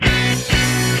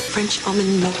French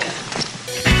almond mocha.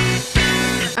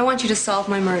 I want you to solve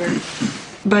my murder.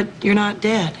 But you're not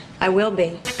dead. I will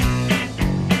be.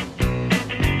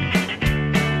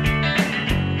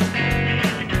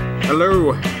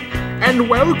 Hello, and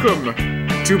welcome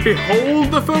to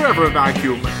Behold the Forever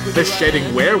Vacuum, the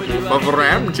shedding werewolf of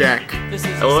Ramjack.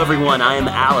 Hello everyone, I am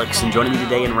Alex, and joining me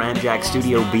today in Ramjack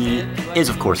Studio B is,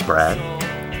 of course, Brad.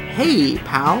 Hey,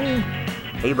 pal.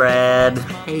 Hey, Brad.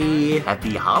 Hey.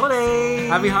 Happy holidays!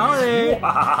 Happy holiday.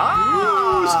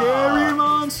 Ooh, scary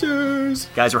monsters.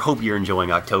 Guys, I hope you're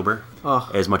enjoying October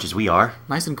as much as we are.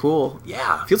 Nice and cool.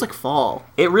 Yeah. Feels like fall.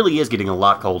 It really is getting a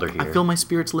lot colder here. I feel my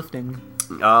spirits lifting.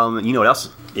 You know what else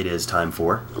it is time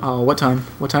for? Oh, what time?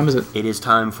 What time is it? It is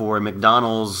time for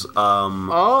McDonald's,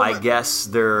 I guess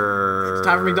they're...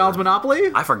 Time for McDonald's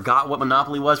Monopoly? I forgot what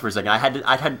Monopoly was for a second.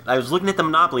 I was looking at the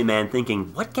Monopoly man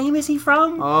thinking, what game is he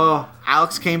from? Oh,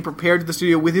 Alex came prepared to the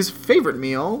studio with his favorite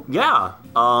meal. Yeah.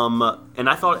 And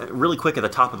I thought really quick at the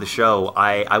top of the show,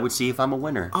 I would see if I'm a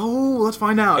winner. Oh, let's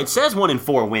find out. It says 1 in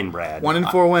 4 win, Brad. 1 in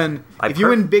 4 win. If you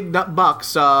win big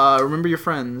bucks, remember your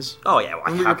friends. Oh, yeah.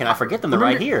 How can I forget them? They're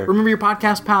right here. Remember your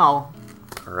podcast pal.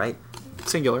 All right.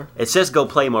 Singular. It says go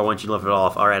play more once you lift it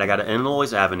off. All right, I got it.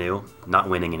 Illinois Avenue. Not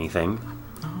winning anything.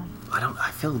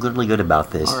 I feel really good about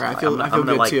this. All right, I feel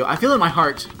good too. I feel it in my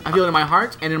heart. I feel it in my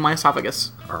heart and in my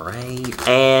esophagus. All right,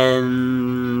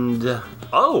 and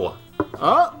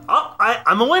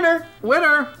I'm a winner.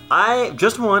 Winner. I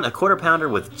just won a quarter pounder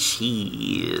with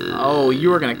cheese. Oh, you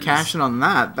were gonna cash in on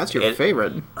that. That's your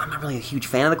favorite. I'm not really a huge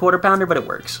fan of the quarter pounder, but it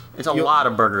works. It's a lot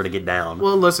of burger to get down.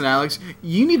 Well, listen, Alex,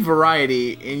 you need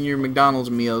variety in your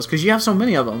McDonald's meals because you have so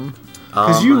many of them.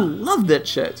 Because you love that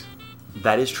shit.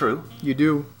 That is true. You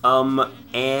do.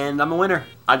 And I'm a winner.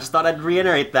 I just thought I'd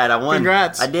reiterate that. I won.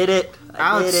 Congrats. I did it.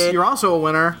 Alex, you're also a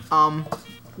winner.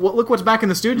 Look what's back in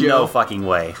the studio. No fucking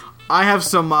way. I have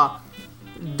some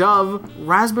Dove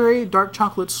raspberry dark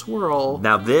chocolate swirl.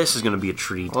 Now this is going to be a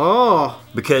treat. Oh.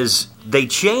 Because they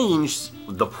changed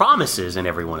the promises in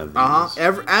every one of these.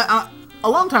 A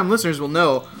long-time listeners will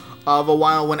know of a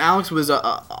while when Alex was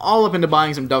all up into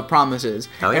buying some Dove promises.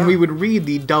 Oh, yeah? And we would read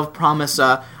the Dove promise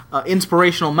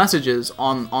inspirational messages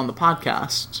on the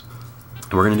podcast.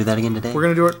 And we're going to do that again today?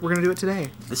 We're going to do it today.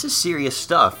 This is serious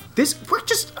stuff.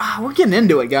 We're getting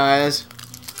into it, guys.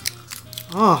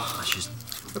 Oh,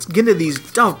 let's get into these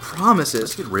Dove promises.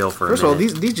 Let's get real for a minute. First of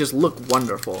all, these just look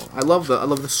wonderful. I love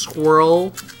the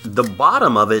swirl. The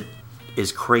bottom of it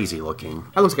is crazy looking.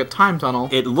 That looks like a time tunnel.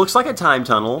 It looks like a time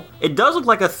tunnel. It does look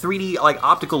like a 3D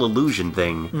optical illusion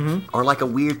thing, or like a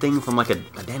weird thing from like a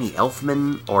Danny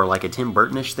Elfman or like a Tim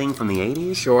Burton-ish thing from the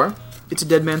 80s. Sure, it's a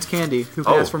dead man's candy. Who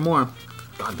could ask for more?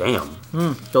 God damn.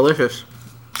 Delicious.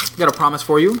 Got a promise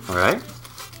for you. All right.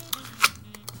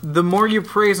 The more you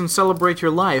praise and celebrate your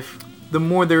life, the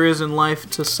more there is in life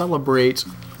to celebrate.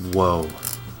 Whoa.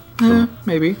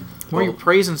 Maybe. The more you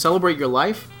praise and celebrate your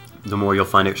life, the more you'll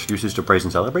find excuses to praise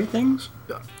and celebrate things?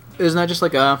 Isn't that just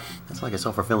like a... That's like a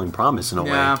self-fulfilling promise in a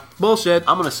way. Yeah, bullshit.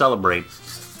 I'm going to celebrate,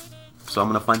 so I'm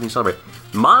going to find things to celebrate.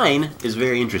 Mine is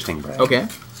very interesting, Brad. Okay.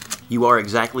 You are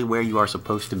exactly where you are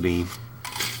supposed to be.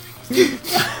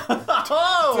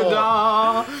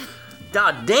 Ta-da!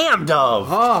 God damn, Dove!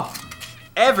 Oh.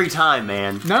 Every time,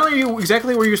 man. Not only are you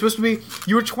exactly where you're supposed to be,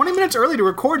 you were 20 minutes early to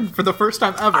record for the first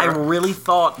time ever. I really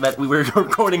thought that we were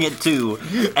recording it too,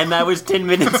 and I was 10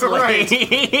 minutes late.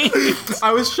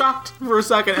 I was shocked for a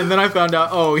second, and then I found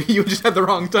out, you just had the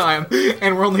wrong time,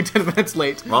 and we're only 10 minutes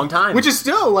late. Wrong time. Which is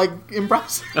still,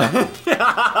 impressive.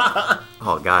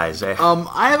 Oh, guys.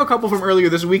 I have a couple from earlier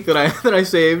this week that I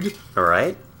saved. All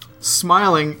right.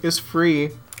 Smiling is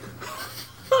free.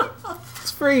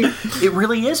 It's free. It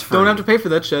really is free. Don't have to pay for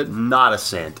that shit. Not a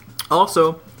cent.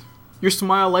 Also, your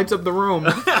smile lights up the room.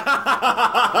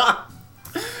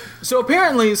 So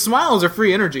apparently, smiles are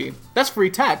free energy. That's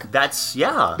free tech.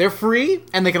 Yeah. They're free,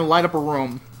 and they can light up a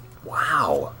room.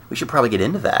 Wow. We should probably get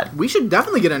into that. We should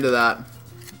definitely get into that.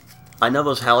 I know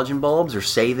those halogen bulbs are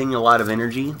saving a lot of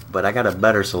energy, but I got a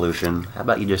better solution. How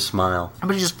about you just smile? How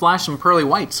about you just flash some pearly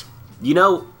whites? You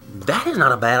know, that is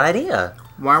not a bad idea.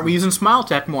 Why aren't we using smile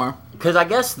tech more? Because I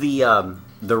guess the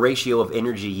ratio of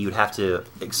energy you'd have to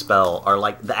expel, or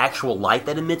like the actual light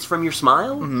that emits from your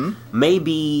smile,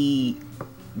 maybe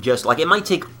just like it might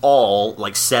take all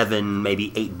 7,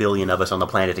 maybe 8 billion of us on the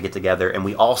planet to get together, and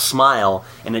we all smile,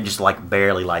 and it just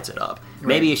barely lights it up. Right.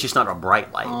 Maybe it's just not a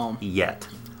bright light yet.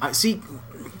 I see.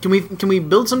 Can we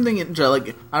build something into I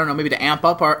don't know, maybe to amp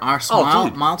up our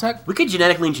smile tech? We could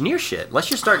genetically engineer shit. Let's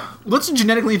just start. Let's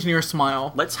genetically engineer a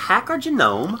smile. Let's hack our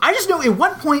genome. I just know at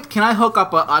what point can I hook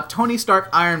up a Tony Stark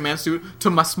Iron Man suit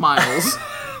to my smiles?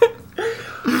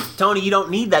 Tony, you don't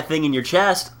need that thing in your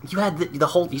chest. You had the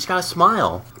whole... You just gotta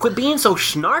smile. Quit being so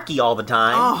snarky all the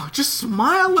time. Oh, just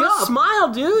smile just up.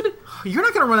 smile, dude. You're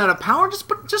not gonna run out of power. Just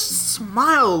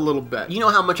smile a little bit. You know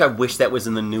how much I wish that was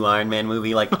in the new Iron Man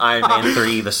movie? Like Iron Man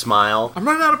 3, the smile. I'm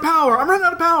running out of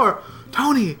power.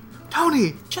 Tony,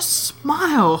 just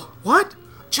smile. What?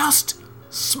 Just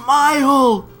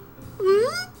smile.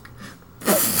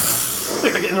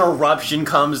 Like an eruption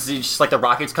comes, it's just like the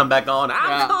rockets come back on.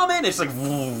 I'm coming! It's like...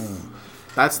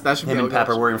 That should be Him how and it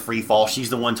Pepper goes. were in free fall.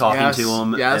 She's the one talking to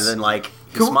him, yes. and then like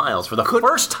he Could- smiles for the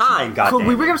first time. Goddamn!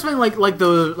 We bring up something like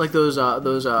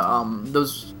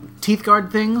those teeth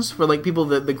guard things for like people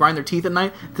that grind their teeth at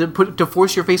night to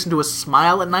force your face into a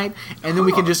smile at night, and then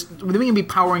we can be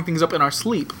powering things up in our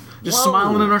sleep, just Whoa.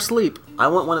 smiling in our sleep. I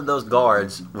want one of those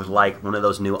guards with like one of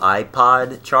those new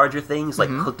iPod charger things, like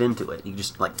hooked into it. You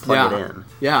just like plug it in.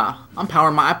 Yeah, I'm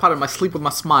powering my iPod in my sleep with my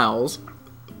smiles.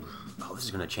 Oh, this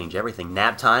is gonna change everything.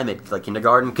 Nap time at like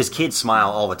kindergarten, because kids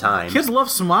smile all the time. Kids love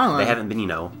smiling. They haven't been,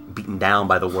 beaten down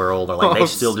by the world, or like Oh, they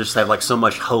still just have like so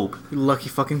much hope. You lucky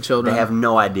fucking children. They have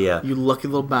no idea. You lucky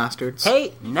little bastards.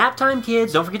 Hey, nap time,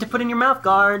 kids! Don't forget to put in your mouth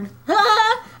guard.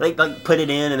 Like put it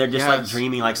in, and they're just like Yes.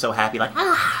 dreaming, like so happy, like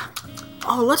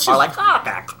Oh, let's or just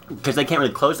like because they can't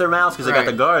really close their mouths because they got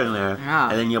Right. the guard in there. Yeah.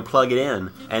 And then you'll plug it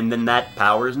in, and then that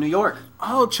powers New York.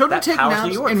 children that take powers naps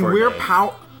New York and for a we're day.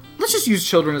 power. Let's just use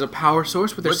children as a power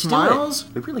source with their Let's smiles. do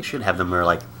it. We really should have them. We're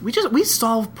like, We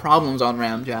solve problems on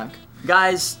Ramjack.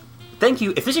 guys. Thank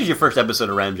you. If this is your first episode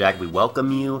of Ramjack, we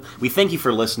welcome you. We thank you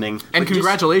for listening. And But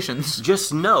congratulations.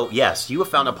 Just know, yes, you have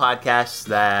found a podcast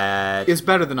that It's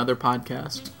better than other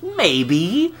podcasts.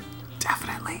 maybe,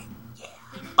 Definitely.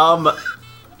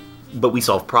 but we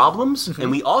solve problems, Mm-hmm. and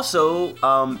we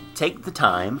also take the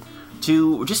time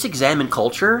to just examine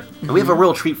culture. And we have a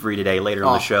real treat for you today later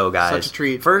on the Oh, show, guys. such a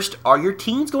treat. First, are your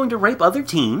teens going to rape other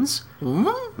teens?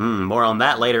 More on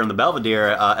that later in the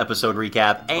Belvedere episode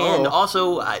recap. And Oh.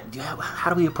 also, how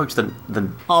do we approach the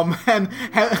And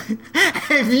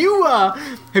have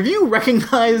you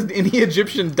recognized any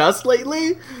Egyptian dust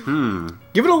lately?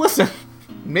 Give it a listen.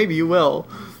 Maybe you will.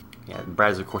 Yeah,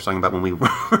 Brad's of course talking about when we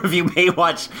review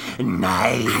Baywatch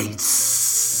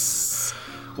Nights,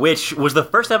 which was the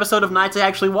first episode of Nights I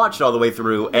actually watched all the way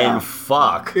through, and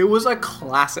fuck. It was a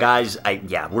classic. Guys,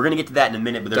 we're gonna get to that in a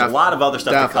minute, but there's a lot of other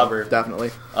stuff to cover.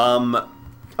 Definitely. Can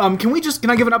I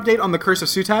give an update on the Curse of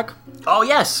Sutak? Oh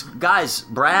yes, guys,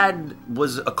 Brad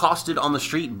was accosted on the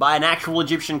street by an actual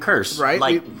Egyptian curse. Right.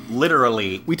 Like,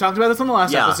 literally. We talked about this on the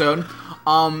last Yeah. episode.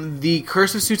 The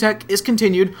Curse of Sutak is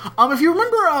continued. If you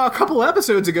remember a couple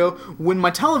episodes ago, when my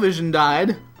television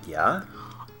died, Yeah?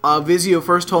 Vizio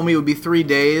first told me it would be 3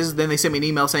 days, then they sent me an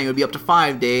email saying it would be up to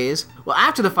 5 days. Well,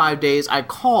 after the 5 days, I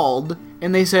called,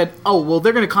 and they said, oh, well,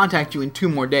 they're going to contact you in 2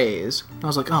 more days. I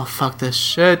was like, oh, fuck this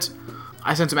shit.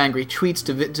 I sent some angry tweets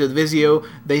to Vizio.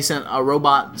 They sent a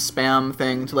robot spam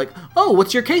thing to like, oh,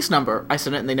 what's your case number? I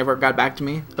sent it, and they never got back to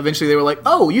me. Eventually, they were like,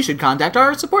 oh, you should contact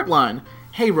our support line.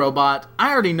 Hey, robot,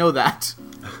 I already know that.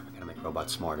 Gotta make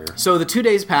robots smarter. So the 2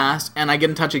 days passed, and I get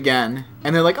in touch again,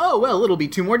 and they're like, oh, well, it'll be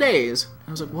 2 more days.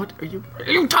 I was like, what are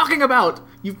you talking about?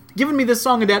 You've given me this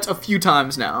song and dance a few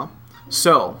times now.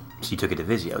 So So you took it to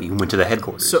Vizio. You went to the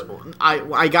headquarters.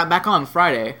 I got back on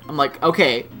Friday. I'm like,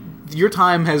 okay, your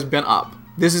time has been up.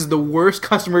 This is the worst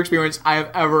customer experience I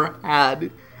have ever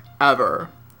had. Ever.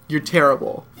 You're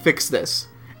terrible. Fix this.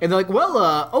 And they're like,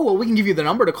 well, we can give you the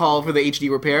number to call for the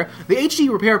HD repair. The HD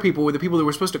repair people were the people that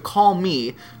were supposed to call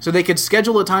me so they could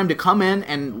schedule a time to come in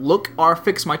and look or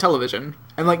fix my television.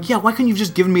 And like, yeah, why couldn't you have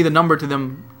just given me the number to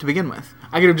them to begin with?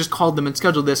 I could have just called them and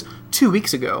scheduled this 2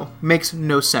 weeks ago. Makes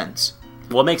no sense.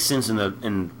 Well, it makes sense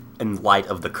in light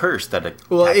of the curse that attached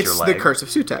Well, your it's leg. the Curse of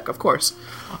Sutak, of course.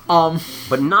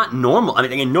 But not normal. I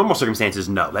mean, in normal circumstances,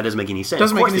 no. That doesn't make any sense.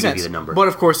 Doesn't of make course any they sense. give you the number. But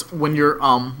of course, when you're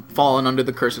fallen under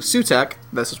the Curse of Sutak,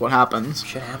 this is what happens.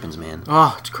 Shit happens, man.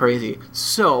 Oh, it's crazy.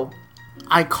 So,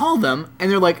 I call them,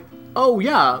 and they're like, oh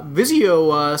yeah,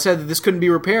 Vizio said that this couldn't be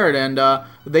repaired, and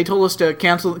they told us to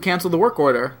cancel the work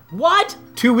order. What?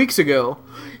 2 weeks ago.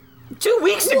 2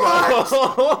 weeks ago?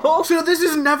 So this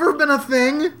has never been a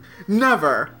thing?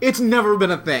 Never. It's never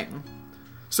been a thing.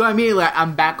 So immediately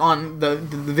I'm back on the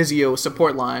Vizio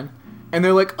support line, and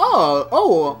they're like,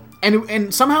 oh,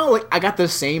 and somehow like I got the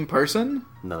same person.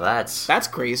 No, that's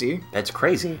crazy.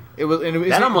 crazy. It was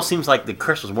That almost seems like the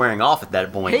curse was wearing off at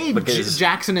that point. Hey, because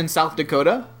Jackson in South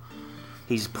Dakota.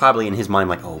 he's probably in his mind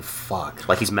like, oh, fuck.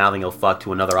 Like he's mouthing, oh, fuck,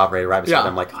 to another operator right beside Yeah.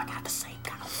 him like, oh, I got the same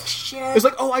kind of shit. It's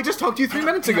like, oh, I just talked to you 3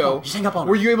 minutes ago. Just hang up on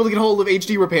Were her. you able to get a hold of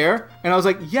HD Repair? And I was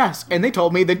like, yes. And they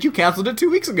told me that you canceled it 2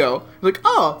 weeks ago. Like,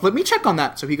 oh, let me check on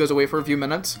that. So he goes away for a few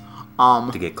minutes.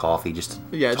 To get coffee, just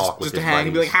to Yeah, talk with just to his hang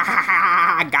and be like, buddies. ha ha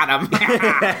ha, I got him.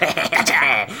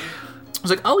 Gotcha. I was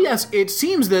like, oh yes, it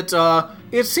seems that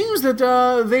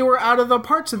they were out of the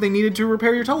parts that they needed to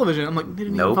repair your television. I'm like, they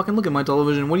didn't even Nope. fucking look at my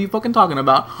television. What are you fucking talking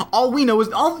about? All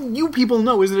you people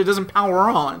know is that it doesn't power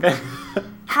on.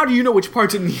 How do you know which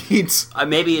parts it needs?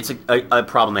 Maybe it's a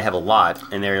problem they have a lot,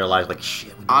 and they realize like,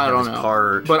 shit, we I have don't this know.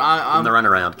 part. But in the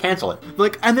runaround, cancel it.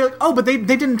 Like, and they're like, oh, but they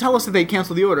didn't tell us that they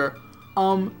canceled the order.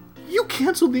 You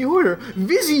canceled the order.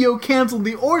 Vizio canceled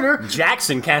the order.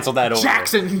 Jackson canceled that order.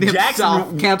 Jackson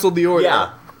himself canceled the order.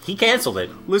 Yeah, he canceled it.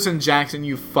 Listen, Jackson,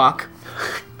 you fuck.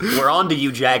 We're on to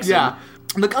you, Jackson. Yeah.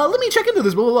 I'm like, let me check into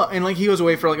this, blah, blah, blah. And, like, he goes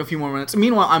away for, like, a few more minutes.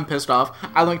 Meanwhile, I'm pissed off.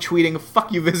 I'm, like, tweeting,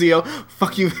 fuck you, Vizio.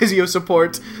 Fuck you, Vizio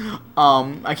support.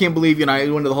 I can't believe, I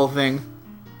went into the whole thing.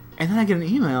 And then I get an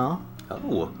email.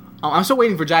 Oh. I'm still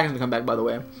waiting for Jackson to come back, by the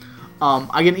way.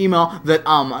 I get an email that,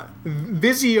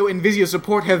 Vizio and Vizio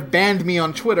support have banned me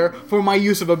on Twitter for my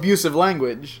use of abusive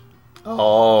language.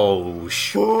 Oh,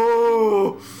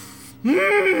 Oh.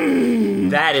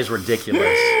 That is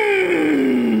ridiculous.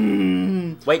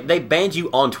 Wait, they banned you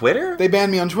on Twitter? They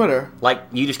banned me on Twitter. Like,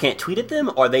 you just can't tweet at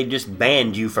them, or they just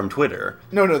banned you from Twitter?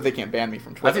 No, they can't ban me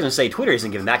from I was Twitter. going to say, Twitter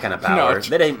isn't giving that kind of power. No.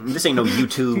 This ain't no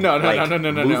YouTube No,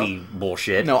 movie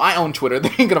bullshit. No, I own Twitter. They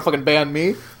ain't gonna fucking ban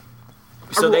me.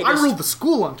 So I ruled the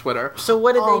school on Twitter. So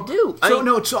what did they do?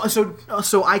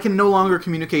 So I can no longer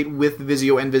communicate with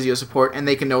Vizio and Vizio support, and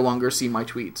they can no longer see my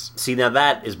tweets. See, now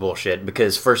that is bullshit,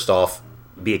 because first off,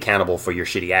 be accountable for your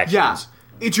shitty actions. Yeah,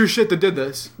 it's your shit that did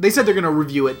this. They said they're gonna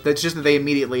review it. That's just that they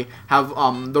immediately have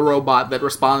the robot that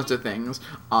responds to things,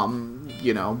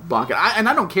 block it. And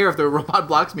I don't care if the robot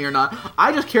blocks me or not.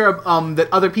 I just care that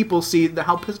other people see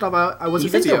how pissed off I was. You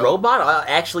at think Vizio. the robot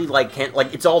actually can't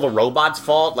it's all the robot's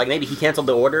fault? Like maybe he canceled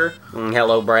the order.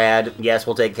 Hello, Brad. Yes,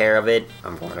 we'll take care of it.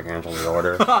 I'm going to cancel the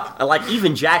order. And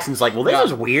even Jackson's like, well, this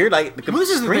is weird. Like the Well,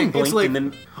 this is the screen thing. It's blinked like,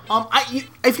 and then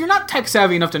if you're not tech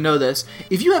savvy enough to know this,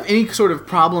 if you have any sort of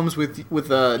problems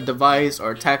with a device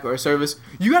or tech or a service,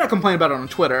 you gotta complain about it on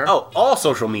Twitter. all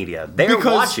social media. They're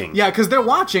watching. Yeah, because they're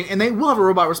watching, and they will have a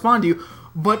robot respond to you,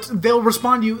 but they'll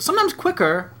respond to you sometimes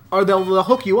quicker, or they'll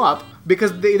hook you up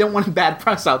because they don't want bad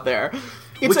press out there.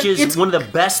 Which is one of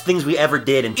the best things we ever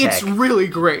did in tech. It's really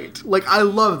great. Like, I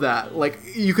love that. Like,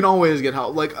 you can always get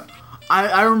help. Like,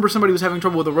 I remember somebody was having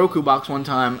trouble with a Roku box one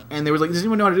time, and they were like, does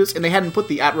anyone know how to do this? And they hadn't put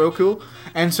the @Roku.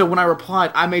 And so when I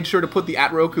replied, I made sure to put the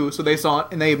 @Roku so they saw it,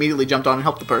 and they immediately jumped on and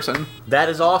helped the person. That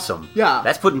is awesome. Yeah.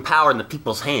 That's putting power in the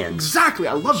people's hands. Exactly,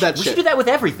 I love that We shit. should do that with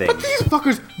everything. But these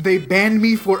fuckers, they banned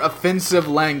me for offensive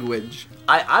language.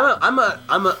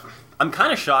 I'm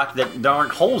kind of shocked that there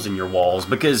aren't holes in your walls,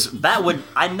 because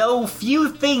I know few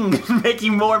things make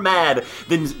you more mad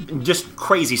than just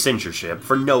crazy censorship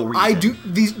for no reason.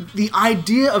 The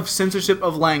idea of censorship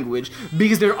of language,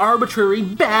 because they're arbitrary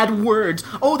bad words.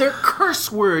 Oh, they're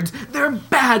curse words. They're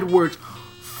bad words.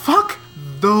 Fuck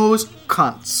those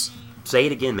cunts. Say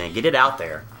it again, man. Get it out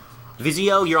there.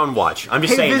 Vizio, you're on watch. I'm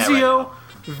just saying that right now.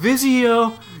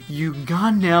 Vizio, you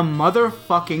goddamn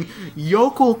motherfucking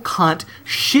yokel cunt,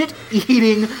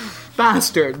 shit-eating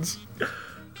bastards.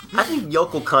 I think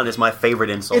yokel cunt is my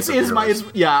favorite insult.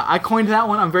 I coined that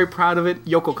one. I'm very proud of it.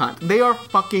 Yokel cunt. They are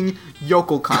fucking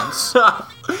yokel cunts.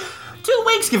 2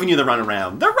 weeks giving you the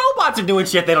runaround. The robots are doing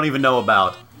shit they don't even know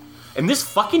about. And this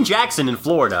fucking Jackson in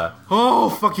Florida. Oh,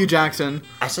 fuck you, Jackson.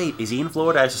 I say, is he in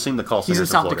Florida? I just assume the call center's He's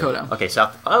in South Florida. Dakota. Okay,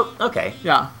 Oh, okay.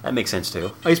 Yeah. That makes sense,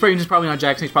 too. He's probably not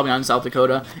Jackson. He's probably not in South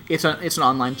Dakota. It's an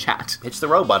online chat. It's the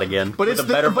robot again, But with it's a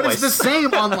better but voice. it's the same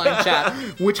online chat.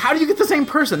 Which, how do you get the same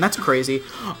person? That's crazy.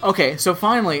 Okay, so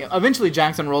finally, eventually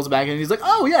Jackson rolls back and he's like,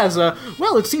 "Oh yes,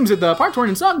 well it seems that the parts weren't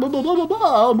in stock." Blah blah blah blah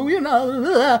blah.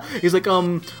 Blah. He's like,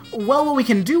 well, what we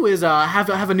can do is have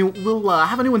a new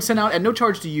one sent out at no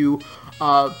charge to you.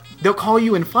 They'll call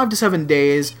you in 5 to 7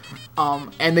 days,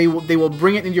 and they will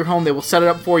bring it into your home. They will set it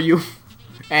up for you,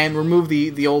 and remove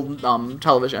the old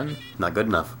television. Not good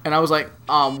enough. And I was like,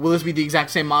 will this be the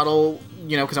exact same model?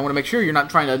 Because I want to make sure you're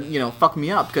not trying to fuck me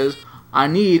up. Because I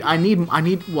need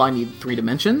 3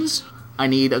 dimensions. I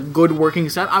need a good working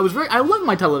set. I love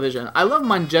my television. I love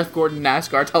my Jeff Gordon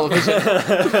NASCAR television.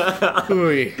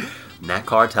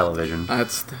 NASCAR television.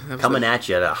 Coming at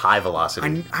you at a high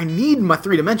velocity. I need my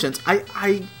 3 dimensions.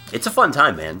 It's a fun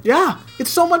time, man. Yeah, it's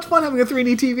so much fun having a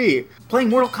 3D TV. Playing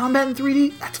Mortal Kombat in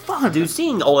 3D, that's fun. Dude,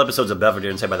 seeing old episodes of Belvedere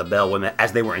and Saved by the Bell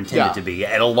as they were intended to be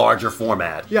at a larger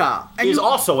format. Yeah. And is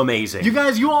also amazing.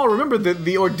 You all remember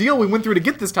the ordeal we went through to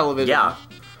get this television. Yeah.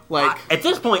 Like, at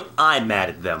this point, I'm mad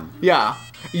at them. Yeah.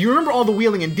 You remember all the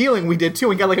wheeling and dealing we did too,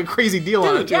 and got like a crazy deal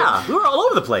on it Dude, too. yeah, we were all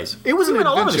over the place. It was we an went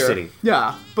adventure. all over the city.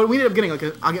 Yeah, but we ended up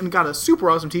getting I got a super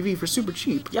awesome TV for super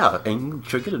cheap. Yeah, and you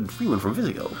should get a free one from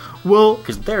Vizio. Well,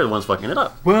 Because they're the ones fucking it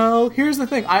up. here's the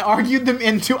thing. I argued them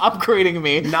into upgrading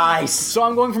me. Nice! So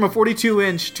I'm going from a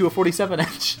 42-inch to a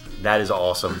 47-inch. That is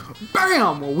awesome.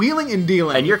 Bam! Wheeling and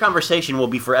dealing. And your conversation will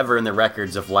be forever in the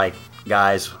records of, like,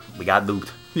 guys, we got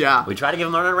duped. Yeah. We tried to give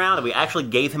him a run around, and we actually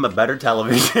gave him a better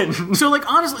television. So, like,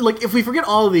 honestly, like, if we forget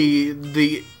all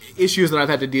the issues that I've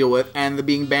had to deal with and the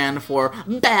being banned for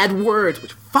bad words,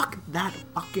 which fuck that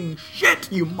fucking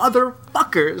shit, you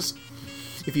motherfuckers.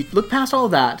 If you look past all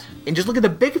of that and just look at the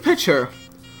big picture,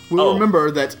 we'll remember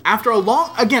that after a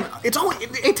long, again,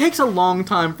 it takes a long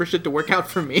time for shit to work out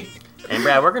for me. And,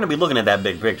 Brad, we're going to be looking at that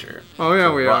big picture. Oh,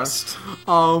 yeah, we are. Rust.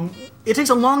 It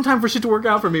takes a long time for shit to work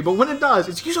out for me, but when it does,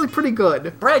 it's usually pretty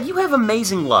good. Brad, you have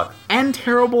amazing luck. And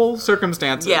terrible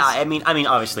circumstances. Yeah, I mean,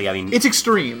 obviously, It's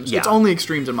extremes. Yeah. It's only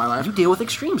extremes in my life. you deal with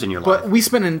extremes in your But life. we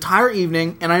spent an entire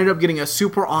evening, and I ended up getting a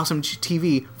super awesome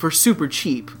TV for super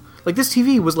cheap. Like, this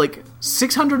TV was like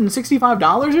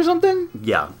 $665 or something?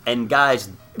 Yeah, and guys,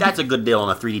 that's a good deal on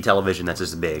a 3D television that's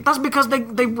this big. That's because they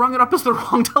rung it up as the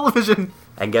wrong television.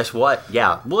 And guess what?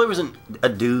 Yeah, well, there wasn't a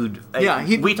dude. Yeah,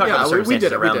 we talked about the we circumstances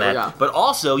did it, around we did that. it, yeah. But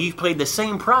also, you paid the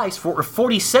same price for a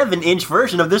 47-inch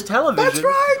version of this television. That's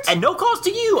right! And no cost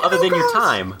to you other No than your cost.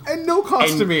 time. And no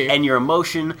cost to me. And your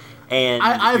emotion and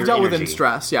I've your dealt with energy. in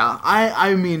stress, yeah.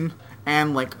 I mean,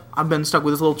 and like, I've been stuck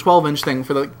with this little 12-inch thing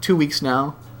for like 2 weeks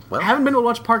now. Well- I haven't been able to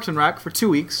watch Parks and Rec for 2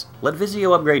 weeks. Let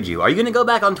Vizio upgrade you. Are you going to go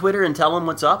back on Twitter and tell them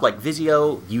what's up? Like,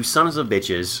 Vizio, you sons of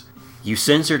bitches. You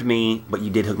censored me, but you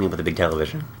did hook me up with a big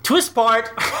television. Twist part!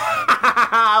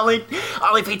 I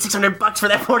only paid $600 for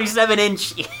that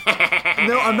 47-inch.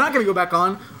 No, I'm not going to go back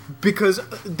on because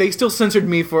they still censored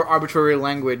me for arbitrary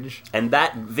language. And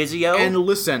that Vizio... And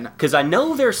listen, Because I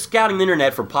know they're scouting the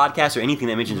internet for podcasts or anything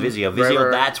that mentions Vizio. Vizio,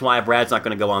 right. that's why Brad's not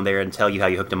going to go on there and tell you how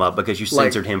you hooked him up, because you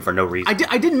censored him for no reason.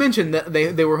 I did mention that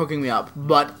they were hooking me up,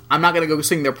 but I'm not going to go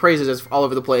sing their praises all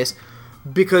over the place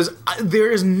because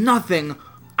there is nothing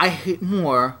I hate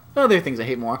more. Well, there are things I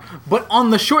hate more, but on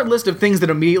the short list of things that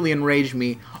immediately enraged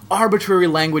me, arbitrary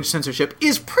language censorship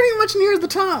is pretty much near the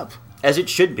top. As it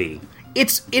should be.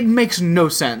 It makes no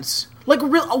sense. Like,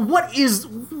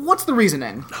 what's the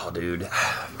reasoning? Oh, dude.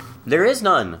 There is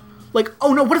none. Like,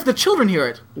 oh no, what if the children hear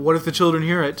it? What if the children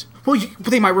hear it? Well,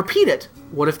 they might repeat it.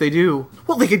 What if they do?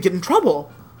 Well, they could get in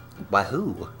trouble. By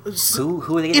who?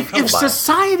 Who are they getting in trouble If by?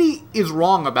 society is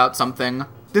wrong about something,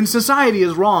 then society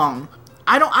is wrong.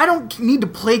 I don't need to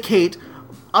placate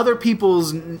other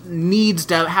people's needs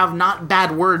to have not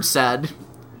bad words said.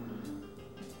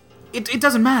 It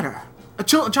doesn't matter. A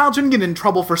child shouldn't get in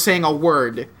trouble for saying a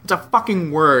word. It's a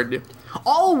fucking word.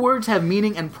 All words have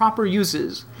meaning and proper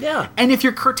uses. Yeah. And if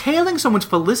you're curtailing someone's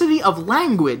felicity of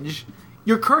language,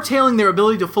 you're curtailing their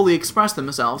ability to fully express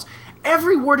themselves.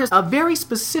 Every word has a very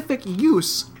specific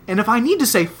use. And if I need to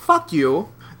say fuck you,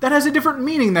 that has a different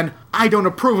meaning than I don't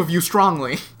approve of you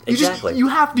strongly. Exactly. You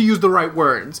have to use the right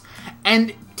words.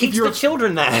 And Teach if you're the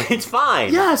children that. It's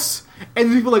fine. Yes.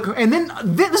 And people then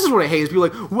this is what I hate is people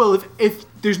like, well, if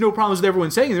there's no problems with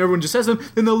everyone saying it, and everyone just says them,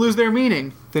 then they'll lose their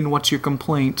meaning. Then what's your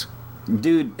complaint?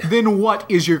 Dude. Then what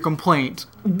is your complaint?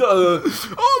 I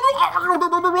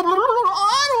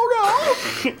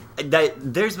don't know.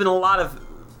 There's been a lot of...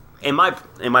 In my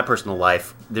personal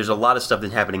life, there's a lot of stuff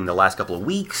that's happening in the last couple of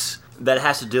weeks that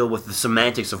has to deal with the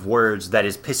semantics of words that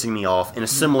is pissing me off in a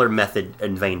similar method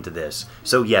and vein to this.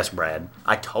 So yes, Brad,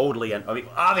 I mean,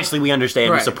 obviously we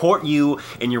understand. Right. We support you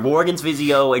in your war against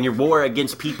Vizio and your war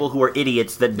against people who are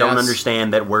idiots that don't Yes.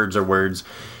 understand that words are words.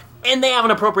 And they have an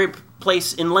appropriate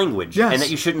place in language. Yes. And that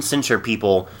you shouldn't censor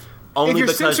people only you're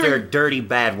because censoring- they're dirty,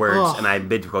 bad words. Ugh. And I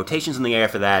bid quotations in the air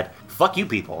for that. Fuck you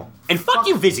people. And fuck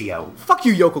you, Vizio. Fuck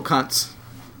you, yokel cunts.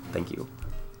 Thank you.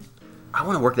 I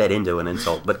want to work that into an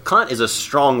insult, but cunt is a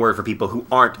strong word for people who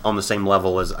aren't on the same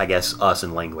level as, I guess, us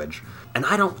in language. And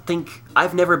I don't think...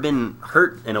 I've never been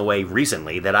hurt in a way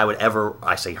recently that I would ever,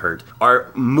 I say hurt,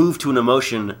 or move to an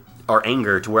emotion or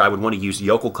anger to where I would want to use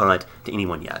yokel cunt to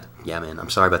anyone yet. Yeah, man, I'm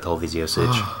sorry about the whole Vizio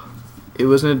sitch. It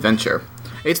was an adventure.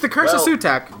 It's the curse of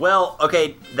Sutak. Well,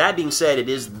 okay, that being said, it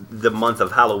is the month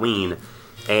of Halloween,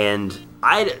 and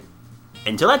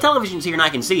until that television's here and I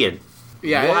can see it,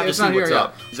 Yeah, we'll have it's to not see here what's yet.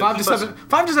 up. So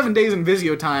 5 to 7 days in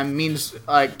Vizio time means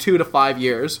like 2 to 5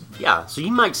 years. Yeah, so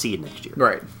you might see it next year.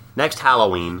 Right. Next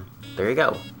Halloween, there you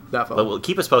go. Defo. But we'll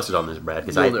keep us posted on this, Brad,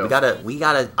 because Will do. we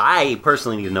gotta. I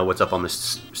personally need to know what's up on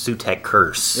this Sutek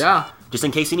curse. Yeah. Just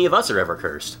in case any of us are ever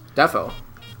cursed Defo.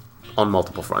 on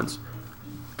multiple fronts.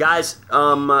 Guys,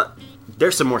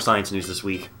 There's some more science news this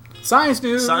week. Science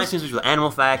news. Science news with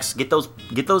animal facts. Get those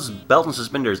belt and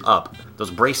suspenders up, those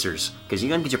bracers, because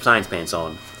you're gonna get your science pants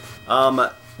on.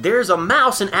 There's a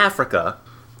mouse in Africa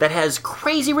that has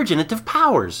crazy regenerative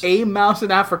powers. A mouse in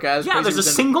Africa. Yeah, there's a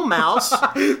single mouse.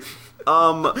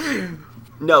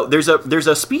 No, there's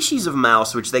a species of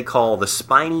mouse which they call the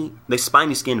spiny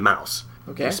skinned mouse.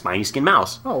 Okay. The spiny skinned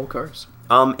mouse. Oh, of course.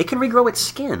 It can regrow its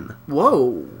skin.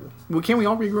 Whoa. Well, can't we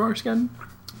all regrow our skin?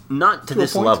 Not to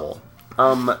this point? level.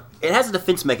 It has a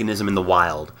defense mechanism in the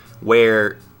wild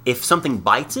where if something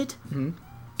bites it,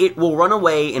 it will run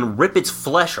away and rip its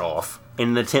flesh off in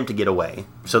an attempt to get away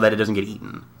so that it doesn't get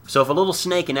eaten. So if a little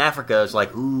snake in Africa is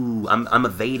like, ooh, I'm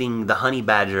evading the honey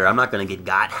badger, I'm not going to get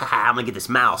got, I'm going to get this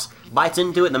mouse, bites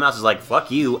into it and the mouse is like,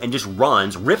 fuck you, and just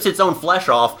runs, rips its own flesh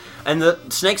off, and the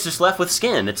snake's just left with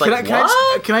skin. It's like,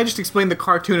 what? Can I just explain the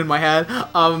cartoon in my head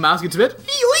of a mouse gets bit,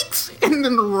 yoinks, and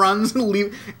then runs and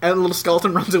and a little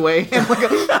skeleton runs away, and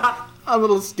like a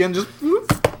little skin just...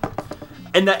 whoop.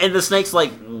 And the snake's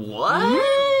like, what?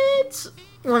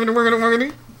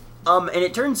 And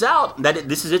it turns out that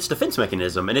this is its defense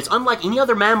mechanism, and it's unlike any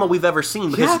other mammal we've ever seen,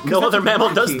 because no other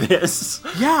mammal does this.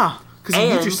 Yeah, because you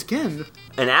need And- your skin.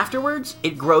 And afterwards,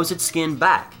 it grows its skin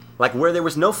back. Like where there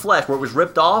was no flesh, where it was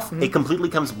ripped off, it completely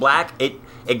comes black.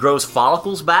 It grows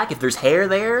follicles back if there's hair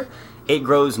there. It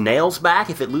grows nails back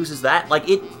if it loses that. Like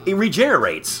it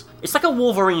regenerates. It's like a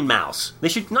Wolverine mouse. They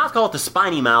should not call it the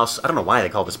spiny mouse. I don't know why they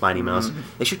call it the spiny mouse.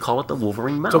 They should call it the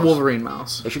Wolverine mouse. It's a Wolverine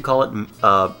mouse. They should call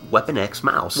it Weapon X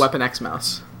mouse. Weapon X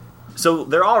mouse. So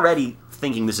they're already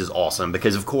thinking this is awesome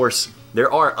because, of course,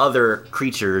 there are other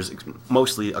creatures,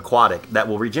 mostly aquatic, that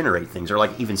will regenerate things. Or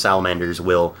like even salamanders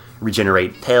will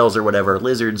regenerate tails or whatever,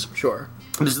 lizards. Sure.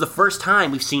 This is the first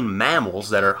time we've seen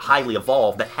mammals that are highly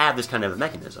evolved that have this kind of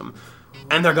mechanism.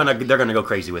 And they're gonna go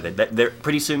crazy with it. They're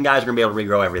pretty soon, guys are gonna be able to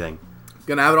regrow everything.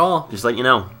 Gonna have it all. Just let you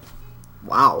know.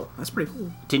 Wow, that's pretty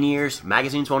cool. 10 years,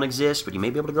 magazines won't exist, but you may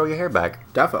be able to grow your hair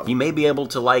back. Defo. You may be able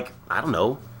to, like, I don't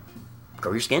know,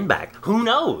 grow your skin back. Who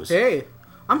knows? Hey,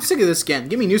 I'm sick of this skin.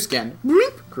 Give me new skin.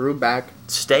 Bloop. Grew back.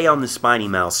 Stay on the spiny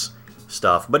mouse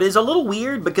stuff. But it's a little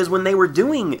weird because when they were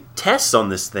doing tests on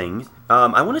this thing,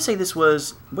 I want to say this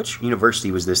was, which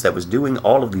university was this that was doing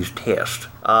all of these tests?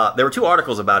 There were 2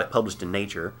 articles about it published in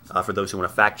Nature, for those who want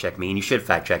to fact check me, and you should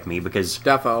fact check me because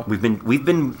Defo. we've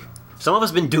been, some of us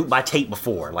have been duped by tape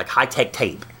before, like high-tech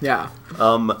tape. Yeah.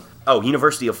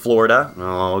 University of Florida.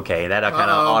 Oh, okay, that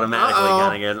kind of automatically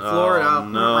kind of gets, Florida. Oh,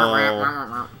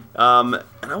 no.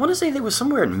 And I want to say there was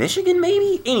somewhere in Michigan,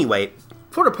 maybe? Anyway,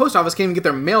 Florida post office can't even get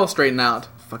their mail straightened out.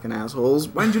 Fucking assholes.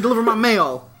 Why didn't you deliver my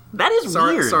mail? that is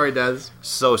weird. Sorry, Des.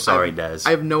 So sorry, Des.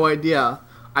 I have no idea.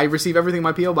 I receive everything in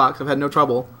my P.O. box. I've had no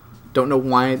trouble. Don't know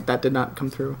why that did not come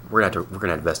through. We're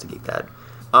gonna investigate that.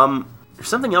 There's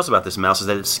something else about this mouse is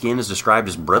that its skin is described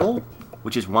as brittle,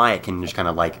 which is why it can just kind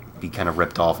of like be kind of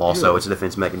ripped off. Also, it's a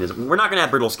defense mechanism. We're not gonna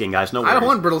have brittle skin, guys. No worries. I don't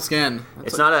want brittle skin.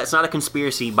 It's not a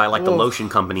conspiracy by like the lotion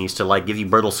companies to like give you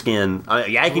brittle skin.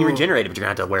 Yeah, you can regenerate it, but you're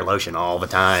gonna have to wear lotion all the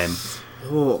time.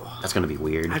 Oh, That's gonna be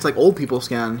weird. it's like old people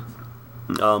skin.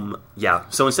 Yeah.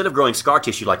 So instead of growing scar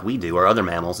tissue like we do or other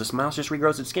mammals, this mouse just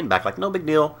regrows its skin back like no big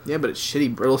deal. Yeah, but it's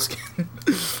shitty brittle skin.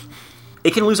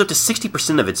 It can lose up to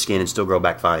 60% of its skin and still grow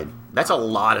back fine. That's a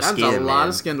lot of That's skin. a lot man.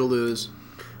 of skin to lose.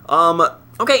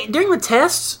 Okay, during the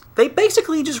tests, they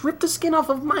basically just ripped the skin off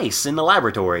of mice in the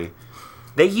laboratory.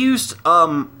 They used,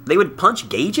 they would punch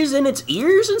gauges in its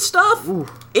ears and stuff. Ooh.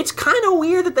 It's kind of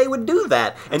weird that they would do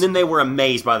that. And then they were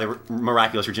amazed by the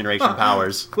miraculous regeneration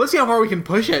powers. Let's see how far we can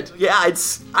push it. Yeah,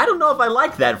 I don't know if I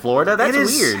like that, Florida. That's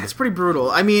weird. It's pretty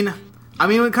brutal. I mean,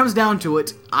 when it comes down to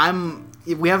it,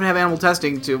 if we haven't had animal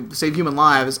testing to save human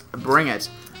lives, bring it.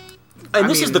 And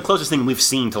this is the closest thing we've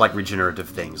seen to, like, regenerative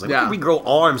things. Like, Yeah. we can regrow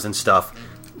arms and stuff.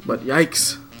 But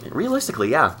yikes. Realistically,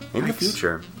 yeah, in the Yikes.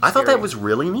 future. I thought Scary. that was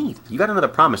really neat. You got another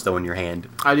promise, though, in your hand.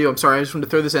 I do. I'm sorry. I just wanted to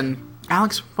throw this in.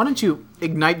 Alex, why don't you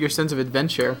ignite your sense of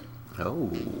adventure?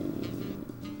 Oh.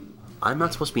 I'm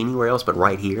not supposed to be anywhere else but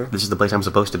right here. This is the place I'm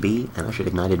supposed to be, and I should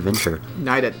ignite adventure.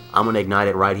 Ignite it. I'm going to ignite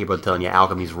it right here by telling you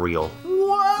alchemy's real.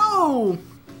 Whoa!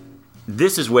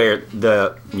 This is where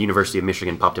the University of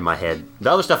Michigan popped in my head.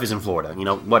 The other stuff is in Florida,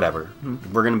 whatever.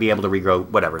 We're going to be able to regrow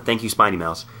whatever. Thank you, Spiny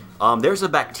Mouse. There's a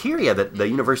bacteria that the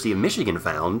University of Michigan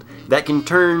found that can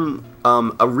turn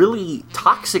a really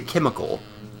toxic chemical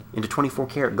into 24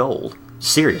 karat gold.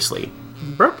 Seriously.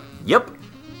 Burp. Yep.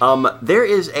 There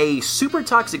is a super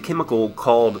toxic chemical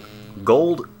called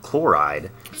gold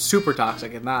chloride. Super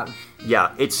toxic in that.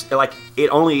 Yeah, it's like it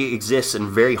only exists in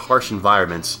very harsh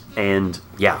environments, and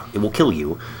yeah, it will kill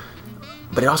you.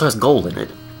 But it also has gold in it.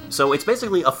 So it's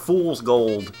basically a fool's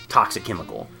gold toxic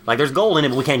chemical. Like, there's gold in it,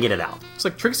 but we can't get it out. It's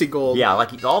like Trixie Gold. Yeah,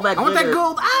 like all that I want that glitter-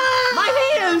 gold. Ah!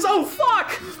 My hands! Oh,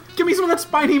 fuck! Give me some of that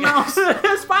Spiny Mouse.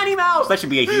 Spiny Mouse! That should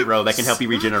be a hero that can help you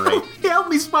regenerate. Help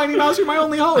me, Spiny Mouse. You're my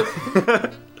only hope.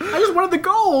 I just wanted the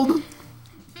gold.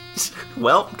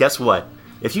 Well, guess what?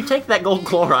 If you take that gold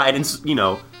chloride and,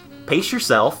 pace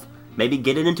yourself, maybe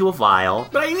get it into a vial.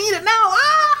 But I need it now.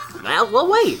 Ah! Well,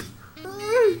 wait.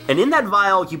 And in that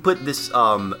vial, you put this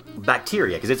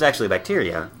bacteria, because it's actually a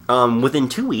bacteria. Within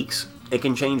 2 weeks, it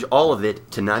can change all of it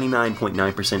to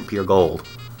 99.9% pure gold.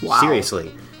 Wow.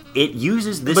 Seriously. It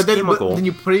uses this But then chemical.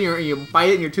 you put it in you bite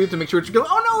it in your tooth to make sure it's good.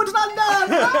 Oh no, it's not done!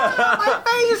 Ah,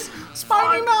 my face!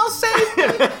 Spiny Mouse, save me!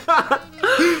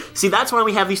 See, that's why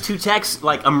we have these two texts,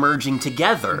 emerging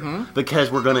together. Because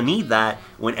we're going to need that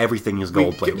when everything is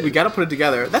gold-plated. We gotta put it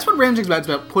together. That's what Ramjack's about. It's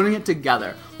about putting it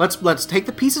together. Let's take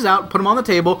the pieces out, put them on the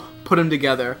table, put them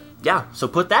together. Yeah, so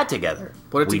put that together.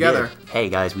 Put it We together. did. Hey,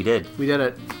 guys, we did. We did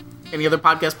it. Any other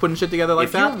podcast putting shit together like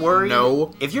If that? you're worried,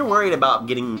 No. If you're worried about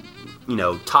getting,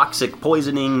 toxic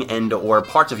poisoning and or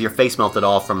parts of your face melted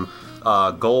off from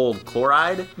gold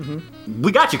chloride,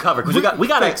 we got you covered because we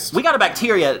got Fixed. a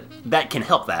bacteria that can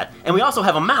help that, and we also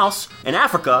have a mouse in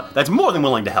Africa that's more than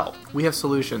willing to help. We have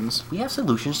solutions. We have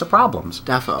solutions to problems.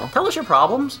 Defo. Tell us your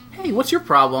problems. Hey, what's your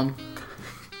problem?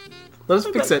 Let us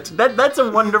fix it. That's a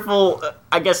wonderful,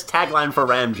 tagline for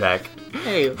Ramjack.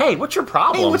 Hey. Hey, what's your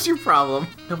problem? Hey, what's your problem?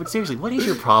 No, but seriously, what is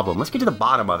your problem? Let's get to the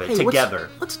bottom of it Hey, together.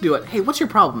 Let's do it. Hey, what's your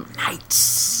problem?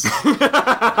 Nights.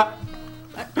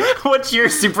 What's your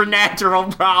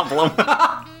supernatural problem?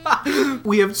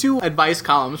 We have 2 advice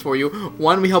columns for you.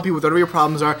 One, we help you with whatever your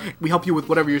problems are. We help you with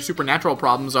whatever your supernatural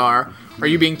problems are. Are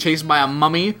you being chased by a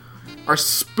mummy? Are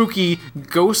spooky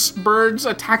ghost birds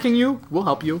attacking you? We'll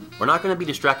help you. We're not going to be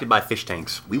distracted by fish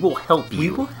tanks. We will help you.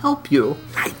 We will help you.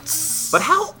 Nights. But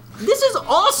how? This is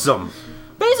awesome.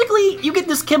 Basically, you get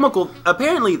this chemical.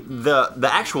 Apparently, the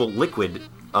actual liquid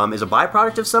is a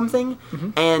byproduct of something,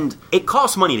 and it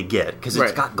costs money to get because it's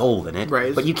Right. got gold in it.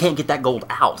 Right. But you can't get that gold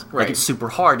out. Right. It's super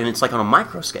hard, and it's on a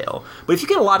micro scale. But if you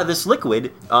get a lot of this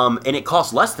liquid, and it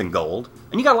costs less than gold,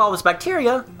 and you got a lot of this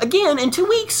bacteria, again, in 2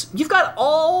 weeks, you've got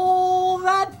all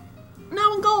that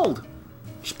now in gold.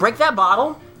 Just break that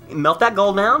bottle, melt that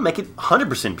gold down, make it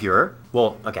 100% pure.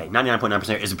 Well, okay,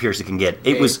 99.9% is the purest it can get.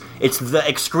 It's the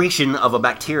excretion of a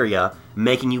bacteria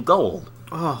making you gold.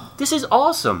 Oh. This is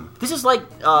awesome. This is like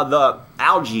the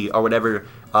algae or whatever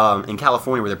in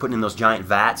California where they're putting in those giant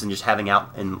vats and just having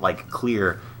out in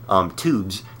clear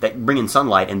tubes that bring in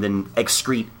sunlight and then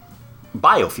excrete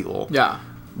biofuel. Yeah,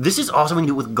 This is awesome when you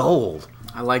do it with gold.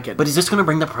 I like it. But is this going to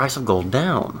bring the price of gold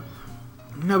down?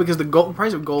 no, because the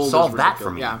price of gold Solve is that ridiculous.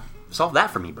 for me. Yeah. Solve that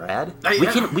for me, Brad.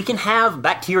 Yeah. We can have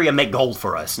bacteria make gold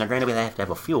for us. Now, granted, we have to have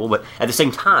a fuel, but at the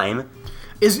same time,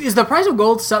 Is the price of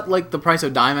gold set like the price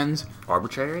of diamonds?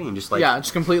 arbitrary and just Yeah,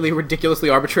 just completely ridiculously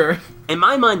arbitrary. In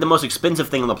my mind, the most expensive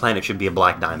thing on the planet should be a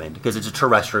black diamond because it's a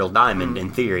terrestrial diamond.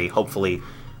 In theory, hopefully,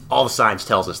 all the science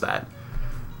tells us that.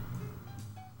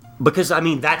 Because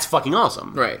that's fucking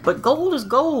awesome. Right. But gold is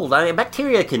gold.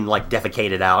 Bacteria can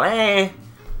defecate it out.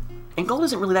 And gold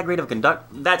isn't really that great of a conductor.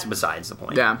 That's besides the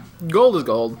point. Yeah, gold is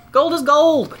gold. Gold is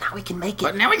gold, but now we can make it.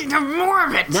 But now we can have more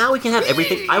of it. Now we can have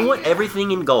everything. I want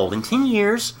everything in gold. In 10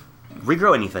 years,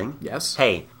 regrow anything. Yes.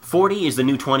 Hey, 40 is the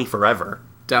new 20 forever.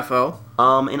 Defo.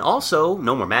 And also,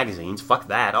 no more magazines. Fuck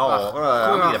that. I'm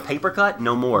gonna get a paper cut?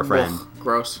 No more, friend. Ugh,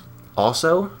 gross.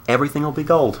 Also, everything will be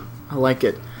gold. I like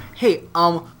it. Hey,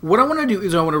 what I want to do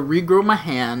is I want to regrow my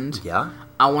hand. Yeah?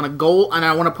 I want to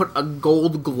I want to put a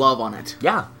gold glove on it.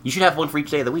 Yeah. You should have one for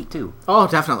each day of the week, too. Oh,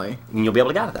 definitely. And you'll be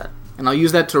able to get at that. And I'll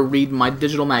use that to read my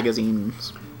digital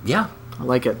magazines. Yeah. I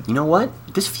like it. You know what?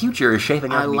 This future is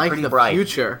shaping up I to be like pretty the bright.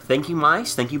 future. Thank you,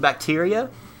 mice. Thank you, bacteria.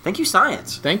 Thank you,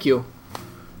 science. Thank you.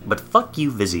 But fuck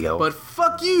you, Vizio. But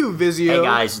fuck you, Vizio. Hey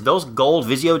guys, those gold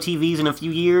Vizio TVs in a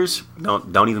few years,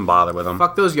 don't even bother with them.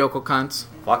 Fuck those yokel cunts.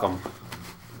 Fuck them.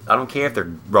 I don't care if their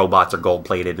robots are gold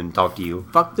plated and talk to you.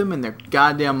 Fuck them and their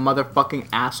goddamn motherfucking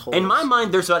assholes. In my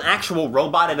mind, there's an actual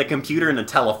robot and a computer and a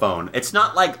telephone. It's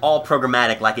not all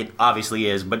programmatic like it obviously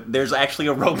is, but there's actually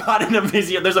a robot in a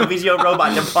Vizio. There's a Vizio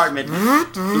robot department.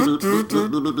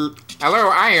 Hello,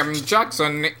 I am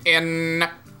Jackson in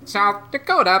South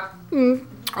Dakota.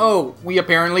 Oh, we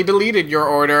apparently deleted your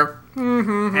order.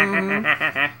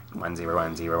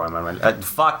 101011.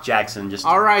 Fuck Jackson. Just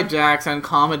Alright, Jackson,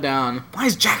 calm it down. Why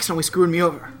is Jackson always screwing me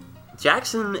over?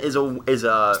 Jackson is a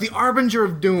The Arbinger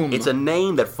of Doom. It's a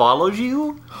name that follows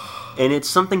you, and it's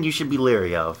something you should be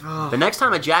leery of. The next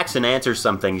time a Jackson answers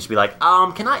something, you should be like,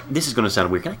 can I... This is going to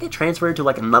sound weird. Can I get transferred to,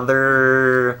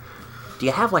 another Do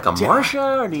you have like a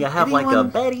Marsha, or do you have like a anyone-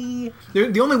 Betty?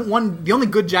 The only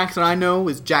good Jackson I know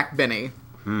is Jack Benny.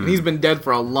 And he's been dead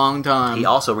for a long time. He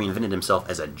also reinvented himself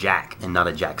as a Jack and not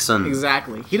a Jackson.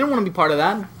 Exactly. He didn't want to be part of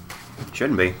that.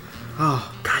 Shouldn't be.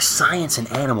 Oh, Gosh, science and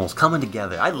animals coming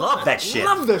together. I love that shit.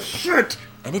 love this shit.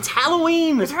 And it's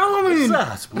Halloween. It's Halloween. And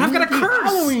I've got a spooky curse.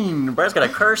 Halloween. Brad's got a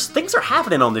curse. Things are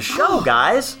happening on the show,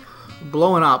 guys.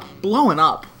 Blowing up.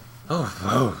 Do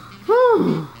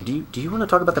you want to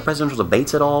talk about the presidential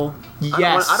debates at all?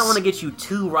 Yes. I don't want to get you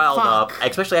too riled up, Fuck.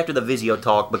 especially after the Vizio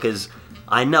talk, because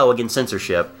I know against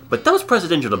censorship. But those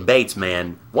presidential debates,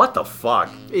 man, what the fuck?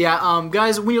 Yeah,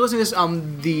 guys, when you're listening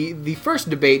to this, the first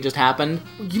debate just happened.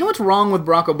 You know what's wrong with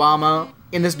Barack Obama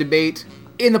in this debate?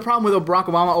 In the problem with Barack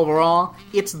Obama overall?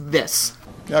 It's this.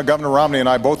 Yeah, Governor Romney and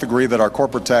I both agree that our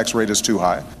corporate tax rate is too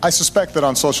high. I suspect that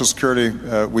on Social Security,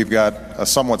 we've got a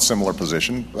somewhat similar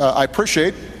position. I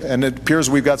appreciate, and it appears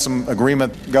we've got some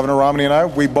agreement, Governor Romney and I,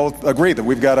 we both agree that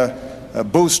we've got to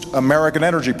boost American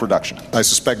energy production. I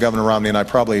suspect Governor Romney and I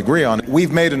probably agree on it.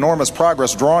 We've made enormous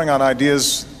progress drawing on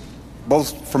ideas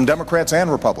both from Democrats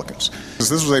and Republicans.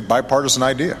 This was a bipartisan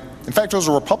idea. In fact, it was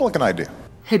a Republican idea.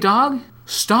 Hey, dog,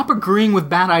 stop agreeing with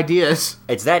bad ideas.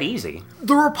 It's that easy.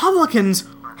 The Republicans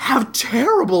have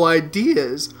terrible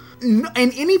ideas. In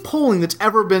any polling that's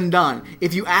ever been done,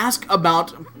 if you ask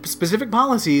about specific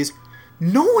policies,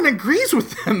 no one agrees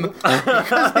with them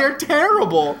because they're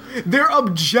terrible. They're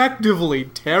objectively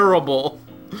terrible.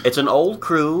 It's an old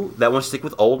crew that wants to stick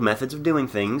with old methods of doing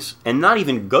things, and not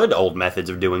even good old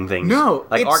methods of doing things. No,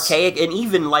 like it's- archaic, and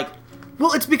even like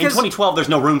Well, it's in because 2012, there's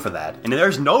no room for that, and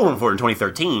there's no room for it in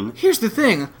 2013. here's the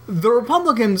thing. The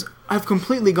Republicans have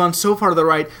completely gone so far to the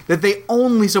right that they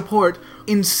only support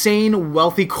insane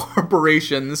wealthy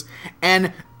corporations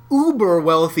and uber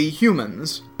wealthy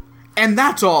humans. And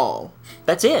that's all.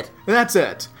 That's it. That's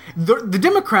it. The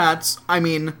Democrats, I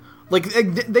mean, like,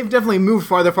 they've definitely moved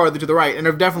farther to the right, and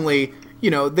have definitely,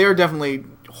 they're definitely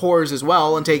whores as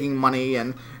well, and taking money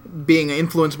and being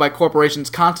influenced by corporations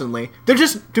constantly. They're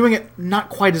just doing it not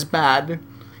quite as bad.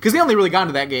 Because they only really got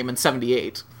into that game in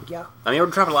 78. Yeah. I mean, we're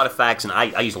dropping a lot of facts, and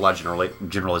I use a lot of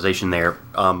generalization there.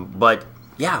 But,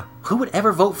 yeah, who would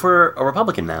ever vote for a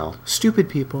Republican now? Stupid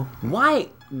people. Why?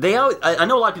 I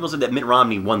know a lot of people said that Mitt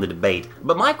Romney won the debate,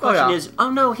 but my question yeah. is,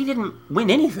 no, he didn't win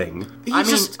anything. I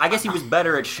guess he was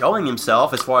better at showing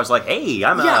himself as far as like, hey,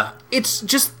 I'm Yeah, it's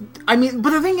just, but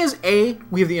the thing is,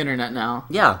 we have the internet now.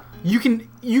 Yeah. You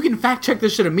can fact check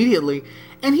this shit immediately,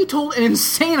 and he told an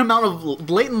insane amount of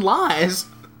blatant lies.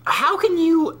 How can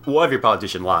you, every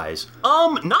politician lies,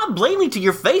 not blatantly to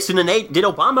your face in did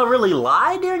Obama really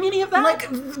lie during any of that? Like,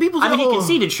 people say, I mean, he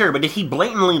conceded, sure, but did he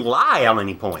blatantly lie on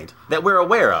any point that we're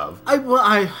aware of?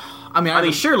 I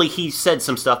mean, Surely he said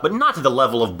some stuff, but not to the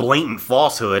level of blatant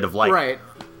falsehood of like... right.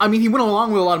 I mean, he went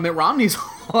along with a lot of Mitt Romney's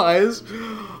lies.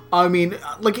 I mean,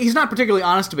 like, he's not particularly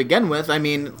honest to begin with. I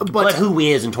mean, But who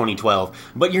is in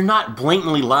 2012? But you're not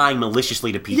blatantly lying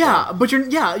maliciously to people. yeah, but you're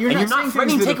And not you're not saying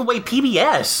threatening to things take away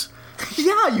PBS.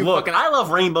 Yeah, you Look, fucking... I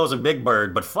love rainbows and Big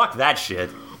Bird, but fuck that shit.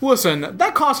 Listen,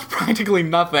 that cost practically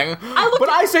nothing.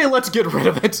 I say let's get rid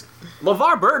of it.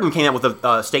 LeVar Burton came out with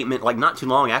a statement, like, not too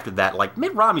long after that, like,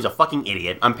 Mitt Romney's a fucking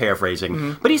idiot. I'm paraphrasing.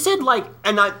 Mm-hmm. But he said, like,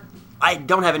 and I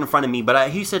don't have it in front of me, but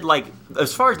he said, like,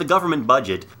 as far as the government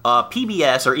budget,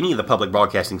 PBS or any of the public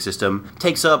broadcasting system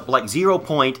takes up, like, 0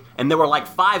 point, and there were, like,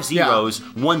 5 zeros,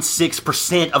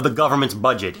 1/6% of the government's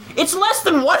budget. It's less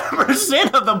than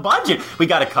 1% of the budget. We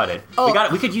gotta cut it.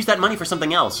 We could use that money for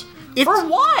something else. For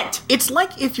what? It's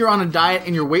like if you're on a diet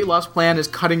and your weight loss plan is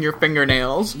cutting your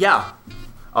fingernails. Yeah.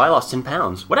 Oh, I lost 10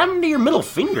 pounds. What happened to your middle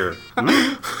finger?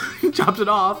 Chopped it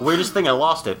off. Weirdest thing, I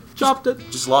lost it. Chopped it.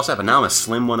 Just lost that, but now I'm a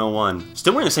slim 101.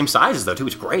 Still wearing the same sizes, though, too.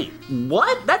 It's great.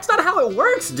 What? That's not how it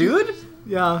works, dude.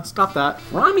 Yeah, stop that.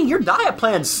 Rami, your diet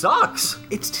plan sucks.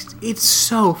 It's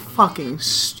so fucking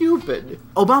stupid.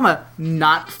 Obama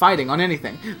not fighting on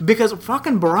anything. Because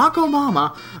fucking Barack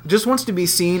Obama just wants to be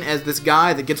seen as this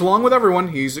guy that gets along with everyone.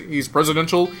 He's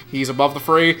presidential, he's above the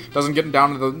fray, doesn't get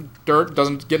down to the dirt,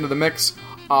 doesn't get into the mix.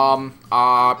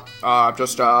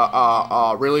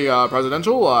 Really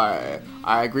presidential. I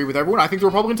agree with everyone. I think the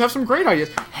Republicans have some great ideas.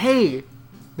 Hey,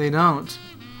 they don't.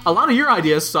 A lot of your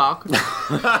ideas suck.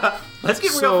 Let's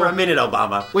get real for a minute,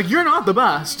 Obama. Like, you're not the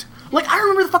best. Like, I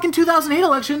remember the fucking 2008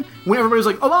 election when everybody was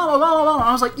like, Obama, Obama, Obama.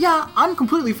 I was like, yeah, I'm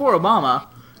completely for Obama.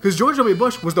 Because George W.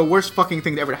 Bush was the worst fucking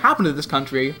thing that ever happened to this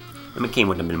country. And McCain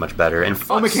wouldn't have been much better. And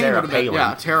fuck McCain Sarah would've been- Palin.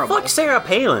 yeah, terrible. Fuck Sarah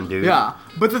Palin, dude. Yeah.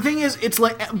 But the thing is, it's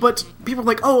like, but people are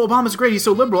like, oh, Obama's great, he's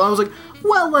so liberal. I was like,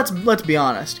 well, let's be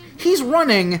honest. He's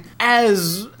running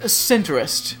as a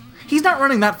centrist. He's not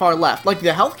running that far left. Like, the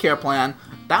healthcare plan,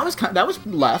 That was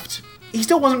left. He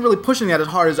still wasn't really pushing that as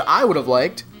hard as I would have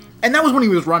liked. And that was when he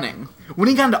was running. When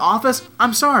he got into office,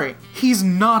 I'm sorry, he's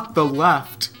not the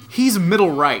left. He's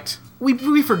middle right.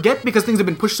 We forget because things have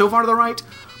been pushed so far to the right,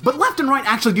 but left and right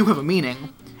actually do have a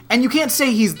meaning. And you can't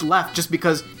say he's left just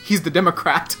because he's the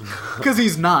Democrat, because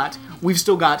he's not. We've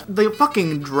still got the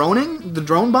fucking the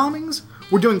drone bombings.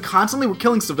 We're doing constantly. We're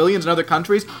killing civilians in other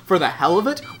countries for the hell of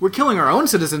it. We're killing our own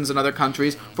citizens in other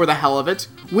countries for the hell of it,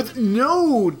 with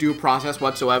no due process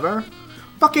whatsoever.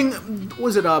 Fucking,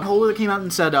 was it Holder that came out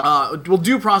and said, well,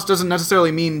 due process doesn't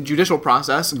necessarily mean judicial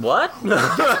process. What?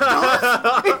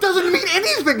 It doesn't mean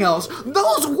anything else.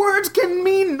 Those words can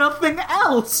mean nothing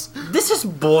else. This is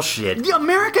bullshit.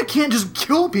 America can't just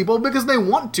kill people because they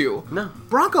want to. No.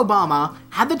 Barack Obama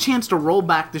had the chance to roll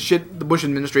back the shit the Bush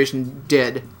administration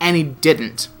did, and he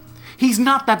didn't. He's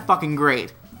not that fucking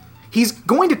great. He's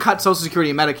going to cut Social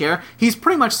Security and Medicare. He's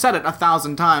pretty much said it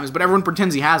 1,000 times, but everyone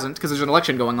pretends he hasn't because there's an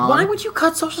election going on. Why would you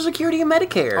cut Social Security and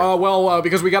Medicare?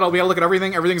 Because we gotta look at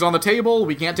everything. Everything's on the table.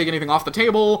 We can't take anything off the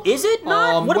table. Is it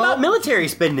not? What about military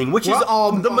spending, which is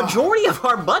the majority of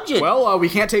our budget? Well, we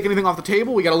can't take anything off the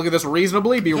table. We gotta look at this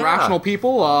reasonably, be rational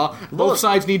people. Both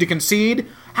sides need to concede.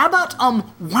 How about,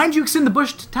 why did you extend the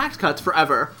Bush tax cuts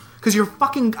forever? Because you're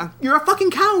a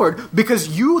fucking coward.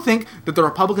 Because you think that the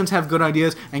Republicans have good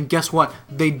ideas, and guess what?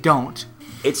 They don't.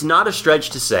 It's not a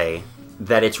stretch to say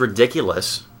that it's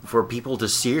ridiculous for people to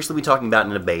seriously be talking about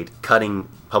in a debate cutting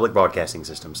public broadcasting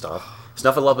system stuff.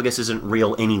 Snuffleupagus isn't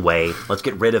real anyway. Let's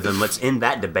get rid of him. Let's end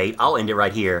that debate. I'll end it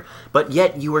right here. But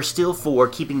yet you are still for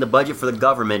keeping the budget for the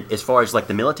government as far as like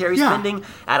the military spending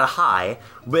at a high.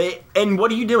 And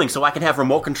what are you doing? So I can have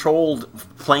remote-controlled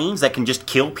planes that can just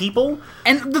kill people?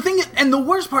 And the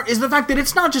worst part is the fact that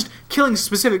it's not just killing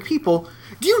specific people.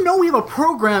 Do you know we have a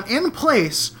program in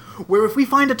place where if we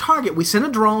find a target, we send a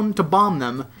drone to bomb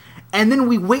them, and then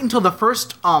we wait until the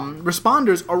first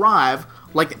responders arrive,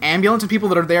 like the ambulance and people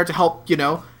that are there to help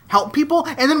people,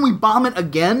 and then we bomb it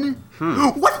again?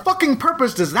 What fucking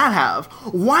purpose does that have?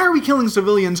 Why are we killing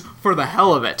civilians for the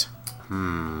hell of it?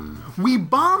 We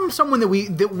bomb someone that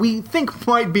we think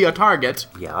might be a target.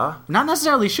 Yeah. Not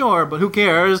necessarily sure, but who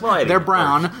cares? Well, they're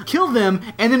brown. Kill them,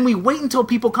 and then we wait until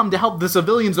people come to help the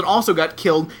civilians that also got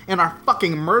killed in our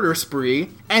fucking murder spree,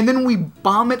 and then we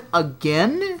bomb it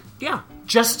again? Yeah.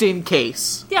 Just in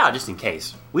case. Yeah, just in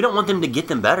case. We don't want them to get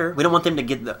them better. We don't want them to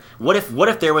get the... What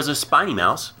if there was a spiny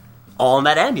mouse on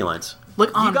that ambulance? Like,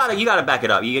 you gotta back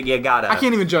it up. You gotta... I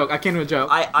can't even joke. I'm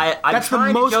That's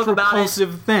the most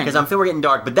repulsive thing. Because I'm feeling we're getting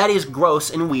dark, but that is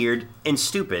gross and weird and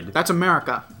stupid. That's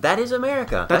America. That is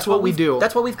America. That's what we do.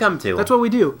 That's what we've come to. That's what we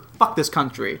do. Fuck this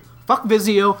country. Fuck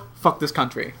Vizio. Fuck this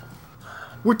country.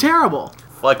 We're terrible.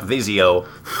 Fuck Vizio.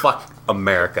 Fuck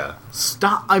America.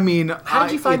 Stop. I mean... How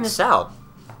did you find this out?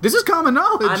 This is common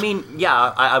knowledge. I mean, yeah,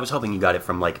 I was hoping you got it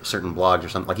from, like, certain blogs or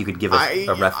something. Like, you could give us a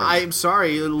reference. I'm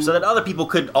sorry. So that other people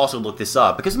could also look this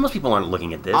up. Because most people aren't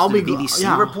looking at this. Did the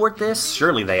BBC report this?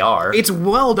 Surely they are. It's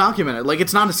well documented. Like,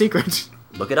 it's not a secret.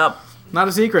 Look it up. Not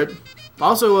a secret.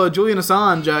 Also, Julian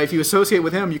Assange, if you associate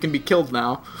with him, you can be killed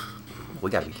now. We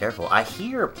gotta be careful. I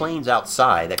hear planes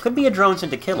outside. That could be a drone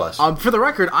sent to kill us. For the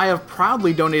record, I have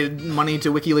proudly donated money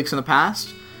to WikiLeaks in the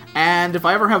past. And if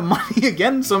I ever have money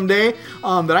again someday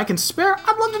that I can spare,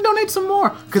 I'd love to donate some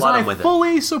more. Because I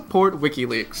fully support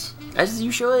WikiLeaks. As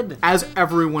you should. As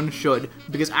everyone should.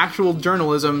 Because actual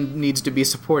journalism needs to be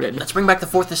supported. Let's bring back the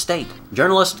Fourth Estate.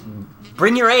 Journalists,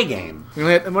 bring your A game.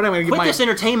 Quit this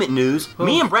entertainment news.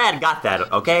 Me and Brad got that,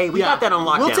 okay? We got that on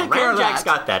lockdown. We'll take care of that. Ramjack's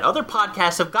got that. Other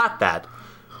podcasts have got that.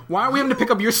 Why are we having to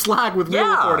pick up your slack with real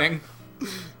reporting?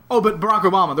 Oh, but Barack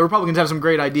Obama, the Republicans have some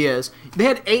great ideas. They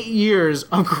had 8 years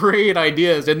of great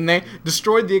ideas, didn't they?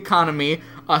 Destroyed the economy,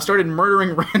 started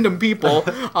murdering random people,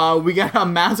 we got a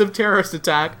massive terrorist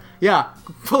attack. Yeah,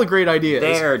 full of great ideas.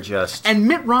 They're just... And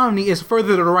Mitt Romney is further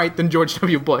to the right than George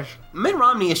W. Bush. Mitt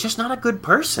Romney is just not a good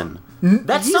person.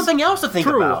 That's something else to think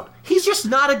about. He's just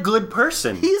not a good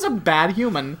person. He's a bad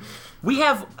human. We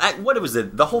have, what was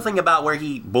it? The whole thing about where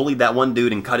he bullied that one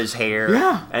dude and cut his hair.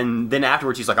 Yeah. And then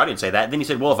afterwards he's like, I didn't say that. Then he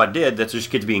said, well, if I did, that's just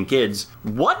kids being kids.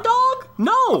 What, dog?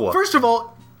 No. First of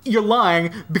all, you're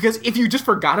lying, because if you just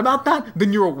forgot about that,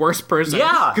 then you're a worse person.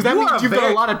 Yeah. Because that means you've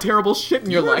done a lot of terrible shit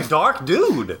in your life. You're a dark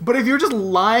dude. But if you're just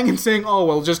lying and saying, oh,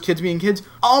 well, just kids being kids,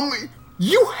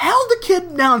 you held the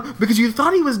kid down because you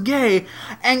thought he was gay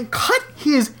and cut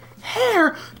his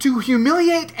hair to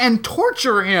humiliate and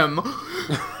torture him.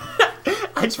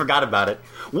 I just forgot about it.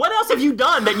 What else have you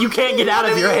done that you can't get out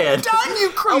of your head? Done, you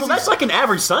crazy... Oh, well, that's like an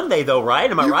average Sunday, though,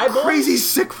 right? Am I right, boy? Crazy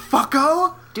sick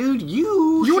fucko? Dude,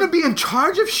 you want to be in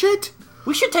charge of shit?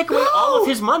 We should take away all of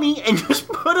his money and just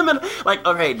put him in. Like,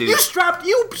 okay, dude.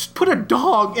 You put a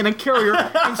dog in a carrier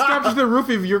and strapped it to the roof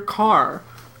of your car.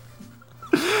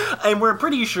 And we're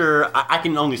pretty sure, I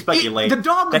can only speculate. The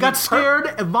dog that got he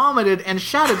scared, vomited, and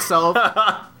shat itself.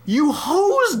 You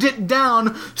hosed it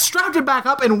down, strapped it back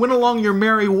up, and went along your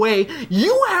merry way.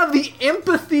 You have the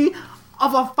empathy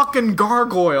of a fucking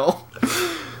gargoyle.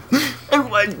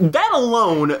 And that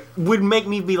alone would make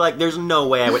me be like, there's no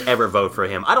way I would ever vote for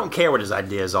him. I don't care what his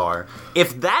ideas are.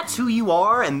 If that's who you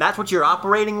are and that's what you're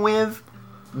operating with,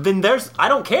 then I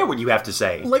don't care what you have to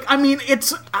say. Like, I mean,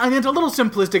 it's a little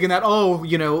simplistic in that,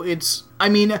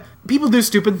 people do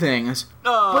stupid things.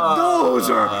 But those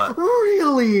are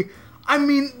really... I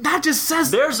mean, that just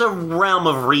says... There's a realm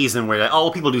of reason where,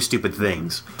 people do stupid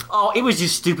things. Oh, it was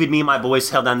just stupid. Me and my boys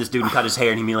held down this dude and cut his hair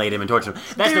and humiliated him and tortured him.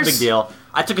 That's no big deal.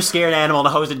 I took a scared animal and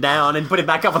hosed it down and put it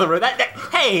back up on the road.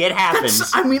 Hey, it happens.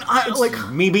 It's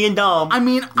me being dumb.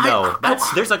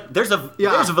 There's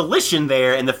a volition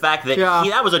there in the fact that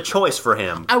that was a choice for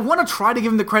him. I want to try to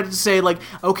give him the credit to say, like,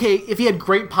 okay, if he had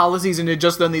great policies and had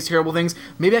just done these terrible things,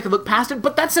 maybe I could look past it,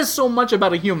 but that says so much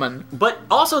about a human. But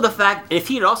also the fact, if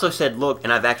he had also said, look,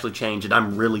 and I've actually changed it,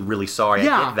 I'm really, really sorry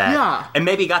I did that. Yeah. And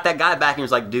maybe got that guy back and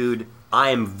was like, dude, I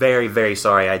am very, very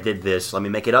sorry I did this. Let me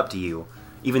make it up to you.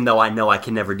 Even though I know I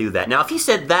can never do that. Now, if he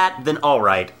said that, then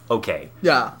alright, okay.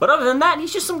 Yeah. But other than that,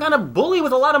 he's just some kind of bully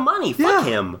with a lot of money. Fuck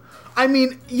him. I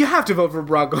mean, you have to vote for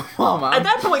Barack Obama. At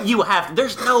that point,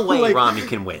 there's no way Romney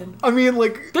can win. I mean,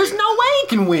 there's no way he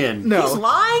can win. No. He's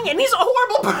lying, and he's a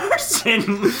horrible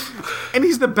person. And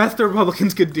he's the best the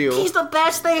Republicans could do. He's the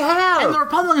best they have. And the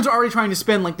Republicans are already trying to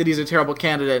spin, that he's a terrible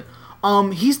candidate.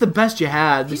 He's the best you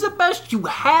had. He's the best you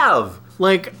have.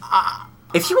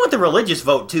 If you want the religious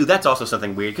vote, too, that's also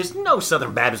something weird, because no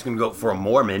Southern Baptist can go for a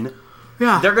Mormon.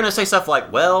 Yeah. They're going to say stuff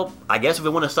like, well, I guess if we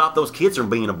want to stop those kids from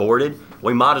being aborted,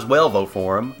 we might as well vote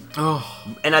for him.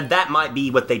 Oh. And that might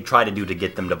be what they try to do to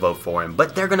get them to vote for him.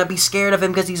 But they're going to be scared of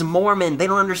him because he's Mormon. They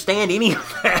don't understand any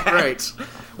of that. Right.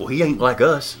 Well, he ain't like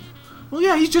us. Well,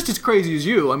 yeah, he's just as crazy as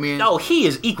you. I mean... No, he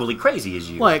is equally crazy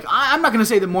as you. I'm not going to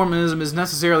say that Mormonism is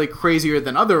necessarily crazier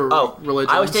than other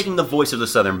religions. I was taking the voice of the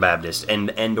Southern Baptist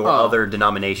and other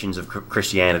denominations of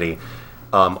Christianity,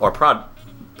 or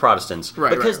Protestants,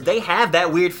 right, because they have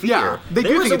that weird fear. Yeah,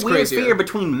 there was think a weird fear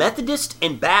between Methodist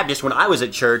and Baptist when I was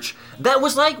at church that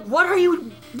was like, what are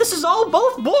you... This is all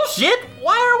both bullshit.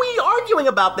 Why are we arguing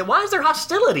about that? Why is there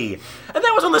hostility? And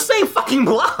that was on the same fucking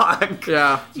block.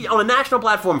 Yeah. On a national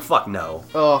platform, fuck no.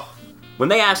 Oh. When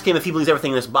they ask him if he believes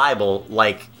everything in this Bible,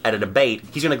 at a debate,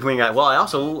 he's going to bring out, well, I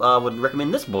also would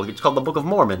recommend this book. It's called the Book of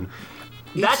Mormon.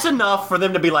 That's enough for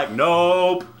them to be like,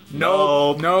 nope.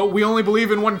 No, we only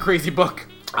believe in one crazy book.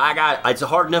 It's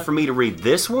hard enough for me to read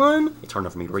this one. It's hard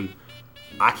enough for me to read.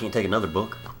 I can't take another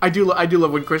book. I do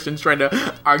love when Christians try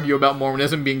to argue about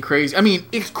Mormonism being crazy. I mean,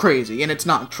 it's crazy, and it's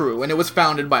not true, and it was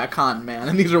founded by a con man,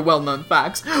 and these are well-known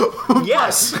facts.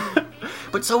 Yes!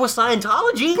 But so was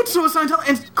Scientology.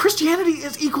 And Christianity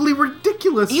is equally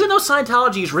ridiculous. Even though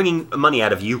Scientology is wringing money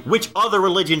out of you, which other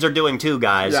religions are doing too,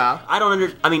 guys. Yeah.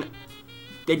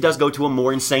 It does go to a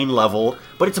more insane level,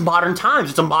 but it's modern times.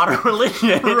 It's a modern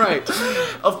religion. Right.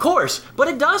 Of course. But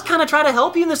it does kind of try to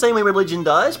help you in the same way religion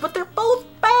does, but they're both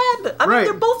bad.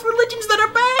 They're both religions that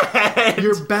are bad.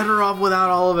 You're better off without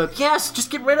all of it. Yes,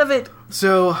 just get rid of it.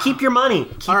 So... Keep your money.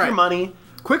 Your money.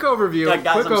 Quick overview.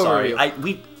 Guys, I'm sorry.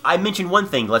 I mentioned one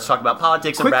thing. Let's talk about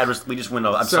politics, and Brad, we just went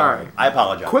over. I'm sorry. I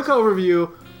apologize. Quick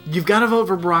overview. You've got to vote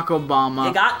for Barack Obama.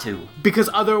 You got to.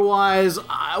 Because otherwise,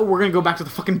 we're going to go back to the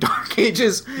fucking dark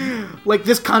ages.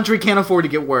 This country can't afford to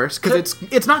get worse. Because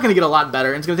it's not going to get a lot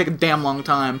better. It's going to take a damn long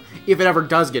time if it ever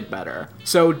does get better.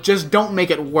 So just don't make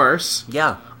it worse.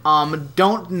 Yeah.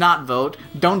 Don't not vote.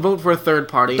 Don't vote for a third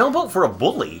party. Don't vote for a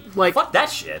bully. Fuck that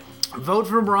shit. Vote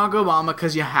for Barack Obama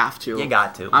because you have to. You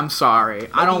got to. I'm sorry.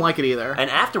 I don't like it either.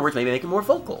 And afterwards, maybe make it more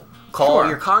vocal. Call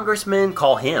your congressman,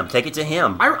 call him, take it to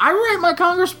him. I write my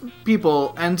congress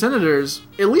people and senators,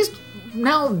 at least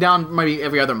now down maybe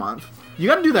every other month. You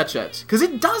gotta do that shit, because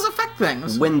it does affect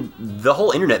things. When the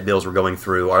whole internet bills were going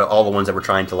through, all the ones that were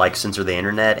trying to censor the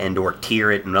internet and or tier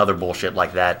it and other bullshit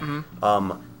like that,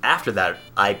 after that,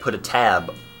 I put a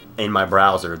tab in my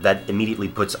browser that immediately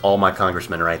puts all my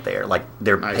congressmen right there,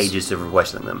 their pages to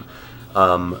requesting them.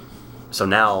 So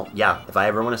now, if I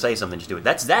ever want to say something, just do it.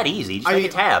 That's that easy. Just make a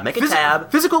tab. Make a tab.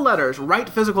 Physical letters. Write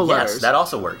physical letters. Yes, that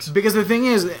also works. Because the thing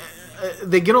is,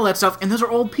 they get all that stuff, and those are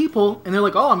old people, and they're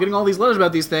like, oh, I'm getting all these letters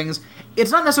about these things.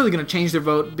 It's not necessarily going to change their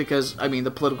vote because, I mean,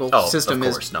 the political system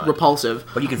of course is not. repulsive.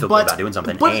 But you can feel good about doing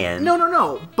something, and...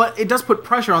 No. But it does put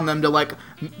pressure on them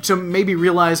to maybe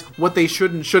realize what they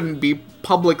should and shouldn't be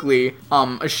publicly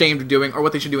ashamed of doing, or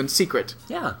what they should do in secret.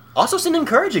 Yeah. Also send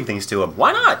encouraging things to them.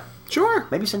 Why not? Sure.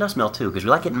 Maybe send us mail, too, because we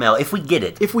like getting mail if we get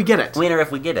it. If we get it. Winner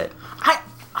if we get it.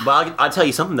 But I'll tell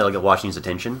you something that'll get Washington's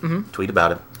attention. Mm-hmm. Tweet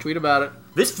about it. Tweet about it.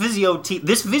 This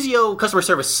Vizio customer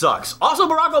service sucks. Also,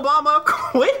 Barack Obama,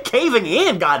 quit caving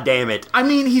in, goddammit. I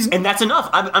mean, and that's enough.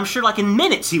 I'm sure, like, in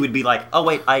minutes, he would be like, oh,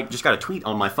 wait, I just got a tweet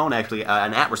on my phone, actually,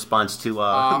 an at response to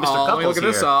Mr. Couples let me look at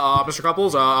here. This, Mr.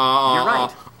 Couples. You're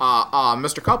right.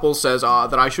 Mr. Couples says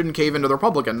that I shouldn't cave into the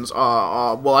Republicans.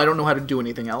 Well, I don't know how to do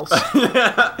anything else.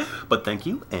 But thank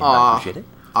you, and I appreciate it.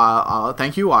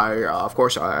 Thank you. Of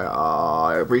course,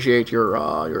 I appreciate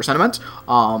your sentiments.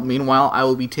 Meanwhile, I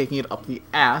will be taking it up the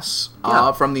ass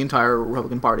from the entire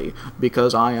Republican Party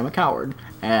because I am a coward,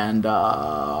 and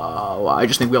I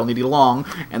just think we all need to get along.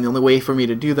 And the only way for me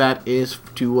to do that is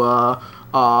to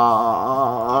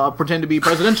pretend to be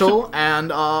presidential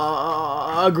and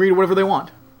agree to whatever they want,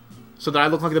 so that I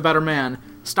look like the better man.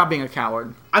 Stop being a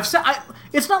coward. I've said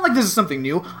it's not like this is something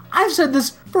new. I've said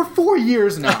this for 4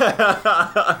 years now.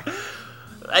 I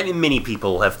mean, many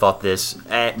people have thought this,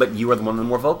 but you are the one with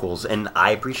more vocals, and I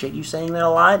appreciate you saying that a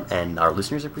lot, and our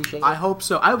listeners appreciate it. I hope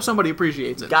so. I hope somebody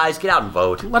appreciates it. Guys, get out and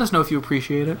vote. Let us know if you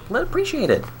appreciate it.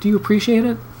 Appreciate it. Do you appreciate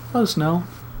it? Let us know.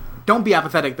 Don't be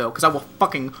apathetic, though, because I will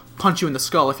fucking punch you in the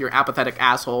skull if you're an apathetic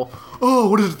asshole. Oh,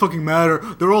 what does it fucking matter?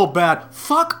 They're all bad.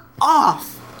 Fuck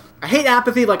off! I hate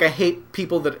apathy like I hate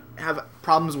people that have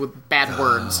problems with bad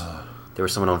words. There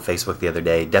was someone on Facebook the other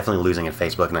day, definitely losing at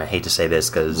Facebook, and I hate to say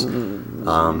this because I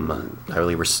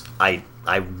really I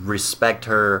respect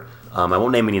her. I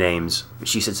won't name any names.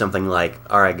 She said something like,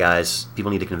 all right, guys,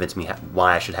 people need to convince me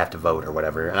why I should have to vote or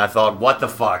whatever. And I thought, what the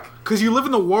fuck? Because you live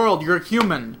in the world. You're a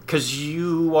human. Because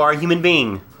you are a human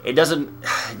being. It doesn't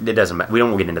matter. We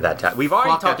don't get into that. We've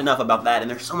already talked enough about that, and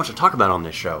there's so much to talk about on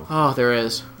this show. Oh, there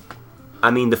is. I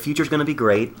mean, the future's going to be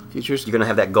great. You're going to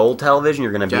have that gold television.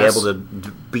 You're going to be able to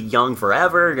be young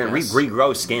forever. You're going to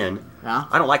regrow skin. Yeah.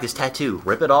 I don't like this tattoo.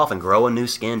 Rip it off and grow a new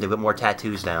skin to put more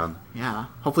tattoos down. Yeah.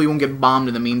 Hopefully you won't get bombed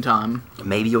in the meantime.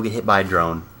 Maybe you'll get hit by a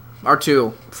drone. Or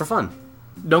two. For fun.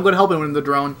 Don't go to help anyone in the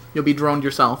drone. You'll be droned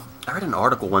yourself. I read an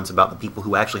article once about the people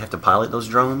who actually have to pilot those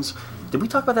drones. Did we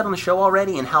talk about that on the show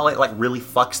already? And how it, like, really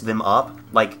fucks them up?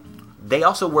 Like, they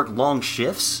also work long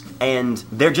shifts, and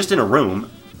they're just in a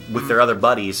room with their other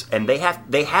buddies, and they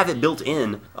have it built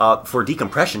in for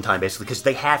decompression time, basically, because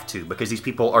they have to, because these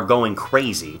people are going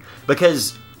crazy.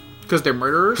 Because they're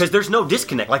murderers? Because there's no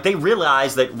disconnect. Like, they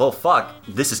realize that, well, fuck,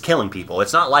 this is killing people.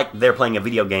 It's not like they're playing a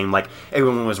video game like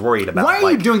everyone was worried about. Why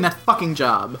are you doing that fucking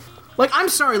job? Like, I'm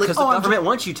sorry, like, because the government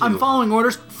wants you to. I'm following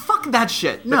orders. Fuck that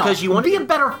shit. No, because you want be a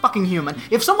better fucking human.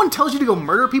 If someone tells you to go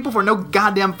murder people for no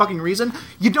goddamn fucking reason,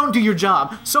 you don't do your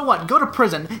job. So what? Go to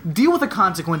prison, deal with the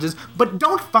consequences, but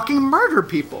don't fucking murder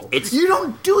people. You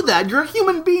don't do that. You're a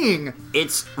human being.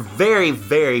 It's very,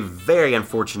 very, very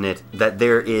unfortunate that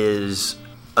there is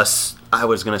I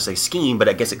was going to say scheme, but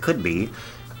I guess it could be,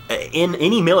 in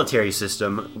any military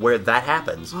system where that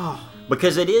happens.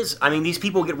 Because it is, I mean, these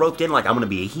people get roped in like, I'm going to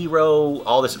be a hero,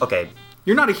 all this, okay.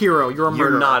 You're not a hero, you're a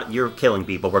murderer. You're killing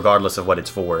people regardless of what it's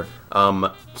for.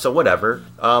 So whatever.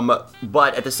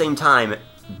 But at the same time,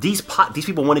 these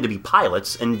people wanted to be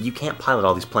pilots, and you can't pilot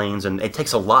all these planes, and it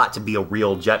takes a lot to be a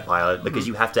real jet pilot, because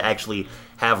you have to actually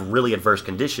have really adverse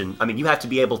condition. I mean, you have to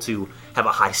be able to have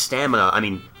a high stamina. I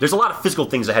mean, there's a lot of physical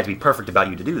things that have to be perfect about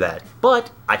you to do that.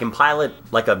 But I can pilot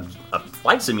like a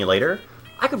flight simulator.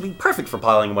 I could be perfect for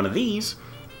piloting one of these.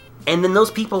 And then those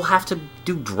people have to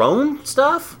do drone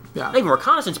stuff? Yeah. Not even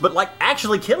reconnaissance, but like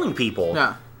actually killing people.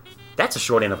 Yeah. That's a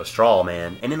short end of a straw,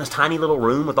 man. And in this tiny little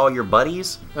room with all your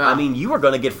buddies, yeah. I mean, you are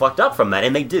going to get fucked up from that,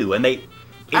 and they do. And I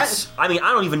mean,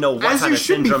 I don't even know what kind of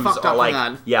syndromes are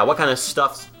like. Yeah, what kind of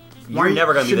stuff. You're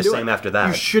never going to be the same after that.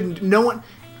 You shouldn't.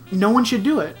 No one should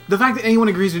do it. The fact that anyone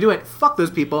agrees to do it, fuck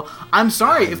those people. I'm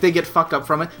sorry if they get fucked up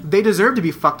from it. They deserve to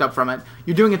be fucked up from it.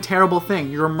 You're doing a terrible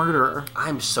thing. You're a murderer.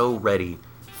 I'm so ready.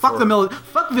 Fuck the military.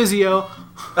 Fuck Vizio.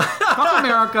 Fuck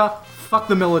America. Fuck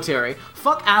the military.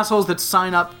 Fuck assholes that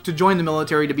sign up to join the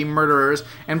military to be murderers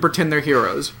and pretend they're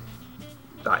heroes.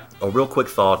 A real quick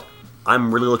thought.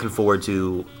 I'm really looking forward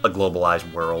to a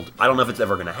globalized world. I don't know if it's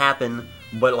ever going to happen,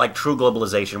 but like true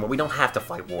globalization where we don't have to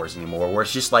fight wars anymore, where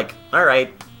it's just like, all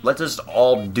right, let's just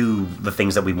all do the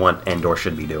things that we want and or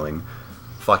should be doing.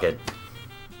 Fuck it.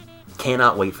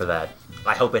 Cannot wait for that.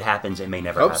 I hope it happens. It may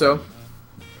never happen. Hope so.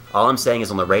 All I'm saying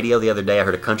is on the radio the other day, I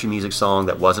heard a country music song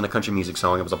that wasn't a country music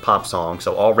song. It was a pop song.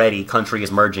 So already country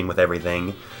is merging with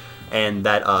everything. And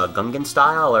that Gangnam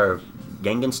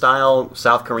Style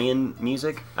South Korean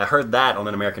music, I heard that on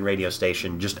an American radio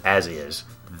station just as is.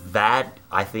 That,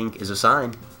 I think, is a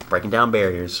sign. Breaking down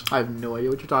barriers. I have no idea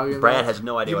what you're talking about. Brad has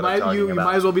no idea what I'm talking about. You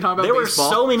might as well be talking about There baseball.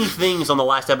 were so many things on the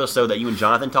last episode that you and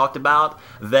Jonathan talked about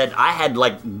that I had,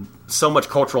 like, so much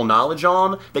cultural knowledge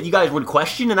on that you guys would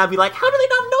question, and I'd be like, how do they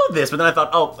not know this? But then I thought,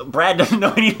 oh, Brad doesn't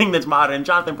know anything that's modern, and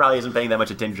Jonathan probably isn't paying that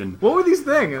much attention. What were these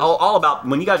things? All about,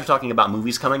 when you guys were talking about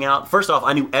movies coming out, first off,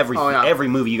 I knew every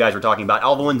movie you guys were talking about,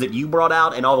 all the ones that you brought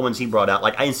out and all the ones he brought out.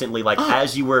 Like, I instantly, like,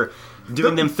 as you were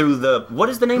doing them through the... What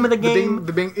is the name of the game?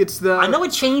 It's the... I know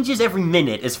it changes every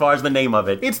minute as far as the name of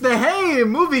it. It's the Hey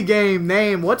movie game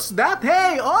name. What's that?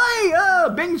 Hey, oi,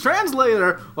 Bing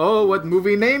Translator. Oh, what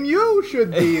movie name you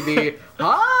should be the...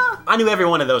 Huh? I knew every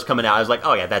one of those coming out. I was like,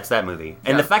 oh yeah, that's that movie.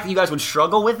 And the fact that you guys would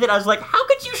struggle with it, I was like, how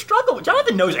could you struggle?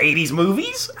 Jonathan knows 80s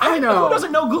movies. I know. Who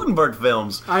doesn't know Gutenberg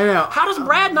films? I know. How does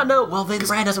Brad not know? Well, then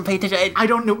Brad doesn't pay attention. I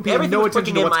don't know. Everything no was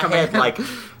attention clicking to in what's my coming head out. like,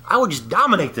 I would just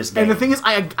dominate this game. And the thing is,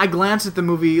 I glanced at the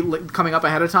movie coming up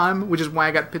ahead of time, which is why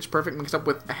I got Pitch Perfect mixed up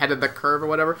with Ahead of the Curve or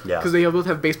whatever. Yeah. Because they both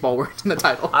have baseball words in the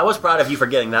title. I was proud of you for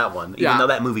getting that one, even Yeah. though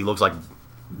that movie looks like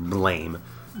lame.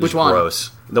 Just Which one?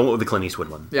 Gross. The Clint Eastwood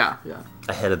one. Yeah.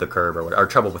 Ahead of the Curve or whatever. Or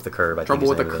Trouble with the Curve, I Trouble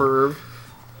think. with the Curve.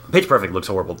 Pitch Perfect looks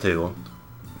horrible too.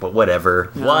 But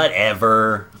whatever. Yeah.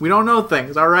 Whatever. We don't know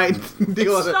things, all right?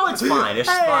 Deal with it. No, it's fine. It's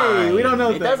Hey, fine. we don't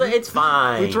know It doesn't. things. It's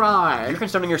fine. We try. You're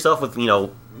concerning yourself with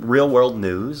real world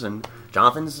news, and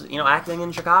Jonathan's acting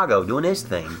in Chicago, doing his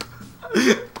thing.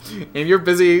 And you're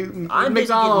busy I'm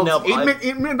busy McDonald's. getting up.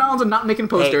 Eat McDonald's and not making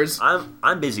posters. Hey,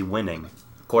 I'm busy winning.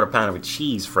 Quarter pounder with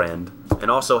cheese, friend, and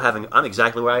also I'm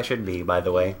exactly where I should be. By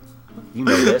the way, you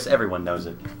know this. Everyone knows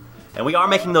it. And we are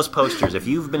making those posters. If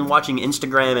you've been watching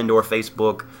Instagram and or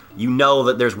Facebook, you know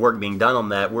that there's work being done on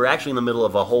that. We're actually in the middle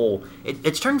of a whole...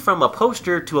 It's turned from a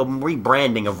poster to a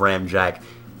rebranding of Ramjack.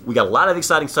 We got a lot of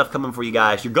exciting stuff coming for you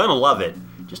guys. You're gonna love it.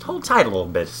 Just hold tight a little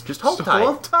bit. Just hold tight.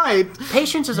 Hold tight.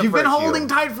 Patience is a You've virtue. been holding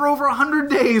tight for over 100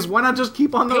 days. Why not just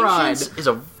keep on the ride? Patience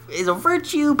is a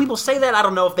virtue. People say that. I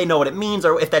don't know if they know what it means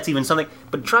or if that's even something.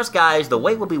 But trust, guys, the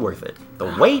wait will be worth it. The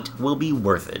wait will be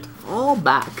worth it. Fall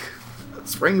back.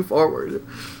 Spring forward.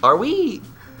 Are we...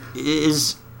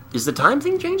 Is the time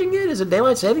thing changing yet? Is it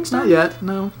daylight savings time? Not yet,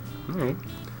 no. All right.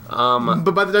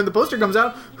 But by the time the poster comes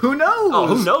out, who knows? Oh,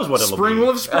 who knows what it'll Spring be.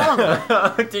 will have sprung.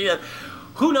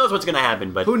 Who knows what's going to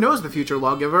happen, but... Who knows the future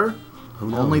lawgiver? Who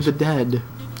knows? Only the dead.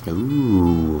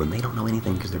 Ooh, and they don't know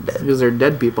anything because they're dead. Because they're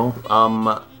dead people.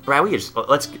 Brad,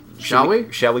 let's... Shall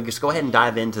we? Shall we just go ahead and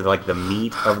dive into, the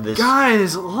meat of this?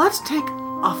 Guys, let's take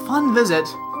a fun visit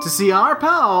to see our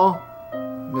pal,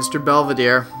 Mr.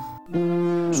 Belvedere.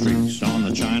 Streets on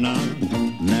the China,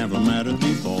 never mattered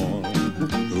before.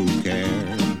 Who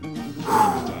cares?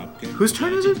 Whose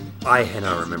turn is it? I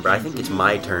cannot remember. I think it's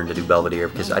my turn to do Belvedere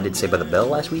because I did Saved by the Bell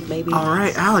last week, maybe? All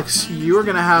right, Alex, you're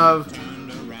going to have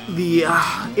the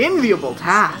enviable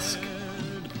task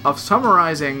of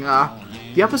summarizing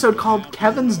the episode called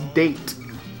Kevin's Date.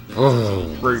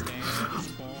 Oh. Rude.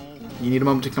 You need a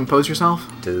moment to compose yourself?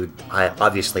 Dude, I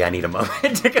need a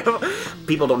moment to go.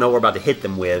 People don't know what we're about to hit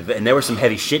them with, and there was some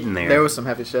heavy shit in there. There was some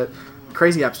heavy shit.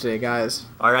 Crazy apps today, guys.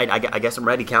 All right, I guess I'm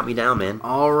ready. Count me down, man.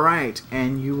 All right,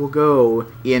 and you will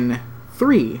go in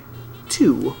 3,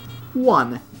 2,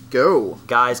 1, go.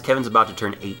 Guys, Kevin's about to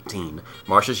turn 18.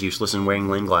 Marsha's useless and wearing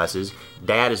lame glasses.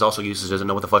 Dad is also useless, doesn't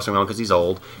know what the fuck's going on because he's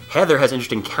old. Heather has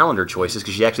interesting calendar choices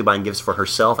because she's actually buying gifts for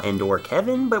herself and or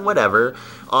Kevin, but whatever.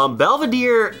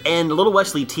 Belvedere and little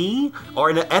Wesley T are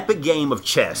in an epic game of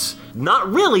chess.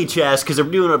 Not really chess because they're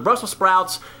doing a Brussels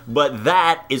sprouts, but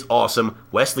that is awesome.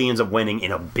 Wesley ends up winning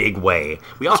in a big way.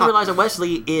 We also realize that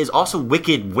Wesley is also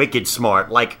wicked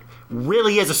smart. Like,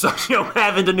 really is a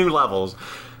sociopath into new levels.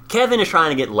 Kevin is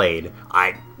trying to get laid.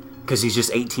 Because he's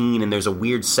just 18 and there's a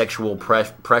weird sexual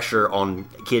pressure on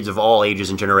kids of all ages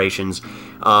and generations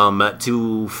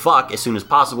to fuck as soon as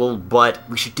possible, but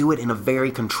we should do it in a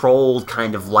very controlled,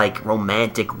 kind of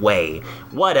romantic way.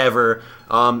 Whatever.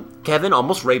 Kevin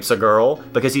almost rapes a girl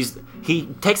because he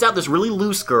takes out this really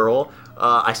loose girl.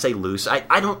 I say loose.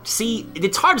 I don't see...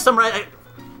 It's hard to summarize...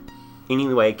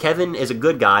 Anyway, Kevin is a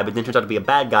good guy, but then turns out to be a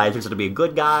bad guy, turns out to be a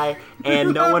good guy,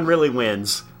 and no one really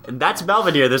wins. And that's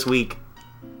Belvedere this week.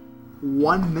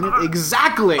 1 minute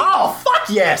exactly. Oh, fuck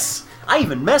yes! I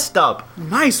even messed up.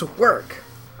 Nice work.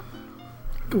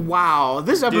 Wow,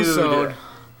 this episode...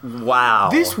 Wow.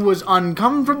 This was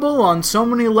uncomfortable on so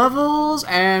many levels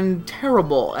and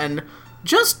terrible. And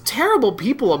just terrible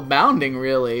people abounding,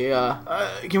 really.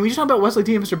 Can we just talk about Wesley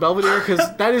T and Mr. Belvedere? Because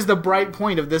that is the bright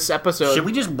point of this episode. Should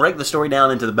we just break the story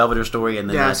down into the Belvedere story and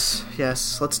then...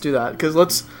 Yes, let's do that. Because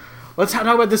let's talk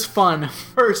about this fun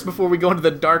first before we go into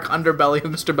the dark underbelly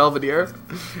of Mr. Belvedere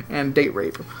and date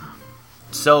rape.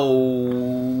 So,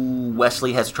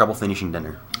 Wesley has trouble finishing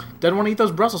dinner. Doesn't want to eat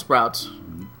those Brussels sprouts.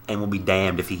 And will be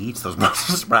damned if he eats those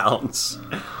Brussels sprouts.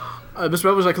 Mr.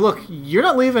 Belvedere's like, look, you're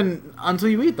not leaving until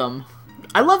you eat them.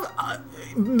 I love...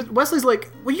 Wesley's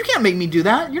like, well, you can't make me do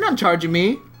that. You're not charging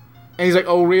me. And he's like,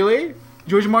 oh, really?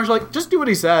 George and Marshall are like, just do what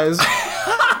he says.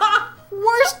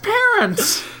 Worst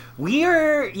parents.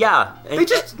 Yeah. They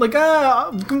just,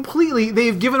 completely...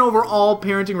 They've given over all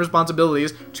parenting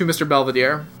responsibilities to Mr.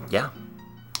 Belvedere. Yeah.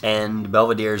 And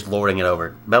Belvedere's lording it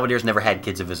over. Belvedere's never had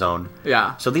kids of his own.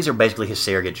 Yeah. So these are basically his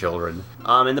surrogate children.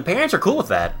 And the parents are cool with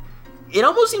that. It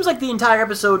almost seems like the entire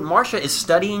episode, Marcia is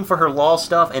studying for her law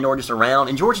stuff and or just around,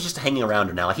 and George is just hanging around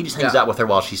her now. Like, he just hangs out with her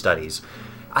while she studies.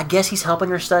 I guess he's helping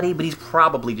her study, but he's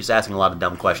probably just asking a lot of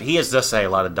dumb questions. He has to say a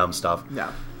lot of dumb stuff.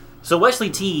 Yeah. So Wesley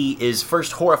T is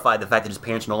first horrified the fact that his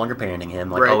parents are no longer parenting him.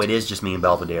 Like, Right. oh, it is just me and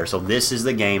Belvedere, so this is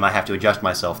the game I have to adjust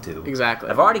myself to. Exactly.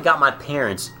 I've already got my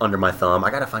parents under my thumb.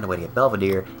 I gotta find a way to get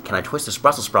Belvedere. Can I twist this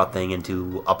Brussels sprout thing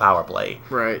into a power play?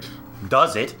 Right.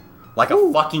 Does it. Like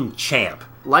a fucking champ.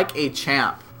 Like a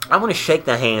champ. I want to shake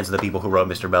the hands of the people who wrote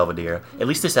Mr. Belvedere. At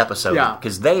least this episode. Yeah.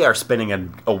 Because they are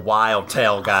spinning a wild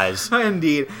tale, guys.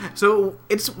 Indeed. So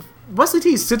it's Wesley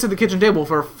T sits at the kitchen table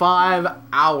for 5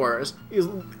 hours.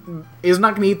 Is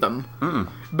not going to eat them.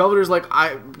 Belvedere's like,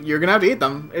 you're going to have to eat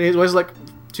them. And Wesley's like,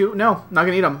 no, not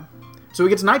going to eat them. So he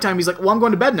gets nighttime. He's like, well, I'm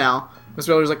going to bed now. Mr.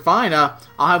 Belvedere's like, fine. I'll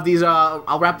have these.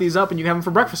 I'll wrap these up, and you can have them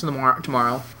for breakfast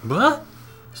tomorrow. What?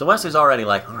 So Wesley's already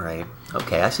like, all right,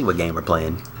 okay, I see what game we're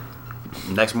playing.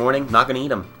 Next morning, not going to eat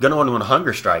them. Going on a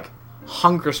hunger strike.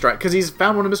 Hunger strike, because he's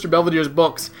found one of Mr. Belvedere's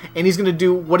books, and he's going to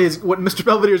do what Mr.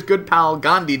 Belvedere's good pal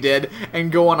Gandhi did,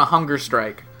 and go on a hunger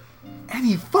strike. And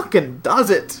he fucking does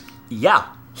it. Yeah,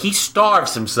 he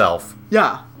starves himself.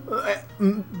 Yeah.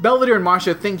 Belvedere and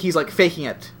Marcia think he's, faking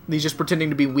it. He's just pretending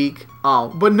to be weak.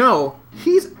 But no,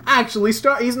 he's actually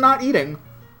he's not eating.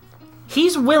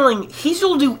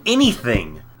 He'll do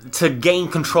anything to gain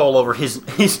control over his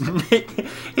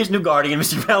new guardian,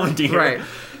 Mr. Belvedere. Right.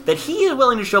 That he is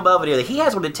willing to show Belvedere that he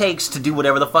has what it takes to do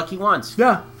whatever the fuck he wants.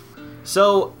 Yeah.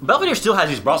 So, Belvedere still has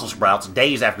these Brussels sprouts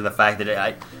days after the fact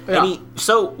that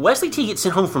so Wesley T gets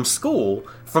sent home from school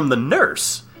from the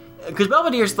nurse. Because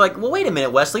Belvedere's like, well, wait a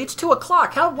minute, Wesley, it's 2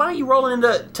 o'clock. Why are you rolling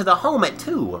into the home at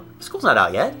 2? School's not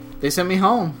out yet. They sent me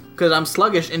home because I'm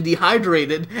sluggish and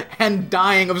dehydrated and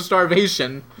dying of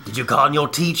starvation. Did you call on your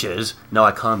teachers? No,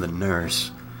 I called the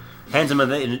nurse. Hands him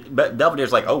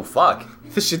Belvedere's like, oh, fuck.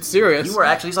 This shit's serious.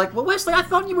 He's like, well, Wesley, I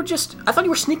thought you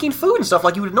were sneaking food and stuff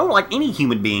like you would know, like any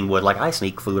human being would. Like, I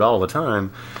sneak food all the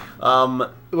time.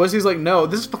 Wesley's like, no,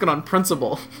 this is fucking on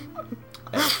principle.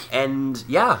 And,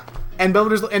 yeah. And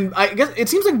Belvedere's, and I guess it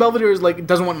seems like Belvedere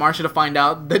doesn't want Marcia to find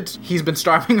out that he's been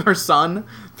starving her son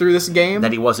through this game.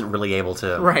 That he wasn't really able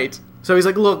to. Right. So he's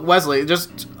like, look, Wesley,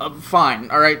 just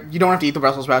fine, all right? You don't have to eat the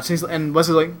Brussels sprouts. And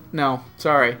Wesley's like, no,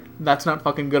 sorry, that's not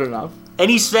fucking good enough. And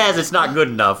he says it's not good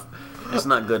enough. It's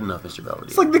not good enough, Mr. Belvedere.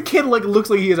 It's like the kid looks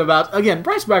like he is about, again,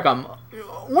 Bryce Beckham,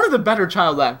 one of the better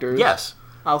child actors. Yes.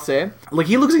 I'll say. Like,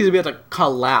 he looks like he's about to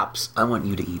collapse. I want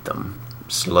you to eat them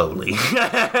slowly.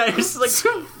 It's like,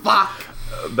 fuck.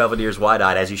 Belvedere's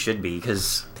wide-eyed, as he should be,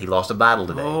 because he lost a battle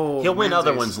today. Oh, he'll win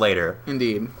other Menzies. ones later.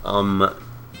 Indeed.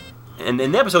 And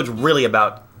the episode's really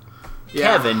about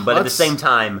Kevin, but at the same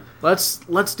time, let's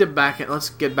get back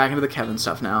into the Kevin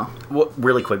stuff now. Well,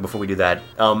 really quick before we do that,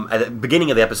 at the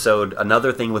beginning of the episode,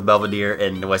 another thing with Belvedere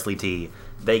and Wesley T,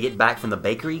 they get back from the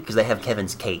bakery because they have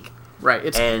Kevin's cake. Right,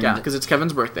 because it's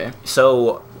Kevin's birthday.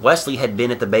 So Wesley had been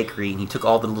at the bakery and he took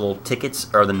all the little tickets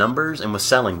or the numbers and was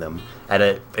selling them at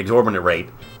an exorbitant rate,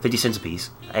 50 cents a piece.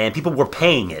 And people were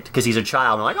paying it because he's a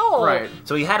child. And like, oh, right.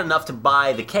 So he had enough to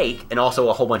buy the cake and also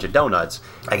a whole bunch of donuts.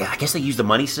 I guess they used the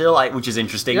money still, which is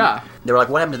interesting. Yeah. They were like,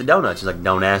 what happened to the donuts? He's like,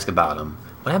 don't ask about them.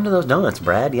 What happened to those donuts,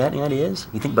 Brad? You got any ideas?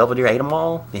 You think Belvedere ate them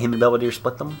all? Did him and Belvedere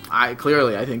split them? I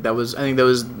think that was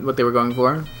what they were going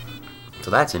for.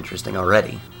 So that's interesting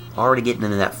already. Already getting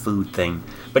into that food thing.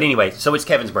 But anyway, so it's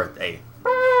Kevin's birthday.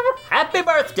 Happy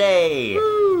birthday!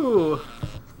 Woo!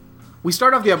 We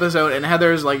start off the episode and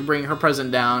Heather's bringing her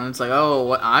present down. And it's like,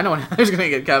 oh, I know what Heather's gonna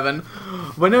get Kevin.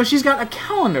 But no, she's got a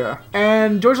calendar.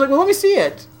 And George's like, well, let me see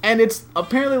it. And it's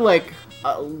apparently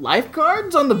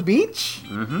lifeguards on the beach?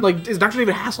 Mm-hmm. Is Dr.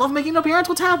 David Hasselhoff making an appearance?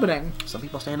 What's happening? Some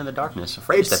people stand in the darkness,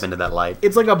 afraid to step into that light.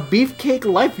 It's like a beefcake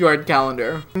lifeguard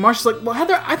calendar. And Marcia's like, well,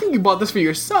 Heather, I think you bought this for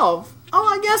yourself. Oh,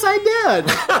 I guess I did.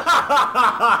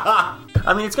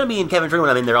 I mean, it's gonna be in Kevin's room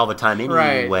when I'm in there all the time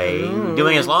anyway. Right.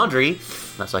 Doing his laundry,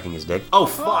 not sucking his dick. Oh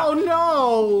fuck! Oh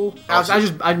no!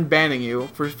 I'm banning you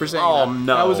for saying Oh, that.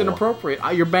 no. That was inappropriate.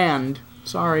 You're banned.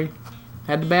 Sorry,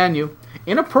 had to ban you.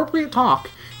 Inappropriate talk.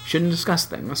 Shouldn't discuss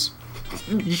things.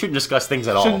 You shouldn't discuss things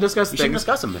at all. Shouldn't discuss you things. shouldn't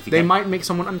discuss them if you They can. might make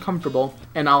someone uncomfortable,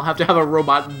 and I'll have to have a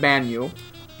robot ban you.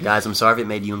 Guys, I'm sorry if it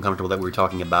made you uncomfortable that we were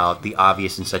talking about the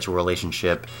obvious and sexual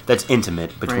relationship that's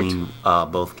intimate between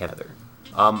both Kevin.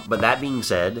 But that being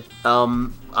said,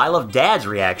 I love Dad's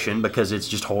reaction because it's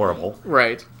just horrible.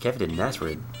 Right. Kevin didn't ask for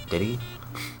it, did he?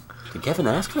 Did Kevin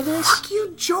ask for this? Fuck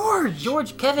you,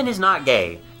 George. Kevin is not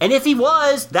gay. And if he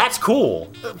was, that's cool.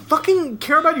 Fucking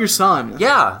care about your son.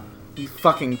 Yeah. You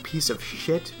fucking piece of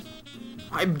shit.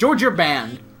 George, you're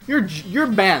banned. You're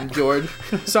banned, George.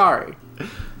 Sorry.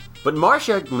 But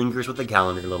Marcia lingers with the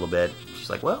calendar a little bit. She's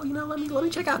like, well, you know, let me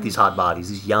check out these hot bodies,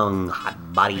 these young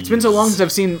hot bodies. It's been so long since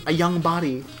I've seen a young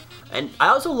body. And I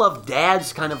also love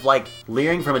Dad's kind of like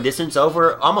leering from a distance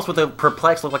over, almost with a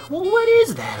perplexed look, like, well, what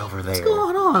is that over there? What's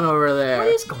going on over there? What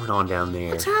is going on down there?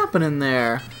 What's happening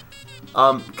there?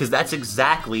 Because that's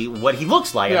exactly what he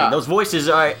looks like. I Yeah. mean, those voices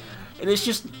are, and it's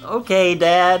just, okay,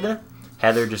 Dad.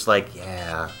 Heather just like,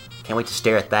 yeah, can't wait to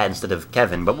stare at that instead of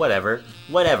Kevin, but whatever.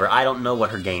 I don't know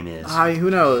what her game is. Who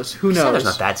knows? Who knows? Heather's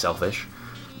not that selfish.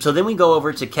 So then we go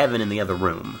over to Kevin in the other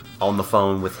room, on the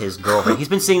phone with his girlfriend. He's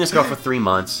been seeing this girl for 3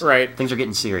 months. Right. Things are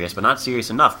getting serious, but not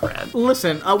serious enough, Brad.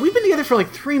 Listen, we've been together for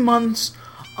like 3 months,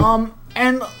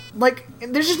 and like,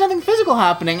 there's just nothing physical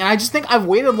happening, and I just think I've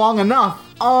waited long enough.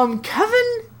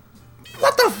 Kevin?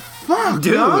 What the fuck,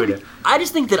 Dude, dog? I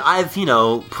just think that I've,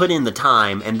 put in the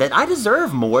time, and that I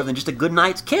deserve more than just a good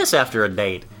night's kiss after a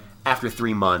date, after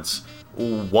 3 months.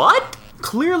 What?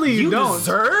 Clearly you don't.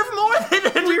 Deserve more than a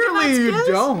good Clearly night's you kiss?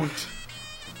 don't.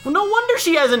 Well, no wonder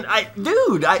she hasn't.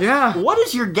 Yeah. What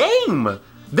is your game?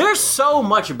 There's so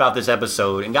much about this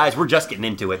episode, and guys, we're just getting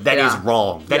into it. That is Yeah.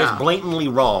 wrong. That is Yeah. blatantly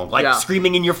wrong. Like Yeah.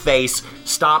 screaming in your face,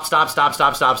 stop.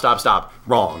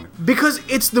 Wrong. Because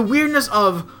it's the weirdness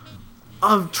of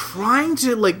trying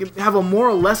to like have a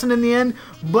moral lesson in the end,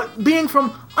 but being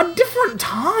from a different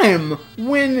time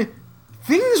when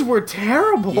things were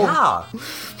terrible. Yeah.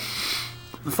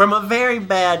 From a very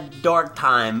bad, dark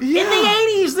time. Yeah. In the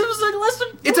 80s! This was like less than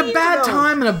 20 It's a years bad ago.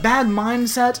 time and a bad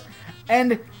mindset,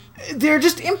 and there are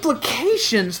just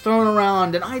implications thrown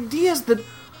around and ideas that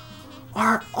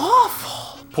are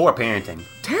awful. Poor parenting.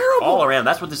 Terrible. All around.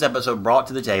 That's what this episode brought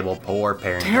to the table. Poor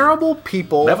parenting. Terrible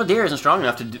people. Belvedere isn't strong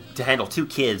enough to handle 2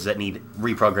 kids that need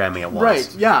reprogramming at once. Right,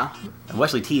 yeah. And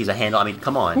Wesley T is a handle. I mean,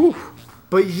 come on.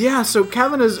 But yeah, so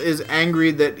Kevin is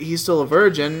angry that he's still a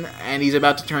virgin and he's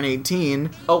about to turn 18.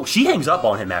 Oh, she hangs up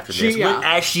on him after this, Yeah.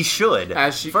 as she should.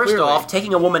 First clearly. off,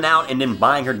 taking a woman out and then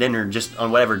buying her dinner just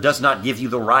on whatever does not give you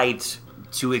the right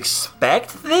to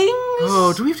expect things.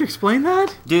 Oh, do we have to explain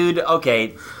that? Dude,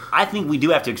 okay. I think we do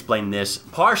have to explain this,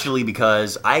 partially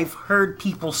because I've heard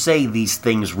people say these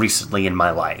things recently in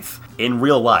my life, in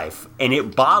real life, and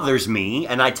it bothers me,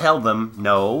 and I tell them,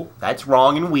 no, that's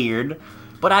wrong and weird,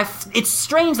 but it's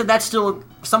strange that that's still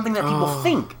something that people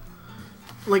think.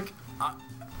 Like,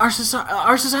 our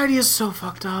society is so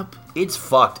fucked up. It's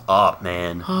fucked up,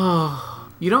 man.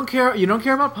 You don't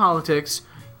care about politics,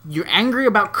 you're angry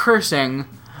about cursing,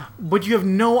 but you have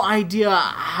no idea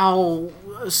how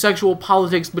sexual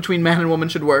politics between man and woman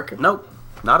should work. Nope,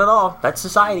 not at all. That's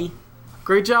society.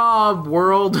 Great job,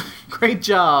 world. Great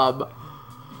job.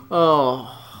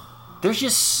 Oh. There's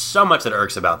just so much that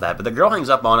irks about that, but the girl hangs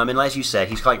up on him, and as you said,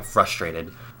 he's quite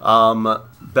frustrated.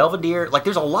 Belvedere, like,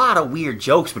 there's a lot of weird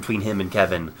jokes between him and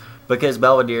Kevin, because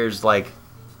Belvedere's, like,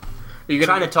 Are you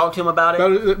trying to talk to him about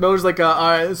it. Bella's like, do you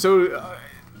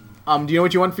know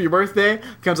what you want for your birthday?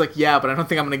 Kevin's like, yeah, but I don't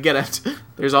think I'm gonna get it.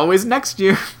 There's always next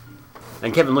year.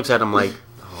 And Kevin looks at him like,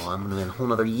 oh, I'm gonna be a whole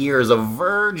another year as a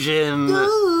virgin.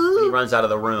 And he runs out of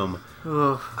the room.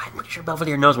 I'm pretty sure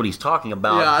Belvedere knows what he's talking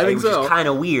about. Yeah, I think so. Which is kind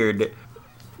of weird.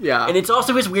 Yeah. And it's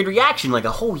also his weird reaction, like,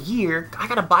 a whole year? I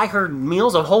gotta buy her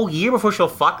meals a whole year before she'll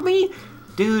fuck me?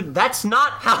 Dude, that's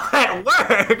not how that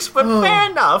works, but fair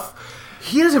enough.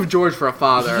 He does have George for a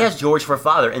father. He has George for a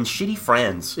father and shitty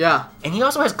friends. Yeah. And he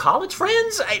also has college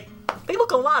friends? They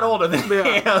look a lot older than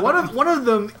Yeah. him. One of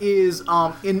them is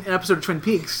in an episode of Twin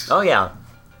Peaks. Oh, yeah.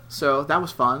 So that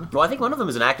was fun. Well, I think one of them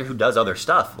is an actor who does other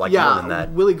stuff, like more than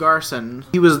that. Willie Garson.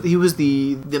 He was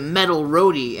the metal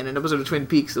roadie in an episode of Twin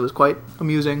Peaks that was quite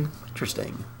amusing.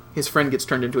 Interesting. His friend gets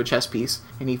turned into a chess piece,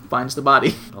 and he finds the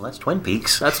body. Well, that's Twin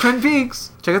Peaks. That's Twin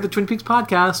Peaks. Check out the Twin Peaks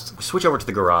podcast. Switch over to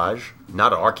the garage.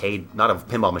 Not an arcade, not a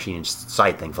pinball machine in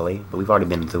sight, thankfully, but we've already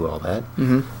been through all that.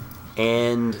 Mm-hmm.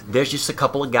 And there's just a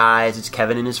couple of guys. It's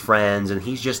Kevin and his friends, and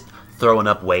he's just throwing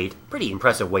up weight. Pretty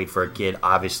impressive weight for a kid.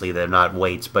 Obviously, they're not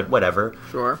weights, but whatever.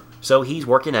 Sure. So he's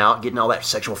working out, getting all that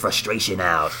sexual frustration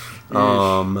out.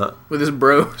 With his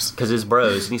bros. Because his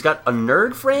bros. And he's got a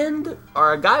nerd friend,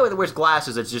 or a guy that wears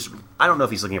glasses that's just... I don't know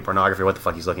if he's looking at pornography or what the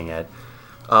fuck he's looking at.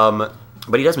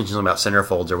 But he does mention something about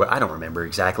centerfolds or what. I don't remember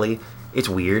exactly. It's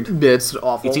weird. It's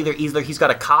awful. It's either he's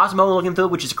got a Cosmo looking through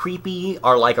it, which is creepy,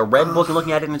 or like a Red Book and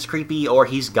looking at it and it's creepy, or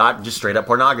he's got just straight up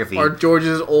pornography. Or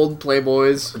George's old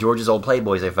Playboys. George's old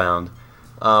Playboys they found.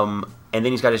 And then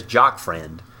he's got his jock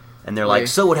friend. And they're like,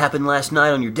 so what happened last night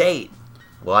on your date?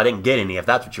 Well, I didn't get any, if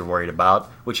that's what you're worried about.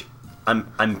 Which,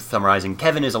 I'm summarizing.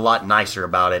 Kevin is a lot nicer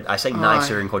about it. I say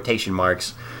nicer in quotation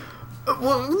marks.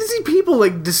 Well, these people,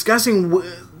 like, discussing...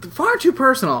 far too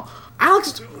personal.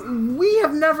 Alex, we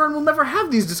have never and will never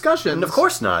have these discussions. And of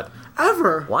course not.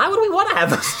 Ever. Why would we want to have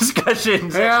those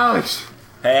discussions? Hey, Alex.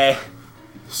 Hey.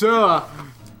 So,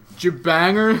 did you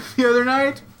bang her the other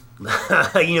night?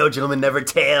 You know, gentlemen never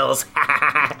tells.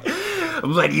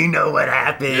 But you know what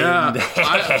happened.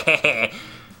 Yeah.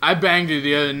 I banged her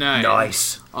the other night.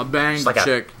 Nice. I banged like a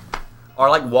chick. Or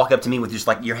like walk up to me with just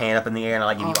like your hand up in the air and I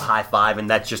like give you a high five and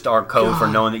that's just our code for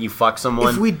knowing that you fucked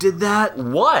someone. If we did that...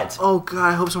 What? Oh god,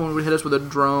 I hope someone would hit us with a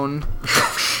drone.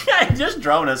 Just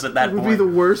drone us at that point. We'd be the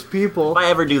worst people. If I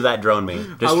ever do that, drone me.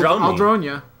 Just drone me. I'll drone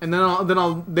you. And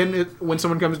then when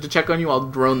someone comes to check on you, I'll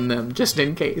drone them just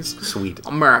in case. Sweet.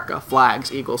 America,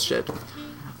 flags, Eagles, shit.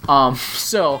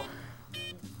 So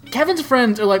Kevin's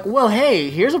friends are like, well,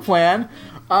 hey, here's a plan.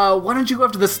 Why don't you go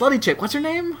after the slutty chick? What's her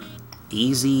name?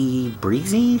 Easy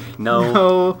Breezy?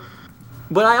 No.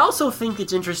 But I also think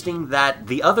it's interesting that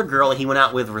the other girl that he went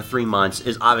out with for 3 months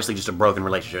is obviously just a broken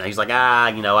relationship. And he's like,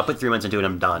 I put 3 months into it,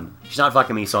 I'm done. She's not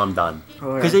fucking me, so I'm done.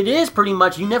 Because it is pretty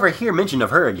much, you never hear mention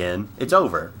of her again. It's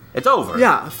over. It's over.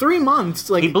 Yeah, 3 months.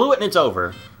 Like, he blew it and it's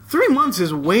over. 3 months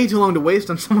is way too long to waste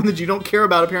on someone that you don't care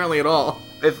about apparently at all.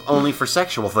 If only for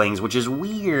sexual things, which is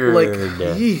weird.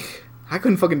 Like, eek, I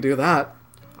couldn't fucking do that.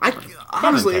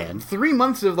 Honestly, 3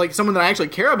 months of like someone that I actually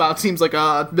care about seems like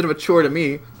a bit of a chore to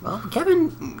me. Well,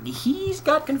 Kevin, he's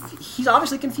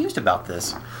obviously confused about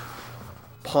this.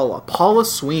 Paula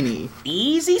Sweeney.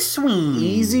 Easy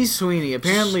Sweeney.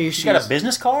 Apparently she's got a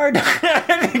business card?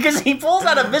 Because he pulls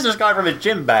out a business card from his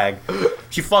gym bag.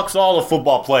 She fucks all the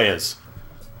football players.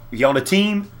 You on a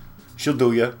team? She'll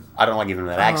do you. I don't like giving him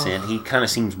that accent. He kind of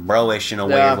seems bro-ish in a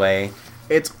weird way.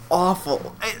 It's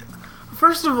awful.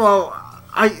 First of all,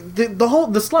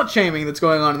 the slut shaming that's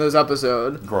going on in those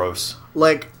episodes. Gross.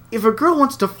 Like, if a girl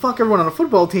wants to fuck everyone on a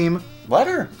football team, let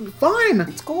her. Fine.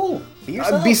 It's cool. Be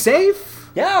yourself. Be safe.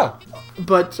 Yeah.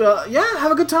 But,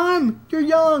 have a good time. You're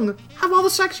young. Have all the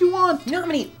sex you want. You know how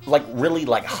many, really,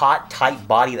 hot,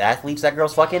 tight-bodied athletes that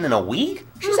girl's fucking in a week?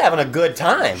 She's having a good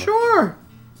time. Sure.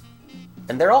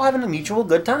 And they're all having a mutual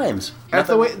good times. That's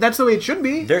the way it should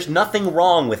be. There's nothing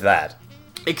wrong with that.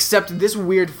 Except this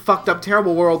weird, fucked up,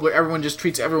 terrible world where everyone just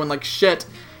treats everyone like shit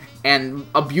and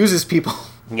abuses people.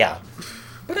 Yeah.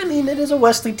 But I mean, it is a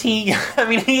Wesley T. I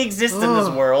mean, he exists in this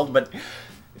world, but...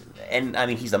 And, I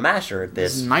mean, he's the master at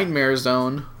this. Nightmare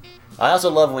zone. I also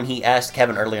love when he asked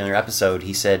Kevin earlier in their episode,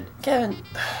 he said, Kevin,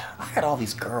 I got all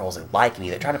these girls that like me,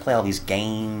 that try to play all these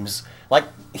games. Like,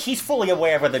 he's fully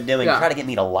aware of what they're doing, try to get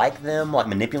me to like them, like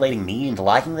manipulating me into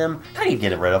liking them. How do you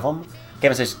get rid of them?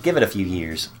 Kevin says, give it a few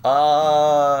years.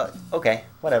 Okay,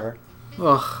 whatever.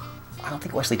 Ugh. I don't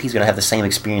think Wesley T's gonna have the same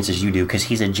experience as you do, because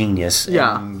he's a genius.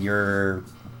 Yeah. And you're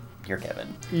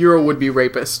Kevin. You're a would-be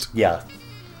rapist. Yeah.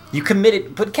 You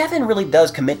committed, but Kevin really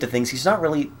does commit to things he's not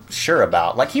really sure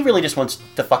about. Like, he really just wants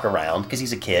to fuck around, because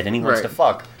he's a kid, and he wants to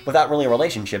fuck without really a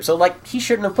relationship. So, like, he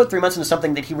shouldn't have put 3 months into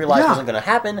something that he realized wasn't gonna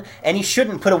happen, and he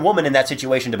shouldn't put a woman in that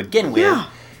situation to begin with. Yeah.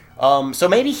 So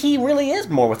maybe he really is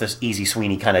more with this Easy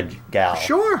Sweeney kind of gal.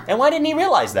 Sure. And why didn't he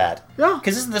realize that? Yeah.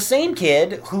 Because this is the same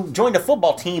kid who joined a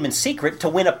football team in secret to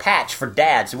win a patch for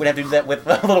dads who would have to do that with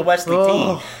little Wesley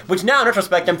T. Which now, in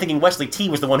retrospect, I'm thinking Wesley T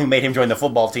was the one who made him join the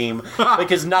football team.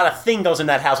 Because not a thing goes in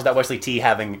that house without Wesley T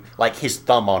having, like, his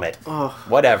thumb on it.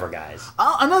 Whatever, guys.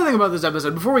 Another thing about this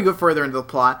episode, before we go further into the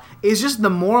plot, is just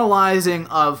the moralizing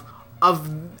of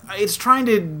it's trying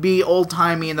to be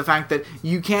old-timey in the fact that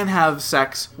you can't have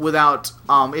sex without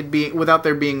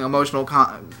there being emotional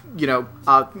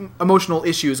emotional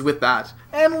issues with that.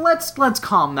 And let's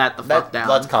calm that the fuck down.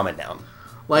 Let's calm it down.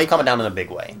 Let's calm it down in a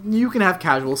big way. You can have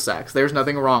casual sex. There's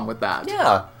nothing wrong with that.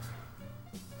 Yeah.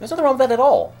 There's nothing wrong with that at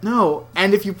all. No,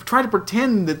 and if you try to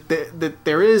pretend that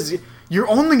there is, you're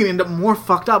only gonna end up more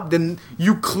fucked up than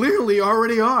you clearly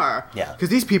already are. Yeah. Because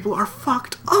these people are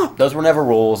fucked up. Those were never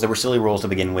rules. They were silly rules to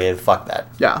begin with. Fuck that.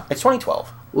 Yeah. It's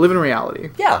 2012. Live in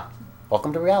reality. Yeah.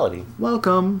 Welcome to reality.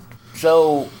 Welcome.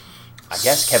 So, I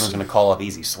guess Kevin's going to call up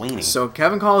Easy Sweeney. So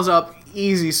Kevin calls up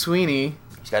Easy Sweeney.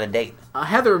 He's got a date.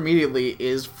 Heather immediately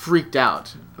is freaked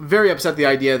out. Very upset the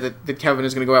idea that Kevin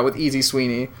is going to go out with Easy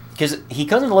Sweeney. Because he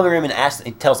comes in the living room and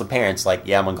he tells the parents, like,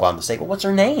 yeah, I'm going to go out on the steak. Well, what's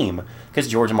her name? Because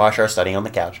George and Marsha are studying on the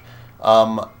couch.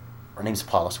 Her name's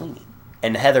Paula Sweeney.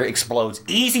 And Heather explodes,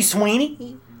 Easy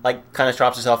Sweeney? Like, kind of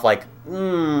drops herself like,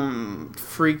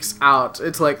 Freaks out.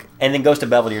 It's like... And then goes to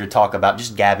Belvedere to talk about,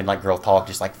 just gabbing like girl talk,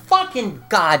 just like, fucking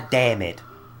goddamn it.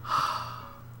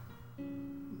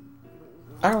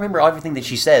 I don't remember everything that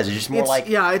she says. It's just more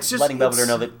it's just letting Belvedere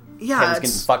know that Kevin's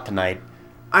getting fucked tonight.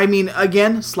 I mean,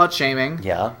 again, slut-shaming.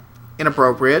 Yeah.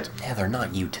 Inappropriate. Heather,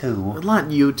 not you too.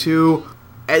 Not you two.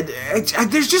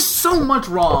 There's just so much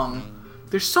wrong.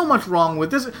 There's so much wrong with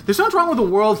this. There's so much wrong with the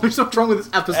world. There's so much wrong with this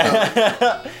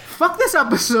episode. Fuck this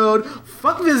episode.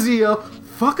 Fuck Vizio.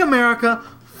 Fuck America.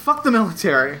 Fuck the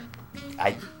military.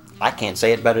 I can't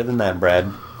say it better than that,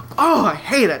 Brad. Oh, I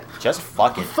hate it. Just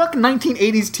fuck it. Fuck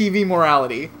 1980s TV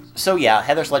morality. So yeah,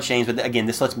 Heather slut shames, but again,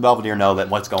 this lets Belvedere know that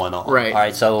what's going on. Right. All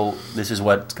right, so this is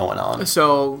what's going on.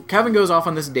 So Kevin goes off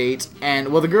on this date, and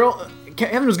well, the girl,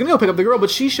 Kevin was gonna go pick up the girl,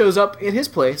 but she shows up at his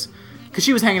place because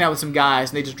she was hanging out with some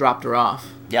guys, and they just dropped her off.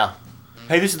 Yeah.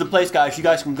 Hey, this is the place, guys. You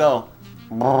guys can go.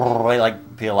 They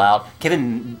like peel out.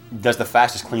 Kevin does the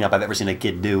fastest cleanup I've ever seen a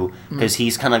kid do because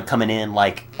he's kind of coming in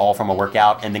like all from a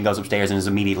workout and then goes upstairs and is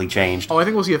immediately changed. Oh, I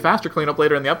think we'll see a faster cleanup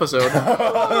later in the episode.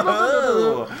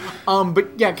 But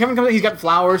yeah, Kevin comes in. He's got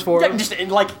flowers for her. Yeah, just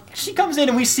like she comes in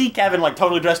and we see Kevin like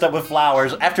totally dressed up with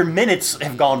flowers after minutes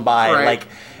have gone by. Right. Like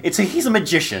he's a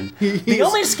magician. The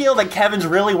only skill that Kevin's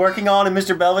really working on in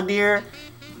Mr. Belvedere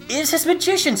is his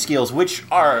magician skills, which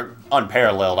are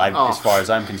unparalleled as far as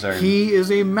I'm concerned. He is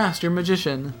a master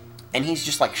magician. And he's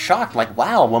just like shocked, like,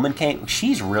 wow, a woman can't...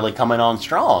 She's really coming on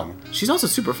strong. She's also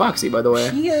super foxy, by the way.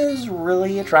 She is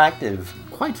really attractive.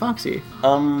 Quite foxy.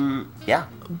 Yeah.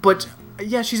 But,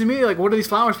 yeah, she's immediately like, what are these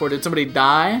flowers for? Did somebody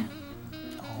die?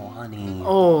 Oh, honey.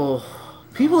 Oh,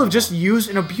 people have just used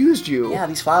and abused you. Yeah,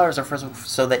 these flowers are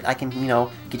so that I can,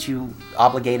 get you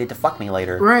obligated to fuck me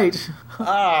later. Right.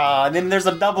 And then there's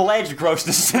a double-edged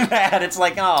grossness in that. It's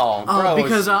like, gross.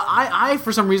 Because I,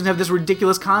 for some reason, have this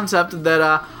ridiculous concept that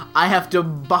I have to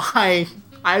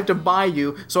buy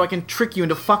you so I can trick you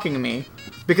into fucking me.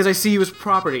 Because I see you as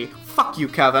property. Fuck you,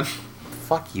 Kevin.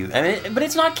 Fuck you. I mean, but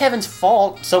it's not Kevin's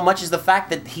fault so much as the fact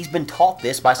that he's been taught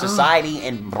this by society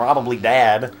and probably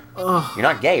Dad. You're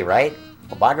not gay, right?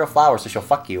 Well, buy a girl flowers so she'll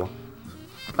fuck you.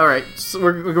 Alright, so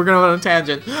we're gonna go on a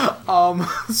tangent.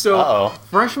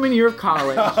 Freshman year of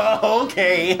college.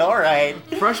 Okay, alright.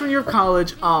 Freshman year of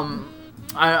college,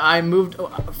 I moved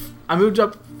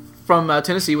up from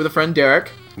Tennessee with a friend,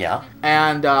 Derek. Yeah.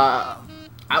 And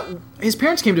his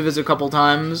parents came to visit a couple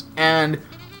times, and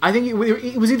I think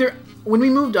it was either when we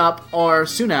moved up or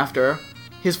soon after,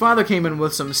 his father came in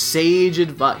with some sage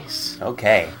advice.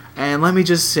 Okay. And let me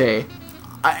just say,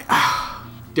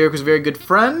 Derek was a very good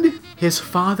friend. His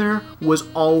father was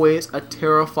always a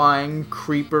terrifying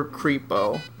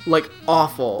creepo. Like,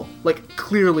 awful. Like,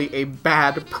 clearly a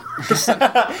bad person.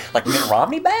 Like Mitt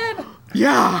Romney bad?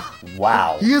 Yeah.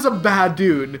 Wow. He is a bad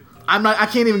dude. I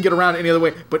can't even get around it any other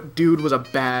way, but dude was a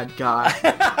bad guy.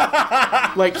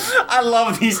 Like, I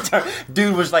love these terms.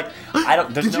 Dude was like,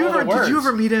 there's no other words. Did you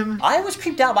ever meet him? I was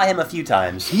creeped out by him a few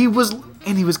times. He was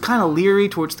kind of leery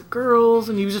towards the girls,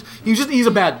 and he's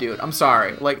a bad dude. I'm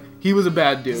sorry. Like, he was a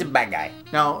bad dude. He's a bad guy.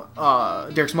 Now,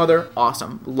 Derek's mother,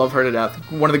 awesome. Love her to death.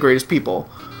 One of the greatest people.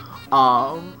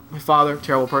 My father,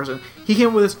 terrible person. He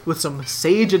came with us with some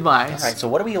sage advice. Alright, so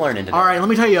what are we learning today? Alright, let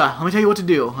me tell you what to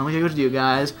do.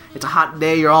 Guys. It's a hot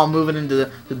day, you're all moving into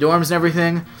the dorms and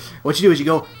everything. What you do is you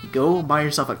go buy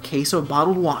yourself a case of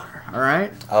bottled water,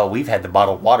 alright? Oh, we've had the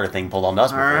bottled water thing pulled on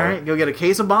us before. Alright, go get a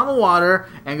case of bottled water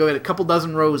and go get a couple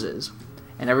dozen roses.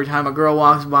 And every time a girl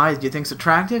walks by that you think's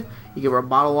attractive, you give her a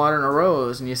bottle of water and a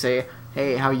rose, and you say,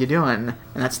 hey, how you doing?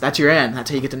 And that's your end. That's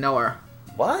how you get to know her.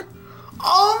 What?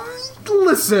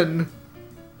 Listen.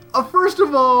 First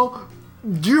of all,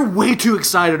 you're way too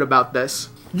excited about this.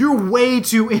 You're way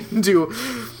too into,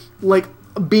 like,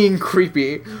 being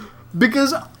creepy.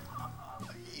 Because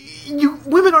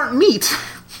women aren't meat.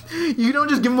 You don't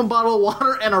just give them a bottle of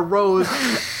water and a rose,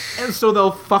 and so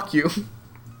they'll fuck you.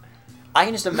 I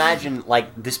can just imagine,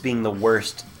 like, this being the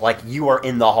worst. Like, you are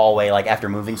in the hallway, like, after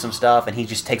moving some stuff, and he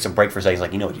just takes a break for a second. He's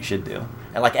like, you know what you should do?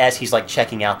 And, like, as he's, like,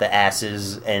 checking out the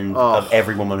asses of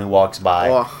every woman who walks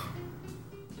by.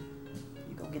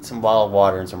 Get some bottled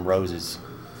water and some roses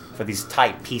for these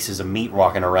tight pieces of meat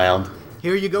walking around.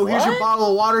 Here you go. Here's your What? bottle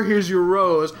of water. Here's your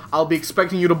rose. I'll be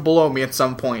expecting you to blow me at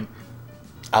some point.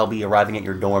 I'll be arriving at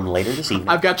your dorm later this evening.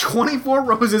 I've got 24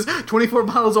 roses, 24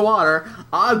 bottles of water.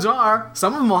 Odds are,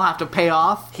 some of them will have to pay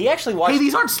off. He actually watched... Hey,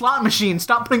 these aren't slot machines.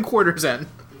 Stop putting quarters in.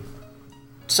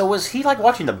 So was he like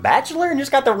watching The Bachelor and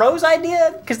just got the rose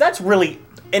idea? Because that's really...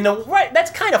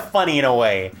 that's kind of funny in a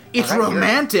way. It's Right here.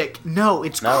 romantic. No,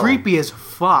 it's No. creepy as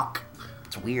fuck.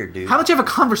 It's weird, dude. How about you have a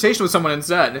conversation with someone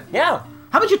instead? Yeah.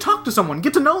 How about you talk to someone,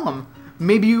 get to know them?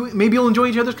 Maybe you'll enjoy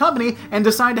each other's company and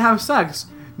decide to have sex.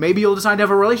 Maybe you'll decide to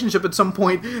have a relationship at some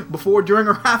point before, during,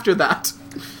 or after that.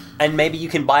 And maybe you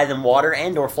can buy them water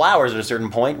and or flowers at a certain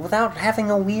point without having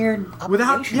a weird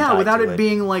obligation tied Without to it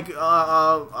being like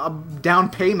a down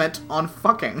payment on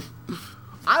fucking.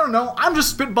 I don't know. I'm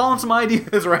just spitballing some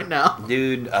ideas right now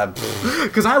Dude,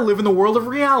 because I live in the world of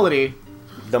reality.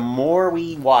 the more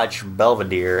we watch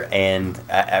Belvedere, and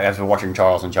after watching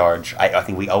Charles in Charge, I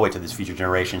think we owe it to this future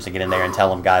generations to get in there and tell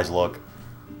them, guys, look,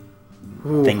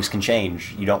 things can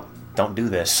change. You don't do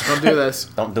this. Don't do this.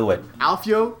 Don't do it.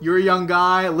 Alfio, you're a young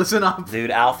guy. Listen up. Dude,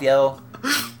 Alfio,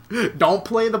 Don't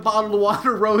play the bottled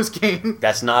water rose game.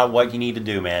 that's not what you need to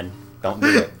do, man. Don't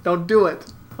do it. Don't do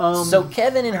it. So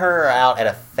Kevin and her are out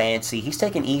at he's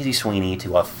taking Easy Sweeney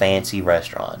to a fancy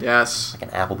restaurant. Yes. Like an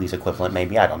Applebee's equivalent,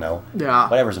 maybe, I don't know. Yeah.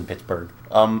 Whatever's in Pittsburgh.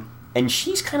 And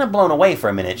she's kind of blown away for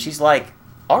a minute. She's like,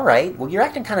 all right, well, you're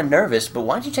acting kind of nervous, but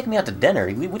why don't you take me out to dinner?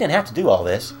 We didn't have to do all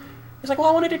this. He's like, well,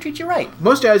 I wanted to treat you right.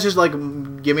 Most dads just like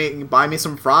buy me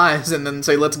some fries and then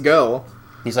say let's go.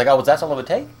 He's like, oh, well, that's all it would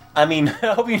take? I mean,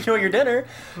 I hope you enjoy your dinner.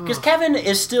 Because Kevin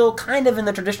is still kind of in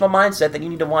the traditional mindset that you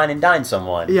need to wine and dine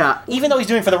someone. Yeah. Even though he's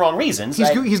doing it for the wrong reasons.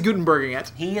 He's Gutenberging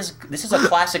it. This is a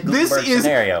classic This Gutenberg is-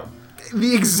 scenario.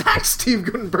 The exact Steve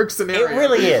Gutenberg scenario. It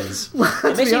really is.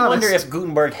 It makes be me wonder honest. if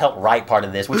Gutenberg helped write part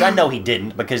of this, which I know he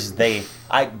didn't, because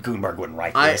Gutenberg wouldn't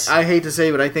write this. I hate to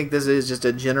say, but I think this is just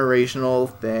a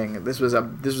generational thing. This was a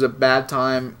bad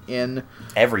time in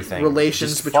Everything.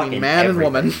 relations Just fucking fucking man and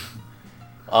everything.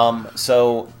 woman.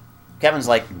 So Kevin's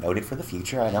like, noted for the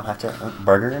future. I don't have to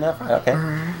burger enough. Okay.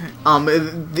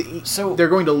 So- They're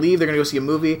going to leave. They're going to go see a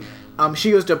movie.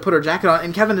 She goes to put her jacket on,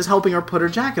 and Kevin is helping her put her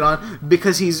jacket on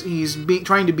because he's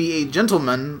trying to be a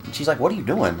gentleman. She's like, what are you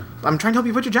doing? I'm trying to help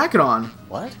you put your jacket on.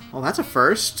 What? Well, that's a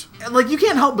first. Like, you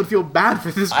can't help but feel bad for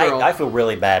this girl. I feel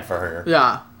really bad for her.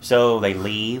 Yeah. So they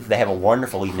leave. They have a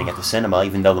wonderful evening at the cinema,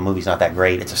 even though the movie's not that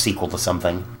great. It's a sequel to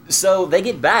something. So they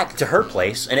get back to her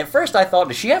place, and at first I thought,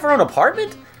 does she have her own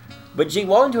apartment? But she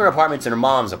walked into her apartment, it's in her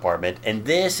mom's apartment, and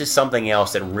this is something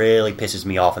else that really pisses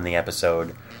me off in the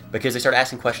episode. Because they start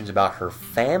asking questions about her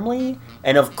family,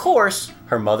 and of course,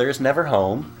 her mother is never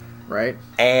home, Right.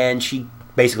 and she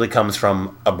basically comes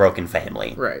from a broken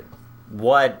family. Right.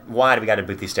 Why do we gotta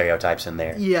put these stereotypes in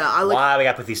there? Yeah, Why do we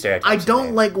gotta put these stereotypes I in don't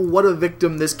there? like what a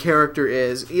victim this character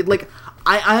is.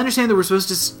 I understand that we're supposed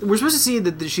to see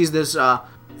that she's this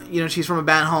she's from a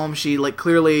bad home. She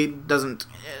clearly doesn't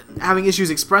having issues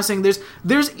expressing.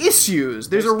 There's issues.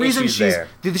 There's a reason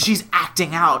issues she's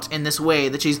acting out in this way.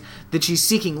 That she's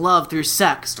seeking love through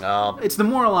sex. Oh. It's the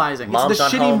moralizing. Mom's It's the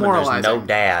not shitty home and moralizing. there's no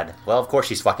dad. Well, of course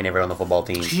she's fucking everyone on the football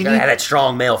team. She She's gotta need- have that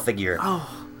strong male figure.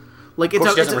 Like Of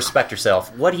course she doesn't respect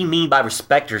herself. What do you mean by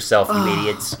respect herself, you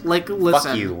idiots? listen.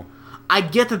 Fuck you. I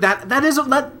get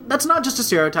that's not just a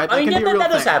stereotype. That I mean, can be a real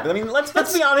that does thing. happen. I mean, let's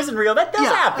be honest and real. That does Yeah,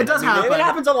 happen. it does I mean, happen. It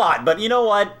happens a lot. But you know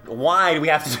what? Why do we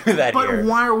have to do that But here?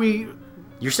 why are we?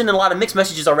 You're sending a lot of mixed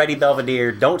messages already,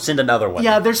 Belvedere. Don't send another one.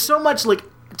 Yeah, there's so much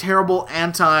terrible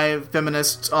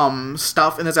anti-feminist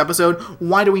stuff in this episode.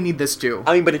 Why do we need this too?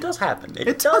 I mean, but it does happen.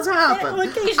 It does happen. On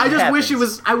occasion I just it wish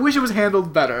happens. I wish it was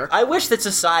handled better. I wish that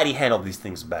society handled these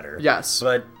things better. Yes.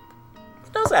 But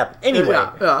it does happen. Anyway,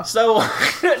 Yeah. so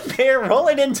they're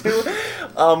rolling into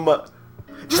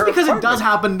Just her because it apartment. does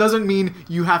happen doesn't mean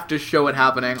you have to show it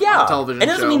happening on a television it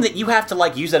doesn't show. mean that you have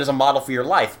to use that as a model for your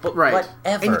life, but right.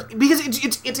 whatever. And because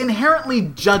it's inherently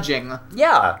judging.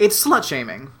 Yeah, It's slut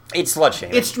shaming. it's slut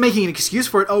shaming. It's making an excuse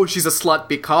for it. Oh, she's a slut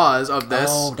because of this.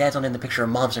 Oh, Dad's not in the picture of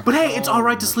Mom's. But hey, it's all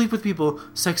right to sleep with people.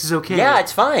 Sex is okay. Yeah,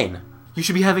 it's fine. You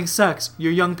should be having sex.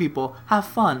 You're young people. Have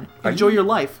fun. Enjoy you- your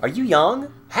life. Are you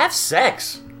young? Have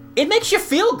sex. It makes you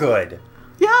feel good.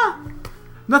 Yeah.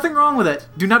 Nothing wrong with it.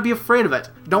 Do not be afraid of it.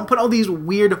 Don't put all these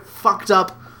weird, fucked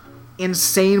up,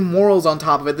 insane morals on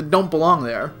top of it that don't belong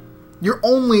there. You're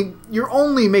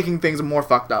only making things more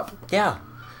fucked up. Yeah.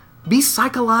 Be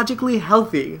psychologically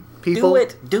healthy, people.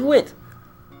 Do it.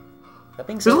 That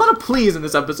being There's said, a lot of pleas in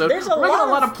this episode. There's a We're making lot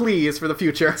a lot of- of pleas for the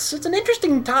future. it's an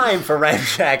interesting time for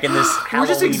Ramjack in this We're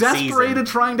just Halloween exasperated season.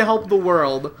 trying to help the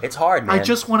world. It's hard, man. I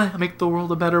just want to make the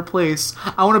world a better place.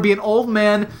 I want to be an old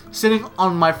man sitting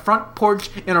on my front porch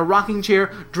in a rocking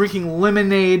chair, drinking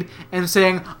lemonade, and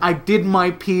saying, I did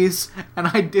my piece, and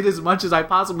I did as much as I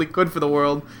possibly could for the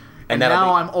world. And that'll now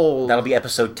be- I'm old. That'll be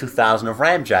episode 2000 of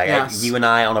Ramjack. Yes. You and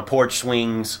I on a porch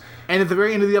swings. And at the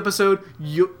very end of the episode,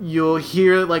 you'll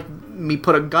hear like me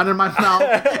put a gun in my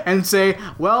mouth and say,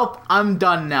 well, I'm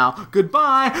done now.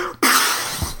 Goodbye.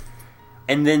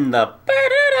 And then the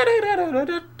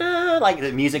like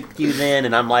the music cues in,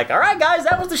 and I'm like, all right, guys,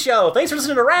 that was the show. Thanks for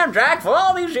listening to Ramjack for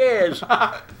all these years.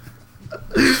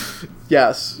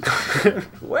 Yes.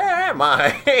 Where am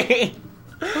I?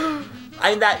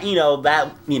 I that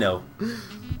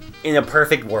in a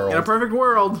perfect world. In a perfect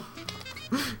world.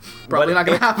 Probably not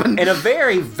going to happen. In a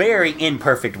very, very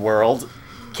imperfect world,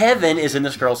 Kevin is in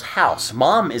this girl's house.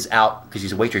 Mom is out because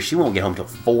she's a waitress. She won't get home till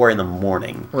 4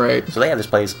 a.m. Right. So they have this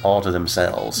place all to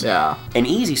themselves. Yeah. And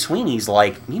Easy Sweeney's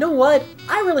like, you know what?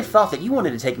 I really thought that you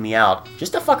wanted to take me out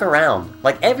just to fuck around.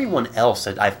 Like everyone else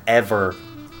that I've ever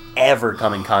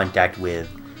come in contact with.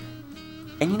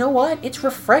 And you know what? It's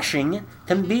refreshing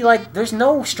to be like, there's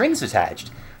no strings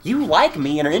attached. You like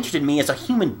me and are interested in me as a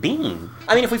human being.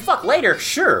 I mean, if we fuck later,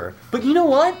 sure. But you know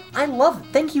what? I love it.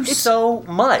 Thank you so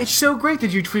much. It's so great that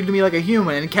you treated me like a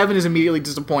human, and Kevin is immediately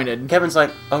disappointed. Kevin's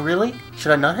like, oh, really?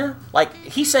 Should I not have? Like,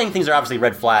 he's saying things are obviously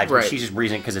red flags, but Right. she's just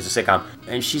reasoning because it's a sitcom.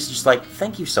 And she's just like,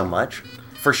 thank you so much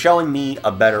for showing me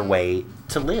a better way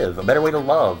to live, a better way to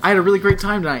love. I had a really great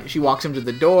time tonight. She walks him to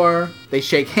the door. They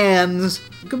shake hands.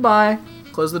 Goodbye.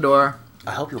 Close the door.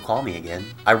 I hope you'll call me again.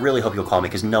 I really hope you'll call me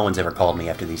because no one's ever called me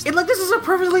after these And like, this is a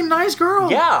perfectly nice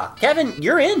girl. Yeah, Kevin,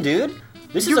 you're in, dude.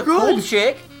 This is You're a cool good.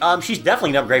 chick. She's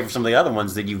definitely an upgrade from some of the other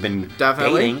ones that you've been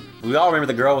Definitely. dating. We all remember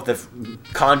the girl with the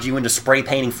conjure you into spray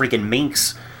painting freaking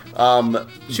minks.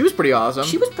 She was pretty awesome.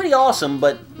 She was pretty awesome,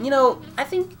 but, you know, I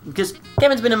think because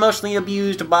Kevin's been emotionally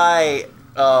abused by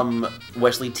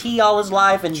Wesley T all his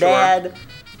life and Sure. Dad.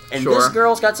 And Sure. this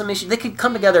girl's got some issues. They could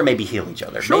come together and maybe heal each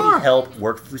other. Sure. Maybe help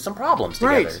work through some problems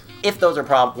together. Right. If those are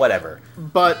problems, whatever.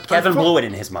 But Kevin blew it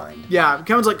in his mind. Yeah,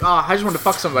 Kevin's like, oh, I just wanted to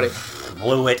fuck somebody.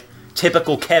 Blew it.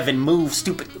 Typical Kevin move.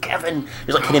 Stupid Kevin.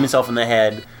 He's like hitting himself in the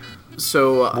head.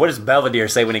 So, What does Belvedere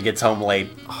say when he gets home late?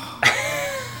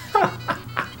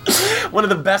 One of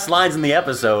the best lines in the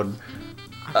episode.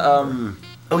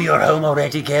 Oh, you're home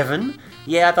already, Kevin?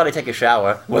 Yeah, I thought I'd take a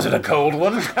shower. Was it a cold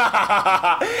one? And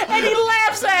he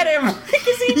laughs at him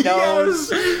because he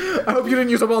knows. I hope you didn't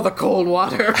use up all the cold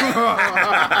water.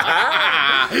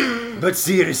 But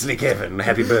seriously, Kevin,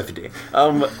 happy birthday.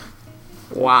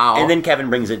 Wow. And then Kevin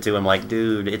brings it to him like,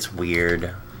 dude, it's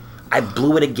weird. I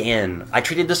blew it again. I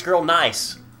treated this girl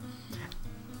nice.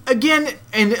 Again,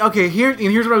 and okay, here's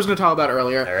what I was going to talk about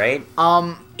earlier. All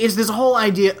right? Is this whole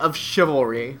idea of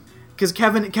chivalry. Because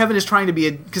Kevin is trying to be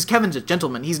because Kevin's a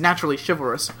gentleman. He's naturally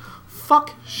chivalrous.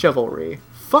 Fuck chivalry.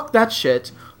 Fuck that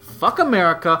shit. Fuck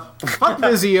America. Fuck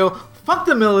Vizio. Fuck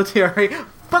the military.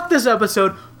 Fuck this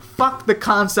episode. Fuck the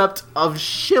concept of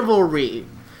chivalry.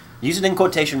 Use it in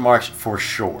quotation marks for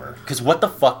sure. Because what the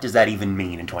fuck does that even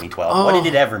mean in 2012? What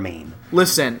did it ever mean?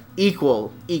 Listen,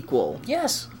 equal.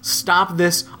 Yes. Stop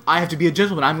this. I have to be a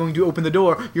gentleman. I'm going to open the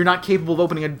door. You're not capable of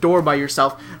opening a door by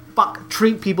yourself. Fuck.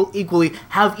 Treat people equally.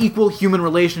 Have equal human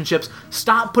relationships.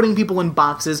 Stop putting people in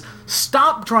boxes.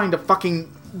 Stop trying to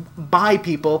fucking buy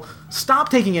people. Stop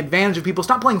taking advantage of people.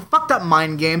 Stop playing fucked up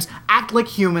mind games. Act like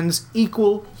humans.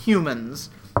 Equal humans.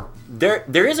 There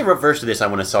is a reverse to this I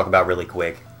want to talk about really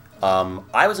quick.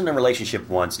 I was in a relationship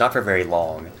once, not for very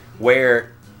long,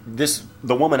 where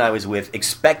the woman I was with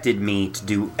expected me to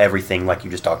do everything like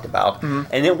you just talked about,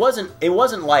 and it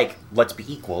wasn't like let's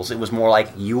be equals. It was more like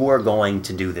you're going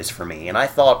to do this for me, and I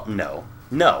thought no.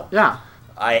 Yeah.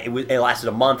 It lasted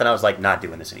a month, and I was like, not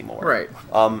doing this anymore. Right.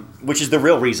 Which is the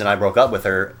real reason I broke up with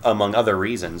her, among other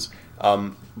reasons.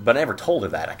 But I never told her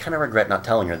that. I kind of regret not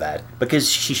telling her that,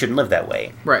 because she shouldn't live that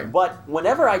way. Right. But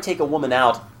whenever I take a woman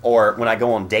out, or when I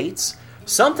go on dates,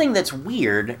 something that's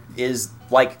weird is,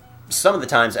 like, some of the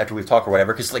times after we've talked or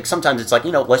whatever, because, like, sometimes it's like,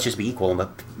 let's just be equal, and,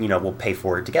 we'll pay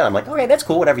for it together. I'm like, okay, that's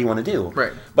cool, whatever you want to do.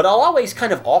 Right. But I'll always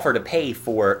kind of offer to pay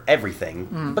for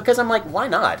everything, because I'm like, why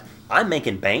not? I'm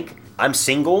making bank. I'm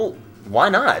single. Why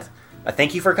not? I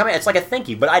thank you for coming. It's like a thank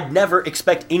you, but I'd never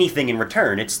expect anything in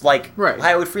return. It's like, Right.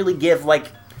 I would freely give, like,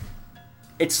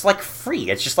 it's like free.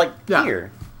 It's just like, Yeah.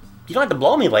 here. You don't have to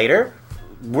blow me later.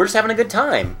 We're just having a good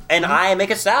time. And I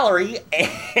make a salary,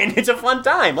 and it's a fun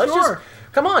time. Let's Sure.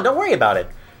 just, come on, don't worry about it.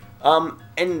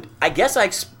 And I guess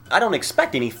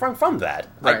expect any from that.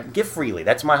 Like, Right. give freely.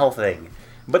 That's my whole thing.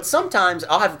 But sometimes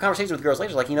I'll have conversations with girls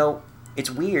later, like, it's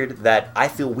weird that I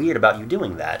feel weird about you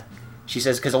doing that. She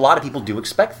says, because a lot of people do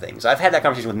expect things. I've had that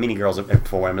conversation with many girls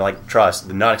before. I'm like, trust,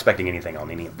 they're not expecting anything on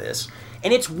any of this.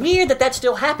 And it's weird that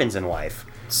still happens in life.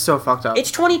 So fucked up.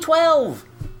 It's 2012.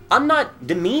 I'm not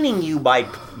demeaning you by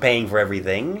paying for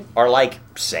everything or like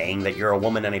saying that you're a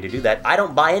woman and I need to do that. I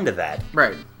don't buy into that.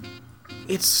 Right.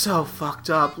 It's so fucked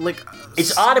up. Like,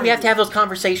 It's odd that we have to have those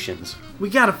conversations. we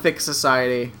gotta fix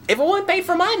society. If a woman paid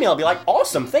for my meal, I'd be like,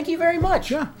 awesome, thank you very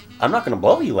much. Yeah. I'm not going to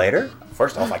blow you later.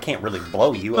 First off, I can't really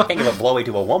blow you. I can't give a blowy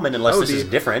to a woman unless That would this is be-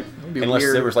 different. be Unless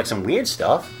weird. there was like some weird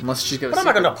stuff. Unless she's gonna. But I'm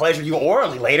not going to pleasure you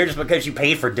orally later just because you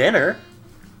paid for dinner.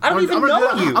 I don't even I'm gonna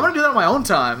know do that, you. I'm gonna do that on my own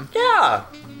time. Yeah.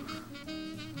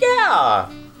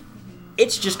 Yeah.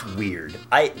 It's just weird.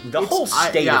 The whole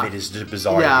state yeah. of it is just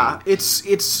bizarre Yeah, to me.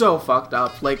 it's so fucked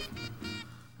up. Like,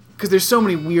 because there's so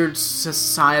many weird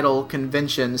societal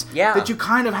conventions Yeah. that you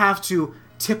kind of have to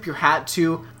tip your hat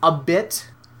to a bit.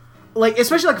 Like,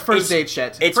 especially like first date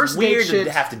shit. It's first weird date shit,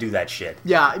 to have to do that shit.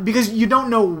 Yeah, because you don't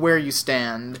know where you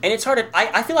stand. And it's hard to...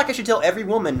 I feel like I should tell every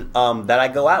woman that I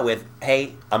go out with,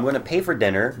 hey, I'm going to pay for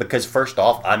dinner because, first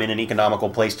off, I'm in an economical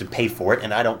place to pay for it,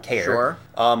 and I don't care. Sure.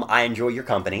 I enjoy your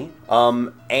company.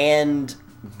 And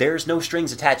there's no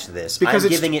strings attached to this. Because I'm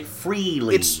it's- giving it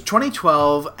freely. It's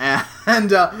 2012,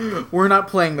 and we're not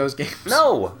playing those games.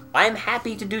 No, I'm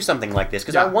happy to do something like this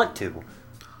because Yeah. I want to.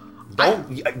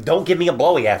 Don't give me a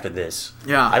blowy after this.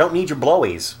 Yeah. I don't need your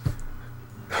blowies.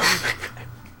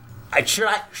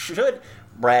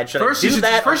 Brad, should First, I do you should,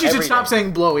 that? first you should every stop day?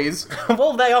 saying blowies.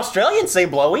 Well, the Australians say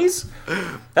blowies.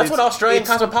 That's what Australian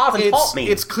cosmopolitan taught me.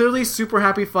 It's clearly super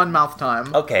happy fun mouth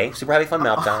time. Okay, super happy fun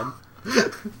mouth time.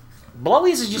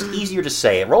 Blowies is just easier to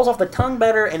say. It rolls off the tongue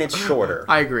better and it's shorter.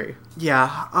 I agree.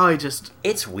 Yeah,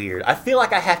 It's weird. I feel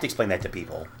like I have to explain that to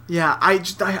people. Yeah, I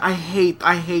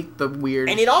hate the weird.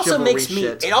 And it also chivalry makes me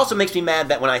shit. it also makes me mad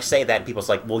that when I say that, people's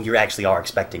like, well, you actually are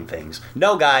expecting things.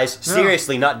 No, guys,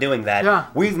 seriously, not doing that. Yeah.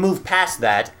 We've moved past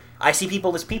that. I see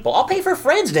people as people. I'll pay for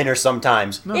friends' dinner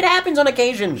sometimes. It happens on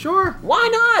occasion. Sure. Why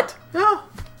not? Yeah.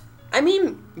 I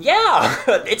mean, yeah.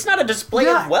 It's not a display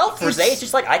Yeah, of wealth per se. it's- It's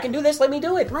just like, I can do this, let me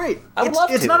do it. Right. I would it's,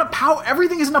 love it's to. not a power.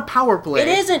 Everything isn't a power play. It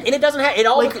isn't, and it doesn't have. It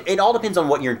all. Like- It all depends on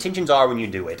what your intentions are when you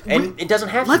do it, and it doesn't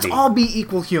have Let's to be. all be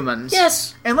equal humans.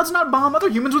 Yes. And let's not bomb other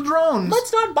humans with drones.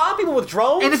 Let's not bomb people with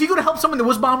drones. And if you go to help someone that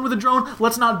was bombed with a drone,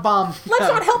 let's not bomb. Let's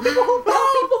them. not help people who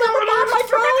bomb people that were bombed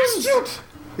by drones.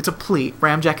 It's a plea.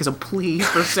 Ramjack is a plea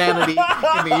for sanity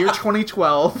in the year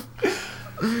 2012.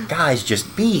 Guys,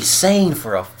 just be sane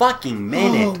for a fucking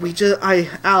minute.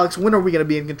 Alex, when are we gonna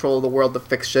be in control of the world to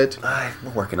fix shit? We're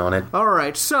working on it. All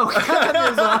right, so Kevin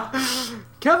is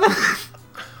Kevin.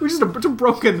 It's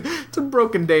a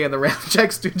broken day in the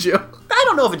Ramjack studio. I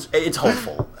don't know if it's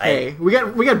hopeful. Hey, we got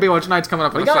Baywatch Nights coming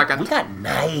up in a second. We got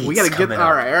nights. We gotta get coming up.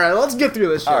 all right. Let's get through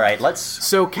this shit. All right, let's.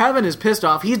 So Kevin is pissed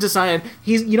off. He's decided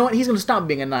you know what? He's gonna stop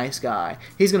being a nice guy.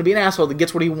 He's gonna be an asshole that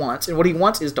gets what he wants, and what he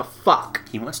wants is to fuck.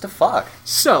 He wants to fuck.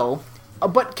 So,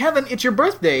 but Kevin, it's your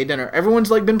birthday dinner. Everyone's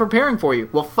like been preparing for you.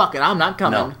 Well, fuck it. I'm not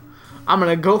coming. No. I'm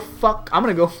gonna go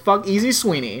fuck Easy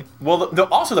Sweeney. Well,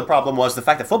 also the problem was the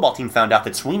fact that football team found out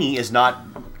that Sweeney is not.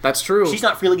 That's true. She's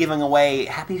not freely giving away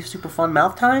happy, super fun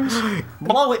mouth times.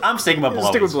 Blowy. I'm sticking with blowies.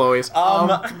 Stick with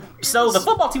blowies. So the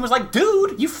football team was like,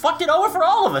 "Dude, you fucked it over for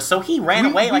all of us." So he ran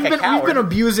away like a coward.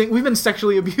 We've been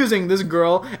sexually abusing this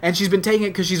girl, and she's been taking it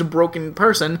because she's a broken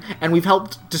person, and we've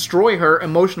helped destroy her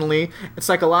emotionally,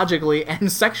 psychologically,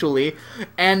 and sexually.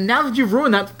 And now that you've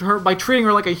ruined that for her by treating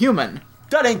her like a human.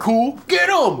 That ain't cool. Get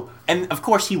him! And of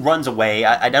course he runs away.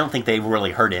 I don't think they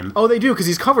really hurt him. Oh, they do because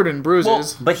he's covered in bruises.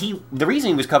 Well, but the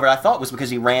reason he was covered, I thought, was because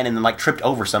he ran and then like tripped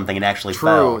over something and actually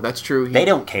fell. True, that's true. They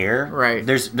don't care. Right.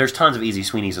 There's tons of Easy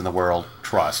Sweeneys in the world.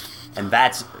 Trust, and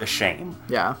that's a shame.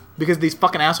 Yeah, because these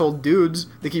fucking asshole dudes,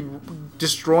 they keep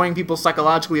destroying people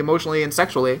psychologically, emotionally, and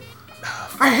sexually.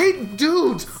 I hate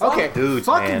dudes! Okay, dudes,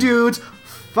 fuck man. dudes,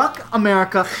 fuck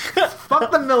America, fuck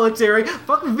the military,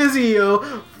 fuck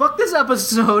Vizio, fuck this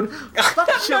episode, fuck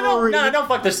chivalry, No, don't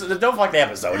fuck this. Don't fuck the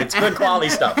episode. It's good quality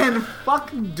stuff. and fuck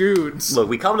dudes. Look,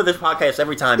 we come to this podcast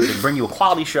every time to bring you a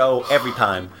quality show every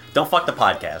time. Don't fuck the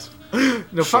podcast.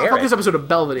 No, Share fuck it. this episode of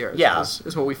Belvedere. Yeah.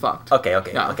 Is what we fucked. Okay.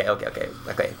 Yeah.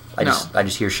 Okay. I No.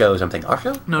 just hear shows. I'm thinking our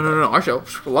show. No. Our show.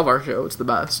 I love our show. It's the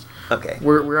best. Okay.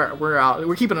 We're out.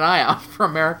 We're keeping an eye out for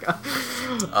America.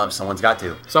 Someone's got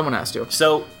to. Someone has to.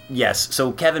 So yes,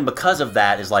 so Kevin, because of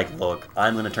that, is like, look,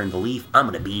 I'm gonna turn the leaf. I'm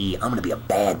gonna be a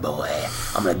bad boy.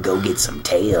 I'm gonna go get some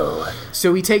tail.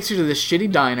 So he takes her to this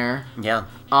shitty diner. Yeah.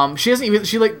 She doesn't even.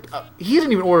 He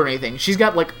didn't even order anything. She's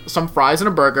got like some fries and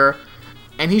a burger,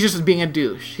 and he's just being a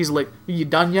douche. He's like, "Are you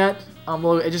done yet?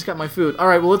 Well, I just got my food. All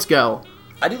right, well, let's go."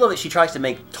 I do love that she tries to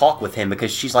make talk with him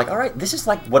because she's like, all right, this is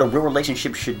like what a real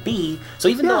relationship should be. So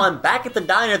even though I'm back at the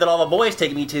diner that all my boys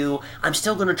take me to, I'm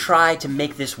still gonna try to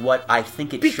make this what I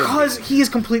think it should be. Because he has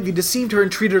completely deceived her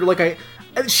and treated her like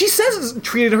she says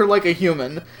treated her like a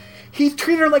human. He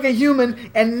treated her like a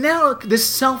human, and now this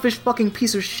selfish fucking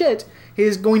piece of shit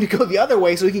is going to go the other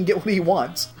way so he can get what he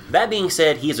wants. That being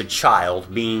said, he is a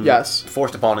child being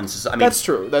forced upon in society. I mean, That's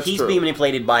true. He's being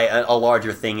manipulated by a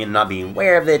larger thing and not being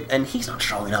aware of it, and he's not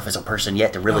strong enough as a person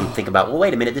yet to really think about, well,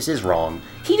 wait a minute, this is wrong.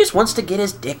 He just wants to get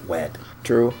his dick wet.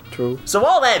 True. So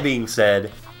all that being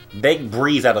said, they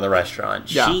breeze out of the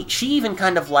restaurant. Yeah. She even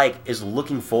kind of like is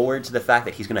looking forward to the fact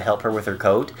that he's going to help her with her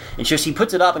coat, and so she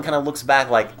puts it up and kind of looks back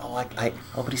like,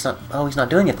 but he's not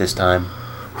doing it this time.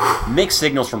 Mixed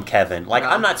signals from Kevin. Like,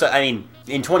 I'm not. I mean,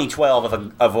 in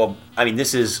 2012,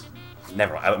 this is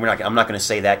never. I'm not going to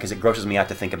say that because it grosses me out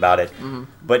to think about it. Mm-hmm.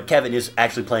 But Kevin is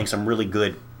actually playing some really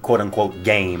good quote unquote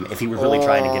game if he was really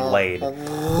trying to get laid,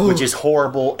 which is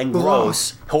horrible and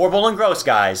gross. Horrible and gross,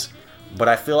 guys. But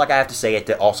I feel like I have to say it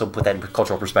to also put that in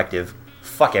cultural perspective.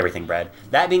 Fuck everything, Brad.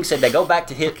 That being said, they go back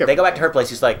to her place.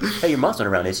 He's like, "Hey, your mom's not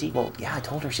around, is he?" "Well, yeah, I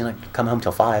told her she's not come home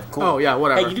till 5. Cool." Oh yeah,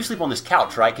 whatever. "Hey, you do sleep on this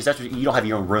couch, right? Because that's what, you don't have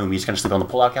your own room. You just gonna sleep on the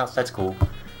pull-out couch. That's cool."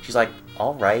 She's like,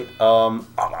 "All right."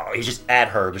 He's just at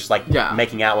her, just like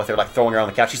making out with her, like throwing her on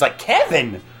the couch. She's like,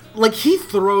 "Kevin!" Like he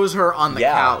throws her on the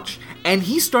couch, and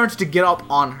he starts to get up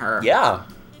on her. Yeah.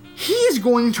 He's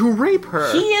going to rape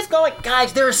her. He is going...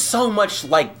 Guys, there is so much,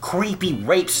 like, creepy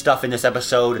rape stuff in this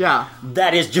episode. Yeah.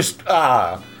 That is just,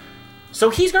 So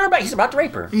he's about to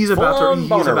rape her. He's about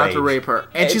to rape her.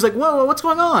 And she's like, whoa, what's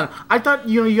going on? I thought,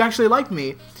 you actually liked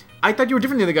me. I thought you were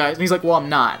different than the other guys. And he's like, well, I'm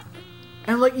not.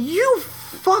 And I'm like, you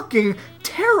fucking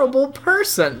terrible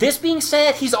person. This being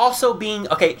said, he's also being...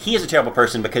 Okay, he is a terrible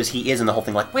person because he is in the whole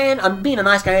thing like, man, I'm being a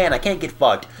nice guy and I can't get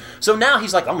fucked. So now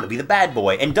he's like, I'm going to be the bad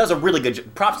boy. And does a really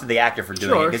good... Props to the actor for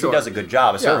doing it because he does a good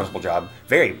job, a serviceable job.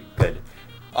 Very good.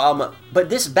 But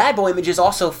this bad boy image is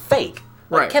also fake.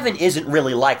 Like, Kevin isn't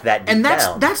really like that deep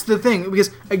down. That's the thing,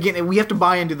 because, again, we have to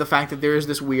buy into the fact that there is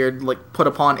this weird, like,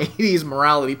 put-upon 80s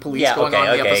morality police going on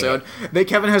in the episode. That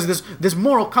Kevin has this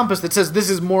moral compass that says this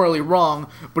is morally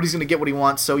wrong, but he's going to get what he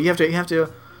wants, so we have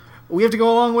to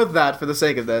go along with that for the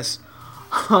sake of this.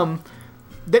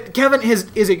 That Kevin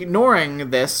is ignoring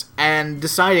this and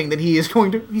deciding that he's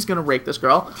going to rape this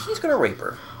girl. He's going to rape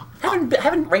her.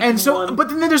 Haven't raped and so, anyone. But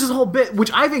then there's this whole bit,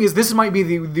 which I think this might be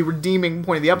the redeeming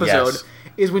point of the episode,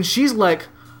 is when she's like,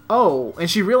 oh,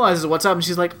 and she realizes what's up, and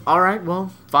she's like, all right,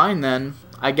 well, fine then.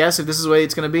 I guess if this is the way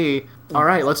it's going to be, all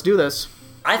right, let's do this.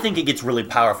 I think it gets really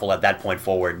powerful at that point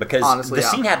forward, because honestly, the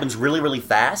scene happens really, really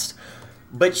fast,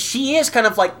 but she is kind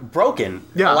of, like, broken.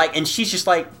 Yeah. Like, and she's just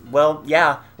like, well,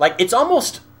 yeah. Like, it's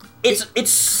almost... It's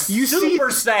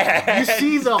super sad. You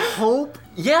see the hope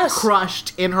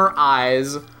crushed in her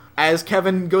eyes as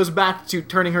Kevin goes back to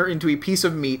turning her into a piece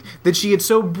of meat that she had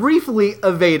so briefly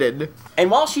evaded.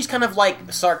 And while she's kind of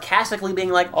like sarcastically being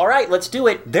like, all right, let's do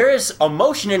it, there is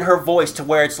emotion in her voice to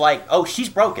where it's like, oh, she's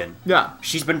broken. Yeah.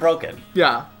 She's been broken.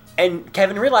 Yeah. And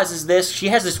Kevin realizes this. She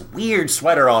has this weird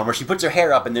sweater on where she puts her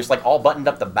hair up and there's like all buttoned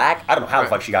up the back. I don't know how the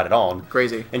fuck she got it on.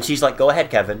 Crazy. And she's like, go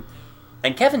ahead, Kevin.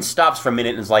 And Kevin stops for a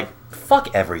minute and is like,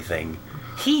 fuck everything.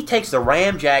 He takes the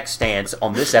ramjack stance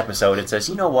on this episode and says,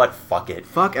 you know what, fuck it.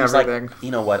 Fuck He's everything. Like, you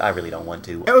know what, I really don't want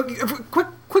to.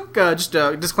 Quick, just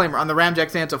a disclaimer on the ramjack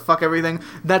stance of fuck everything.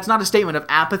 That's not a statement of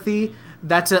apathy.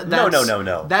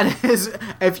 No. That is,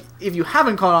 if you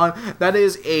haven't caught on, that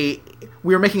is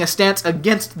we are making a stance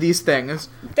against these things.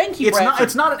 Thank you, Brad.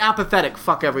 It's not an apathetic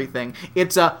fuck everything.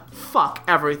 It's a fuck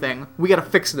everything. We gotta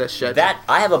fix this shit.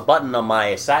 I have a button on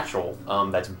my satchel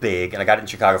that's big, and I got it in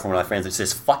Chicago from one of my friends that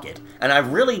says fuck it. And I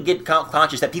really get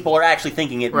conscious that people are actually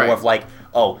thinking it more of like,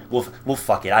 oh, well,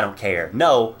 fuck it, I don't care.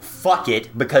 No, fuck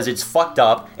it, because it's fucked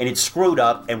up, and it's screwed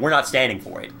up, and we're not standing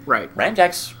for it. Right.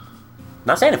 Ramjack's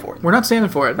not standing for it. We're not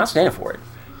standing for it. Not standing for it.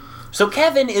 So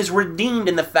Kevin is redeemed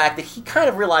in the fact that he kind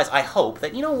of realized, I hope,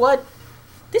 that, you know what?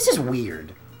 This is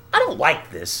weird. I don't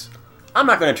like this. I'm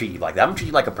not going to treat you like that. I'm going to treat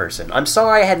you like a person. I'm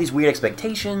sorry I had these weird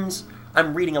expectations.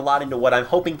 I'm reading a lot into what I'm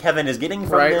hoping Kevin is getting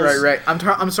from this. Right.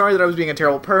 I'm sorry that I was being a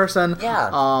terrible person. Yeah.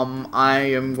 I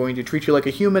am going to treat you like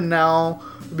a human now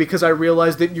because I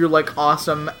realized that you're, like,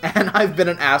 awesome and I've been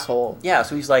an asshole. Yeah,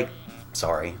 so he's like,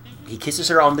 sorry. He kisses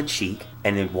her on the cheek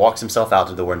and then walks himself out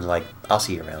the door and is like, I'll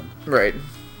see you around. Right.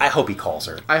 I hope he calls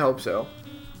her. I hope so.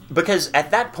 Because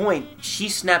at that point, she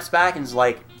snaps back and is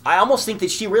like, I almost think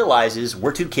that she realizes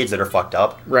we're two kids that are fucked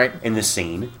up in this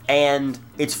scene. And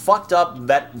it's fucked up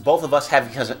that both of us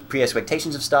have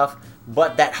pre-expectations of stuff,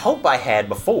 but that hope I had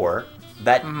before,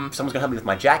 that someone's going to help me with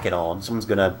my jacket on, someone's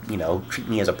going to, treat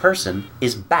me as a person,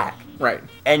 is back. Right.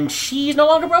 And she's no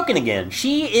longer broken again.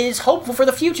 She is hopeful for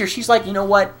the future. She's like, you know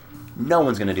what? No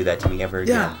one's going to do that to me ever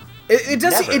again. Yeah. It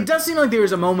does seem like there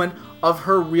is a moment of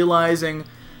her realizing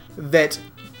that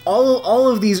all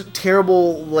of these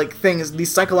terrible, like, things,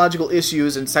 these psychological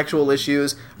issues and sexual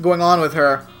issues going on with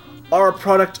her are a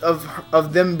product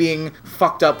of them being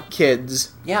fucked up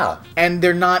kids. Yeah. And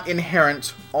they're not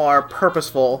inherent or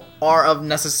purposeful or of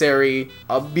necessary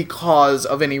because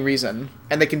of any reason.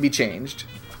 And they can be changed.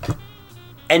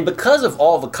 And because of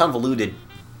all the convoluted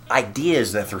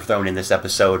ideas that were thrown in this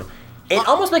episode, it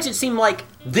almost makes it seem like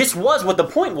this was what the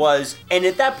point was, and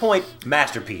at that point,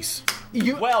 masterpiece.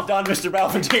 Well done, Mr.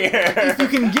 Belvedere.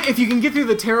 If you can get through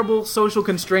the terrible social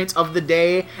constraints of the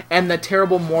day and the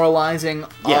terrible moralizing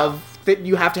of that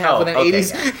you have to have with an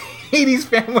 80s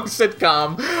family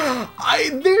sitcom,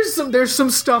 there's some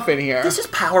stuff in here. This is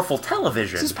powerful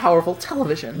television.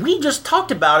 We just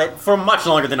talked about it for much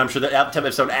longer than I'm sure the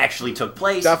episode actually took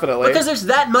place. Definitely. Because there's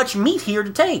that much meat here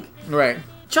to take. Right.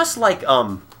 Just like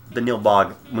the Neil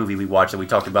Bogg movie we watched that we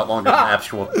talked about longer than the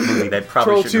actual movie that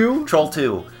probably Troll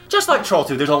 2. Just like Troll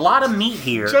 2, there's a lot of meat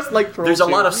here. Just like Troll 2. There's a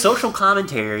lot of social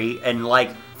commentary and,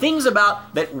 like, things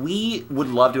about that we would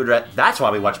love to address. That's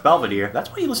why we watch Belvedere. That's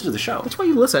why you listen to the show. That's why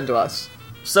you listen to us.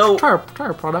 So try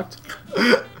our product.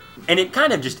 And it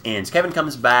kind of just ends. Kevin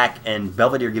comes back, and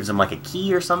Belvedere gives him like a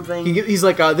key or something. He's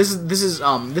like, this is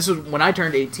when I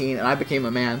turned 18 and I became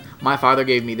a man. My father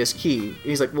gave me this key. And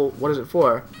he's like, well, what is it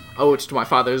for? Oh, it's to my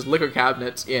father's liquor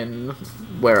cabinet in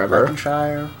wherever.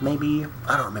 Lincolnshire, maybe.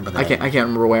 I don't remember that. I can't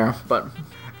remember where, but.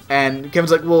 And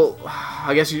Kevin's like, well,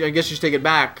 I guess you should take it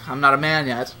back. I'm not a man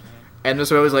yet. And Mr.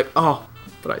 Belvedere was like, oh,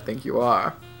 but I think you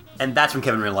are. And that's when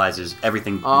Kevin realizes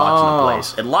everything locks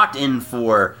into place. It locked in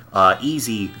for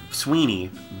Easy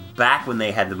Sweeney back when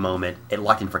they had the moment. It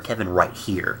locked in for Kevin right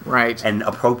here. Right. And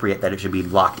appropriate that it should be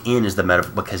locked in as the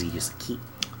metaphor because he used the key.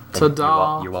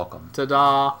 Ta-da. You're welcome.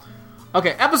 Ta-da.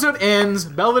 Okay, episode ends.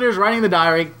 Belvedere's writing the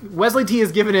diary. Wesley T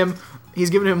has given him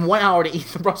 1 hour to eat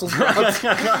the Brussels sprouts.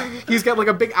 He's got like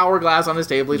a big hourglass on his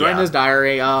table. He's writing his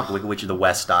diary. Which is the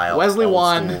West style. Wesley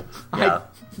won. Yeah.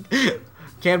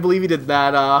 Can't believe he did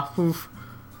that.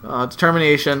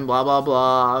 Determination, blah, blah,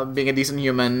 blah, being a decent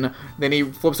human. Then he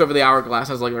flips over the hourglass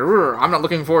and is like, I'm not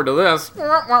looking forward to this.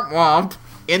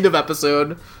 End of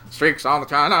episode. Streaks on the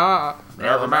China.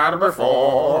 Never mattered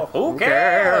before. Who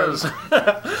cares?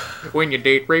 When you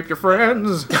date rape your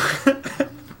friends.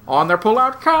 On their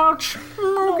pull-out couch.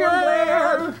 Who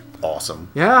cares? Awesome.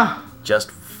 Yeah.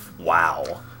 Just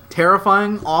wow.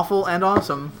 Terrifying, awful, and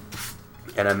awesome.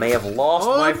 And I may have lost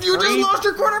my you just lost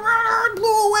your quarterback! It blew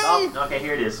away! Oh, okay,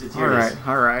 here it is. All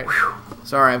right.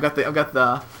 Sorry, I've got the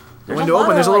window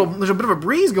open. There's a bit of a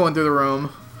breeze going through the room.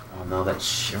 Oh no, that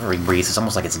shivering breeze. It's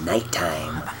almost like it's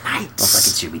nighttime. The night. Almost like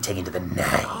it should be taken to the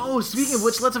night. Oh, speaking of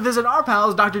which, let's visit our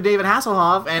pals, Dr. David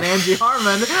Hasselhoff and Angie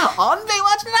Harmon on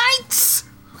Baywatch Nights!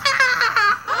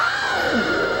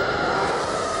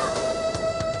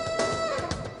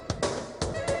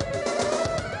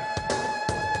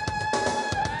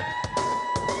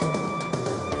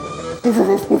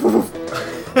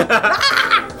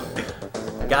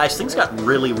 Guys, things got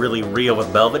really, really real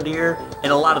with Belvedere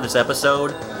in a lot of this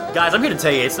episode. Guys, I'm here to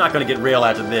tell you, it's not going to get real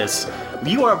after this.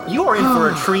 You are in for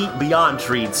a treat beyond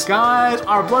treats. Guys,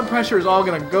 our blood pressure is all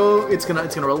gonna go. It's gonna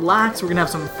relax. We're gonna have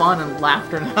some fun and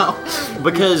laughter now.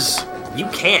 Because you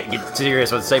can't get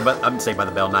serious with Saved by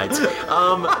the Bell Nights.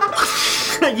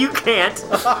 You can't.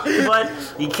 But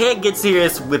you can't get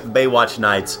serious with Baywatch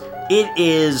Nights. It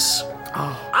is.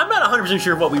 I'm not 100%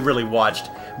 sure what we really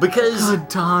watched. Because good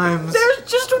times. There's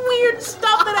just weird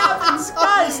stuff that happens.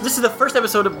 Guys, this is the first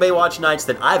episode of Baywatch Nights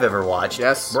that I've ever watched.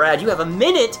 Yes. Brad, you have a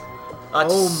minute to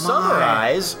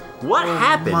summarize what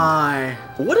happened. My.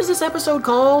 What is this episode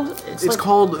called? It's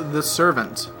called The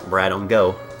Servant. Brad, on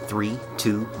go. 3,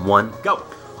 2, 1, go.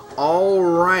 All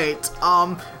right.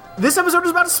 This episode is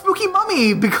about a spooky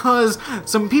mummy because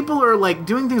some people are like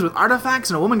doing things with artifacts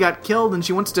and a woman got killed and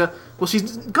she wants to, well,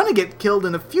 she's gonna get killed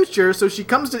in the future, so she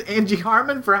comes to Angie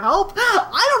Harmon for help.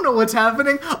 I don't know what's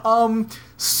happening.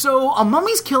 So a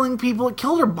mummy's killing people. It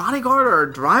killed her bodyguard or her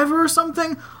driver or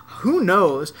something. Who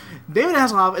knows? David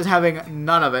Hasselhoff is having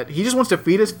none of it. He just wants to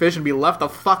feed his fish and be left the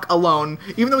fuck alone,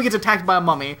 even though he gets attacked by a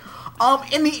mummy.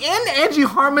 In the end, Angie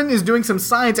Harmon is doing some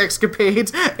science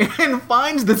escapades and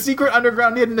finds the secret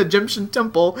underground hidden Egyptian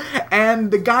temple, and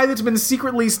the guy that's been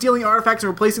secretly stealing artifacts and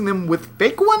replacing them with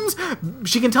fake ones,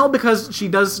 she can tell because she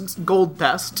does gold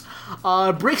tests,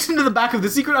 breaks into the back of the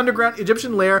secret underground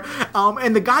Egyptian lair,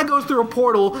 and the guy goes through a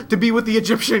portal to be with the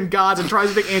Egyptian gods and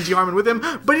tries to take Angie Harmon with him,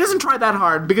 but he doesn't try that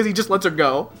hard because he just lets her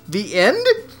go. The end?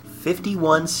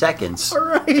 51 seconds. All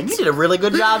right. And you did a really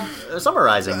good job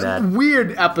summarizing that.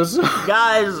 Weird episode.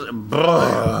 Guys,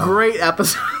 Great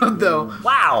episode, though.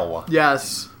 wow.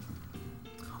 Yes.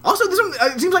 Also, this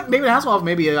one, it seems like David Hasselhoff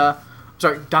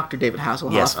Dr. David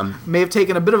Hasselhoff Yes, may have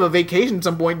taken a bit of a vacation at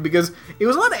some point because it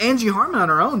was a lot of Angie Harmon on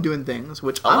her own doing things,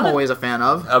 which I'm always a fan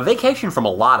of. A vacation from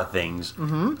a lot of things.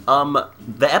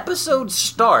 Mm-hmm. The episode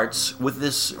starts with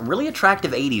this really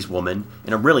attractive 80s woman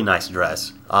in a really nice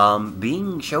dress,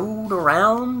 being showed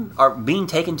around, or being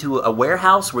taken to a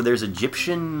warehouse where there's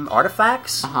Egyptian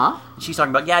artifacts. Uh-huh. She's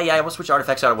talking about, we'll switch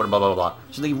artifacts out, blah, blah, blah, blah.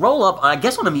 So they roll up, I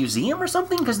guess on a museum or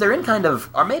something, because they're in kind of,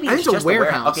 or maybe I it's think just it's a a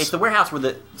warehouse. Okay, it's the warehouse where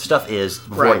the stuff is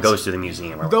before Right. it goes to the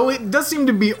museum. Or Though it does seem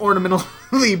to be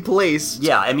ornamentally placed.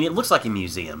 Yeah, I mean, it looks like a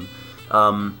museum.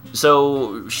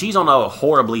 So she's on a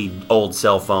horribly old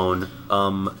cell phone.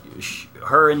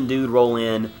 Her and dude roll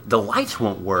in. The lights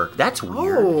won't work. That's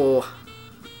weird.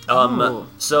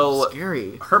 So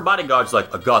scary. her bodyguard's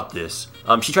like, I got this.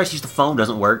 She tries to use the phone,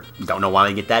 doesn't work. Don't know why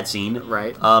they get that scene.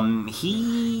 Right.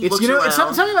 He It's looks it's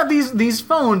around. something about these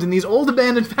phones and these old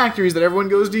abandoned factories that everyone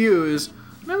goes to use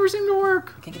never seem to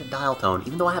work. I can't get a dial tone,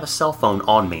 even though I have a cell phone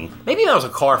on me. Maybe that was a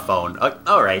car phone.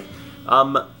 All right.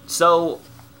 So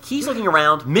he's looking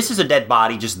around, misses a dead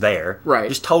body just there. Right.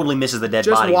 Just totally misses the dead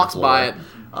Just body. walks by it.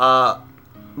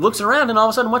 Looks around, and all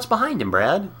of a sudden, what's behind him,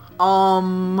 Brad?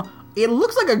 It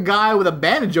looks like a guy with a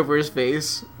bandage over his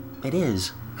face. It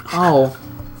is. Oh.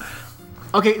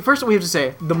 Okay, first we have to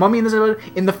say, the mummy in this episode,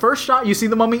 in the first shot you see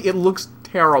the mummy, it looks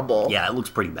terrible. Yeah, it looks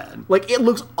pretty bad. Like, it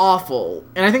looks awful.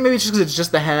 And I think maybe it's just because it's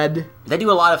just the head. They do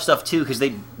a lot of stuff, too, because they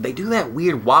do that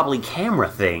weird wobbly camera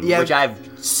thing, Yeah. which I've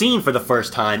seen for the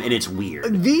first time, and it's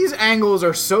weird. These angles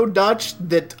are so Dutch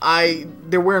that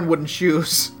they're wearing wooden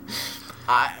shoes.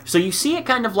 So you see it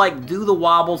kind of, like, do the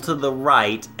wobble to the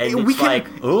right, and We it's can- like,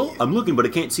 oh, I'm looking, but I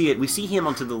can't see it. We see him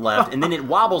onto the left, and then it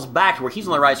wobbles back to where he's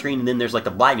on the right screen, and then there's, like,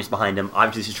 the brightness behind him.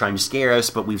 Obviously, he's trying to scare us,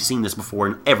 but we've seen this before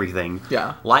in everything.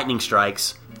 Yeah. Lightning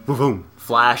strikes. Boom, boom.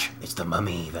 Flash. It's the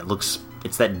mummy that looks...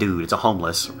 It's that dude. It's a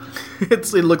homeless.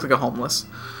 It looks like a homeless.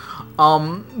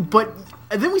 But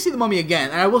then we see the mummy again,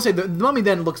 and I will say the mummy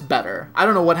then looks better. I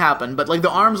don't know what happened, but like the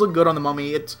arms look good on the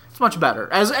mummy. It's much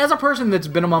better. As a person that's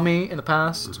been a mummy in the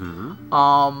past,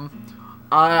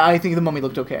 I think the mummy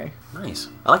looked okay. Nice.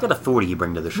 I like that authority you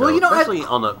bring to the show, Well, you know, especially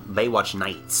on the Baywatch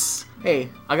nights. Hey,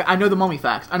 I know the mummy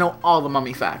facts. I know all the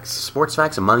mummy facts. Sports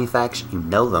facts and mummy facts, you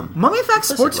know them. Mummy facts,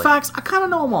 sports Implicitly. facts, I kind of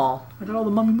know them all. I got all the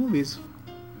mummy movies.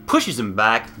 Pushes him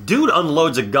back. Dude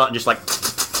unloads a gun, just like...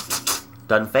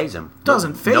 Doesn't phase him.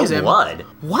 Doesn't faze no him. blood.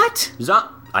 What?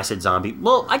 I said zombie.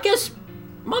 Well, I guess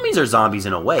mummies are zombies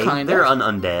in a way. Kind They're of.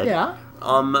 undead. Yeah.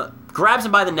 Grabs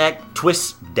him by the neck,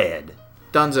 twists, dead.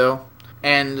 Dunzo.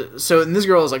 And so and this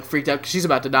girl is like freaked out because she's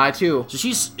about to die too. So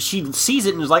she sees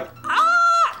it and is like,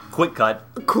 ah! Quick cut.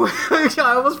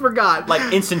 I almost forgot.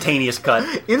 Like, instantaneous cut.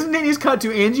 Instantaneous cut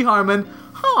to Angie Harmon.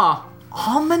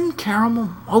 Almond caramel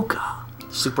mocha.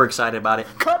 Super excited about it.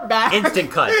 Cut back.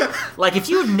 Instant cut. Like, if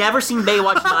you've never seen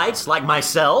Baywatch Nights, like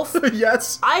myself,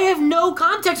 Yes. I have no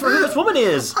context for who this woman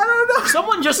is. I don't know.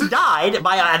 Someone just died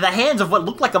by the hands of what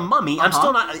looked like a mummy. I'm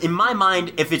still not, in my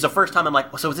mind, if it's the first time, I'm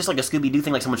like, so is this like a Scooby-Doo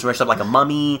thing? Like someone dressed up like a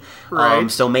mummy? Right.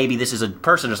 So maybe this is a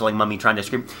person just like mummy trying to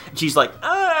scream. And she's like,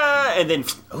 ah, and then,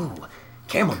 ooh,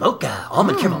 caramel mocha,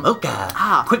 almond caramel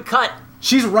mocha. Quick cut.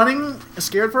 She's running,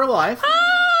 scared for her life.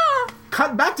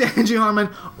 Cut back to Angie Harmon.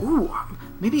 Ooh,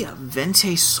 maybe a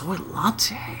venti soy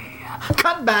latte.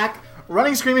 Cut back,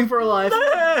 running, screaming for her life.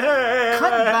 Cut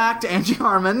back to Angie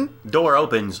Harmon. Door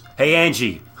opens. Hey,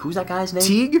 Angie. Who's that guy's name?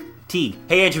 Teague. Teague.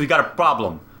 Hey, Angie, we got a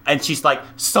problem. And she's like,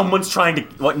 someone's trying to...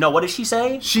 What? No, what does she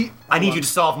say? I need you to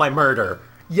solve my murder.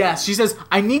 Yes, she says,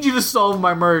 I need you to solve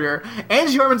my murder.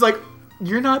 Angie Harmon's like,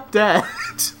 you're not dead.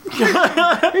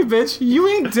 Hey, bitch, you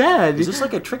ain't dead. Is this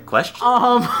like a trick question?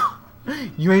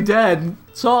 You ain't dead.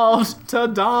 Solved.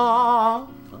 Ta-da.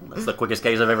 That's the quickest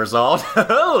case I've ever solved.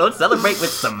 Let's celebrate with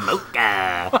some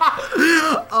mocha.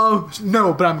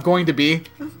 No, but I'm going to be.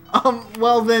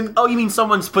 Well then... Oh, you mean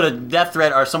someone's put a death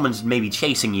threat or someone's maybe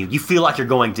chasing you. You feel like you're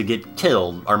going to get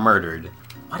killed or murdered.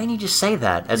 Why didn't you just say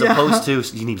that as opposed to,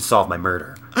 you need to solve my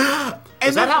murder?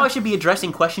 Is that how I should be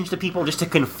addressing questions to people, just to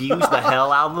confuse the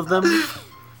hell out of them?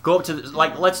 Go up to,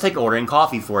 let's take ordering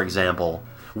coffee, for example.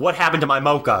 What happened to my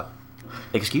mocha?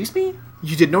 Excuse me?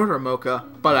 You didn't order a mocha,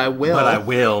 but I will. But I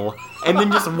will. And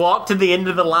then just walk to the end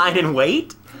of the line and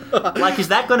wait? Like, is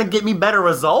that going to get me better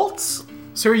results?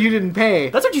 Sir, you didn't pay.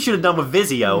 That's what you should have done with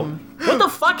Vizio. What the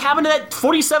fuck happened to that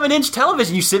 47-inch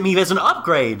television you sent me as an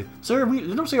upgrade? Sir,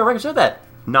 we don't see a record of that.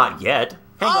 Not yet.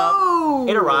 Hang up.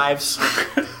 It arrives.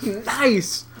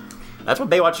 Nice. That's what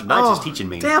Baywatch Nights is teaching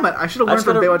me. Damn it, I should have learned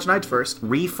from Baywatch Nights first.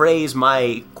 Rephrase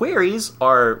my queries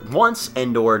or wants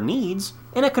and or needs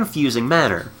in a confusing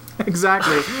manner.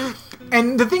 Exactly.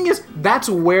 And the thing is, that's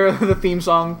where the theme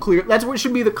song that's what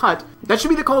should be the cut. That should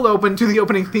be the cold open to the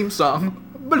opening theme song.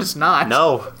 But it's not.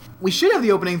 No. We should have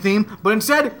the opening theme, but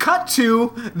instead, cut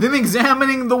to them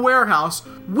examining the warehouse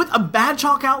with a bad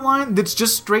chalk outline that's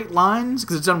just straight lines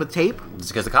because it's done with tape. It's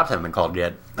because the cops haven't been called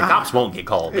yet. The cops won't get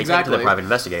called. They Exactly. take it to the private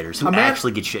investigators who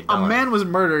actually get shit done. A man was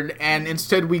murdered, and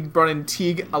instead we brought in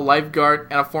Teague, a lifeguard,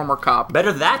 and a former cop.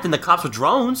 Better that than the cops with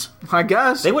drones. I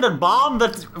guess. They would have bombed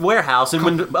the warehouse, and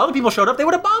when other people showed up, they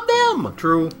would have bombed them.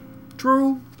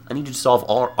 True. I need you to solve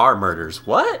all our murders.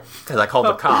 What? Because I called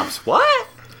the cops. What?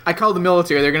 I called the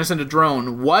military. They're going to send a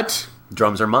drone. What?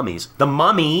 Drums are mummies. The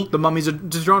mummy. The mummy's a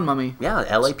drone mummy. Yeah,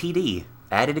 LAPD.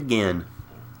 At it again.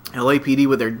 LAPD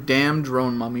with their damn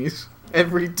drone mummies.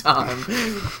 Every time.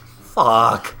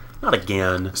 Fuck. Not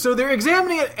again. So they're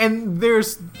examining it, and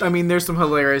there's some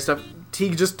hilarious stuff.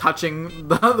 Teague just touching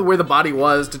where the body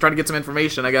was to try to get some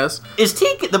information, I guess. Is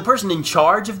Teague the person in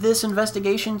charge of this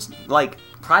investigation, like,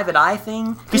 private eye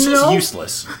thing? Because he's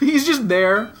useless. He's just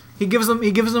there. He tells them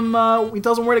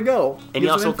where to go. And he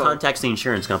also contacts the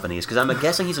insurance companies, because I'm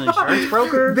guessing he's an insurance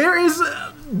broker? There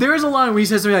is a line where he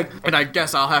says to me, like, and I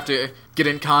guess I'll have to get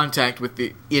in contact with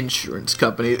the insurance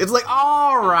company. It's like,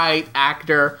 all right,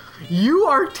 actor, you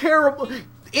are terrible.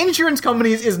 Insurance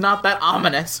companies is not that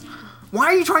ominous. Why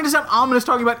are you trying to sound ominous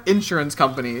talking about insurance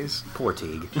companies? Poor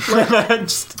Teague.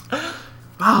 Just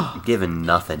giving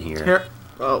nothing here.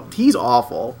 He's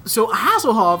awful. So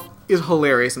Hasselhoff is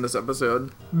hilarious in this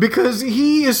episode because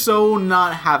he is so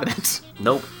not having it.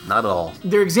 Nope, not at all.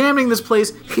 They're examining this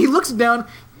place. He looks down.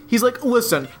 He's like,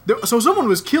 listen, so someone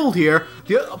was killed here.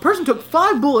 A person took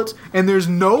 5 bullets and there's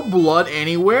no blood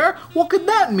anywhere. What could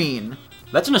that mean?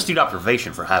 That's an astute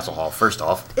observation for Hasselhoff, first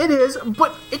off. It is,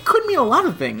 but it could mean a lot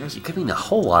of things. It could mean a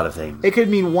whole lot of things. It could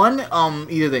mean, one,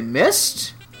 either they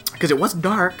missed, because it was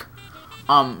dark.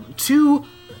 2,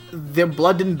 their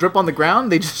blood didn't drip on the ground.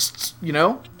 They just,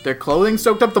 their clothing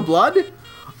soaked up the blood.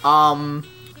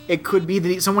 It could be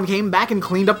that someone came back and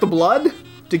cleaned up the blood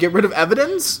to get rid of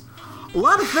evidence. A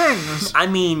lot of things. I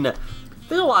mean,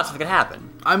 there's a lot that could happen.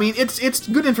 I mean, it's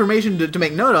good information to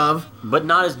make note of. But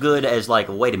not as good as, like,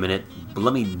 wait a minute,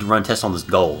 let me run tests on this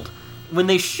gold. When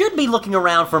they should be looking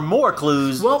around for more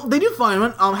clues. Well, they do find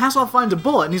one. Hasselhoff finds a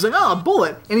bullet, and he's like, oh, a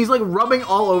bullet. And he's, like, rubbing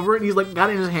all over it, and he's, like, got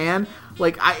it in his hand.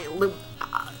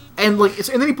 And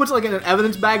then he puts it, like, in an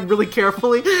evidence bag really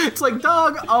carefully. It's like,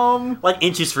 dog, Like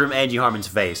inches from Angie Harmon's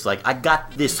face. Like, I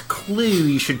got this clue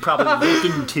you should probably look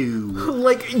into.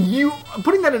 Like, you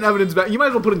putting that in evidence bag, you might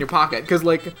as well put it in your pocket, because,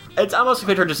 like... It's almost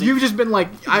picture just... You've just been like,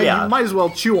 you might as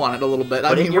well chew on it a little bit.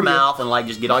 Put it in your mouth and, like,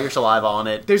 just get all your saliva on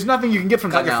it. There's nothing you can get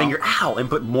from Cut that your now. finger, ow, and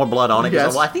put more blood on it.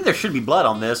 Yes. Well, I think there should be blood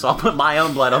on this, so I'll put my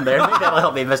own blood on there. Maybe that'll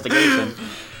help the investigation.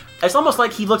 It's almost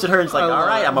like he looks at her and it's like, all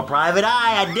right, I'm a private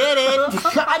eye. I did it.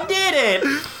 I did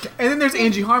it. And then there's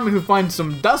Angie Harmon who finds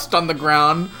some dust on the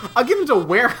ground. Again, it's a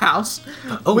warehouse.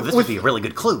 Oh, this would be a really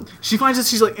good clue. She finds it.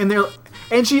 She's like,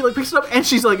 and she like picks it up and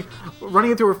she's like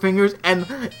running it through her fingers, and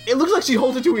it looks like she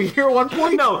holds it to her ear at one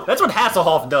point. No, that's what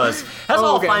Hasselhoff does.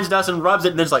 Hasselhoff finds dust and rubs it,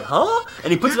 and then it's like, huh?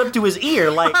 And he puts it up to his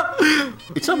ear, like,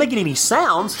 it's not making any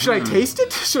sounds. Should I taste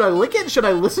it? Should I lick it? Should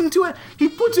I listen to it? He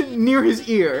puts it near his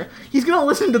ear. He's gonna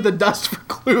listen to the dust for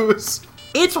clues.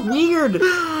 It's weird.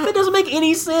 That doesn't make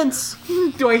any sense.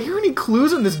 Do I hear any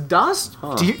clues in this dust?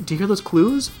 Huh. Do you hear those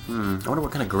clues? I wonder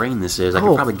what kind of grain this is. I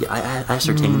could probably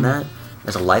ascertain that.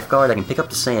 As a lifeguard, I can pick up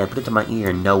the sand, put it to my ear,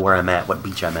 and know where I'm at, what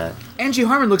beach I'm at. Angie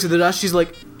Harmon looks at the dust. She's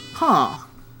like, huh.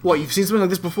 What, you've seen something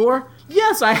like this before?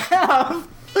 Yes, I have.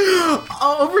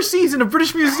 Overseas in a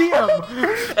British museum.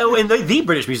 Oh, in the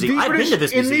British Museum. I've been to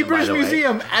this museum, in the British by the way.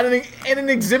 Museum at an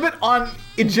exhibit on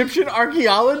Egyptian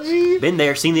archaeology. Been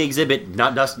there, seen the exhibit.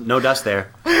 Not dust, no dust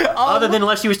there. Other than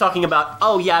unless she was talking about,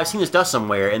 oh yeah, I've seen this dust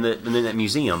somewhere in that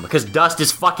museum because dust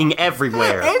is fucking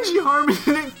everywhere. Angie Harmon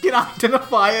can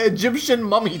identify Egyptian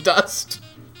mummy dust.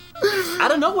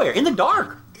 Out of nowhere, in the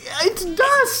dark. It's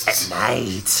dust.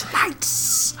 Night.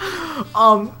 Nights.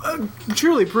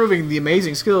 Truly proving the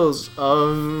amazing skills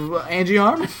of Angie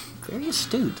Harmon. Very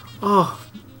astute. Oh.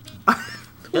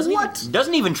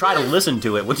 Doesn't even try to listen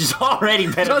to it, which is already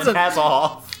better than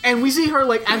Hasselhoff. And we see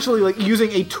her actually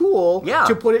using a tool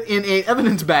to put it in a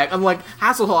evidence bag, unlike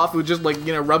Hasselhoff, who just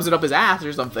rubs it up his ass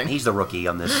or something. He's the rookie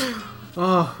on this.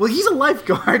 Oh, well, he's a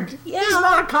lifeguard. Yeah. He's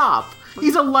not a cop.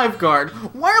 He's a lifeguard.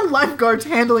 Why are lifeguards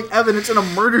handling evidence in a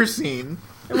murder scene?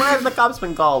 And when has the cops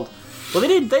been called? Well,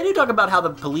 they do talk about how the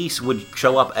police would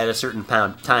show up at a certain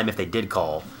time if they did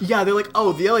call. Yeah, they're like,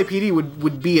 oh, the LAPD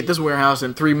would be at this warehouse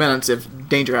in 3 minutes if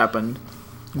danger happened.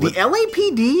 The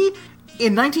LAPD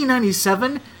in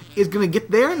 1997 is going to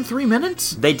get there in 3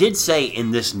 minutes? They did say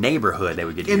in this neighborhood they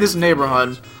would get in this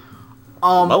neighborhood.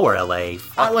 Lower LA,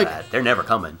 fuck that. They're never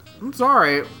coming. I'm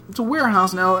sorry. It's a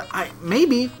warehouse now.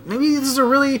 Maybe this is a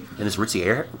really... In this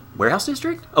ritzy warehouse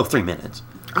district? Oh, 3 minutes.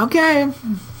 Okay.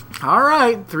 All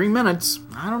right, 3 minutes.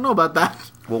 I don't know about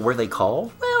that. Well, were they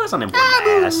called? Well, that's not important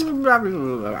to ask.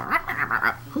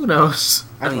 Who knows?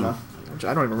 I don't know.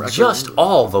 I don't even remember. Just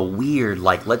all the weird,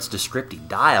 let's descriptive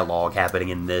dialogue happening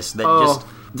in this. The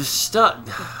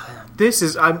stuff... This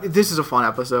is a fun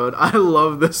episode. I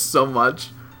love this so much.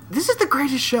 This is the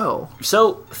greatest show.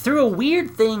 So, through a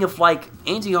weird thing of,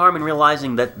 Angie Harmon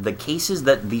realizing that the cases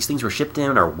that these things were shipped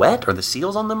in are wet, or the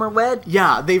seals on them are wet?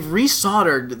 Yeah, they've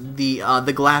resoldered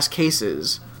the glass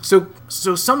cases. So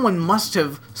someone must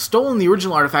have stolen the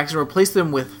original artifacts and replaced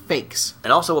them with fakes.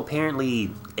 And also,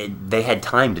 apparently, they had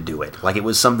time to do it. It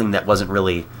was something that wasn't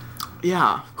really...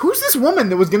 Yeah. Who's this woman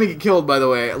that was going to get killed, by the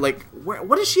way?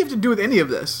 What does she have to do with any of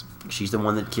this? She's the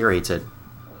one that curates it.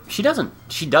 She doesn't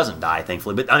die,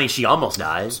 thankfully, but, she almost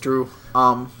dies. It's true.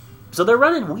 So they're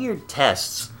running weird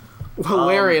tests.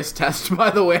 Hilarious tests, by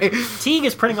the way. Teague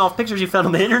is printing off pictures you found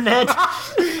on the internet.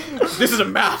 This is a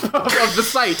map of the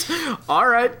site.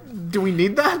 Alright, do we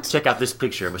need that? Check out this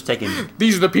picture. It was taken...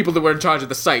 These are the people that were in charge of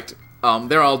the site.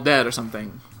 They're all dead or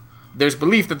something. There's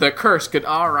belief that the curse could...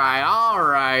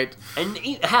 Alright. And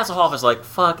Hasselhoff is like,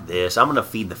 fuck this, I'm gonna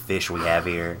feed the fish we have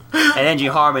here. And Angie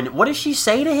Harmon, what does she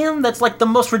say to him? That's the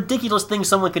most ridiculous thing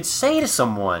someone could say to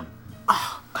someone.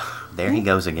 There he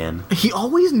goes again. He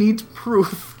always needs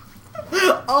proof.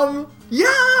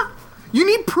 Yeah! You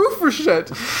need proof for shit.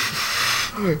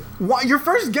 Why, your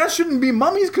first guess shouldn't be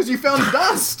mummies because you found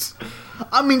dust.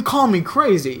 Call me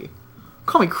crazy.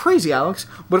 Call me crazy, Alex,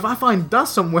 but if I find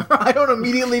dust somewhere, I don't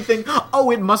immediately think, oh,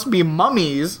 it must be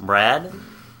mummies. Brad,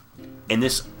 in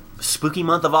this spooky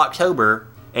month of October,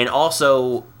 and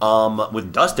also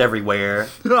with dust everywhere,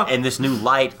 and this new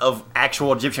light of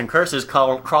actual Egyptian curses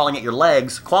crawling at your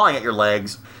legs, clawing at your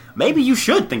legs, maybe you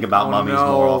should think about mummies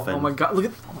more often. Oh my god,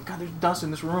 there's dust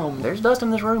in this room. There's dust in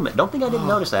this room. Don't think I didn't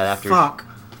notice that after.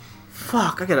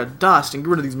 Fuck, I gotta dust and get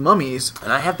rid of these mummies.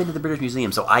 And I have been to the British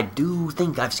Museum, so I do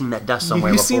think I've seen that dust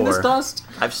somewhere before. You've seen this dust?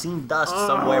 I've seen dust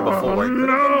somewhere before.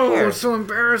 No, it's so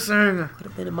embarrassing. Could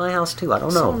have been in my house too, I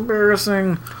don't know. So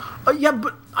embarrassing. Yeah,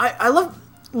 but I love,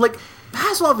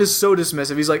 Hasselhoff is so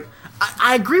dismissive. He's like,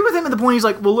 I agree with him at the point he's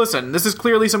like, well, listen, this is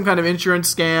clearly some kind of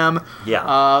insurance scam.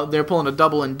 Yeah. They're pulling a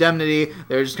double indemnity.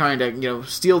 They're just trying to,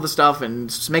 steal the stuff and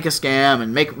just make a scam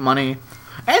and make money.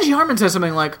 Angie Harmon says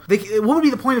something like, what would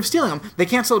be the point of stealing them? They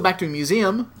can't sell it back to a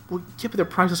museum. Well, yeah, but they're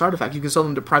priceless artifacts. You can sell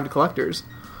them to private collectors.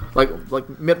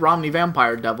 Like Mitt Romney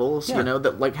vampire devils,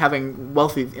 that having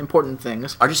wealthy, important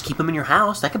things. Or just keep them in your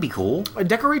house. That could be cool.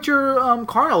 Decorate your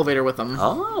car elevator with them.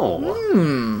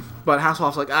 Oh. But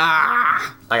Hasselhoff's like,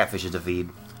 I got fishes to feed.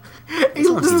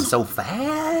 He's so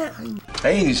fat.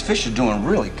 Hey, these fish are doing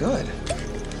really good.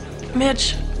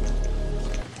 Mitch.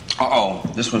 Uh-oh,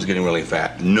 this one's getting really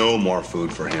fat. No more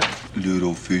food for him.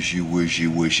 Little fishy,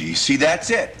 wishy. See,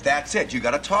 that's it. You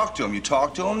gotta talk to him. You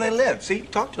talk to them, they live. See,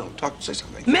 talk to them. Say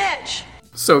something. Mitch!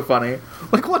 So funny.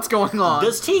 What's going on?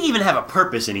 Does Teague even have a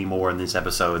purpose anymore in this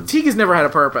episode? Teague has never had a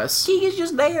purpose. Teague is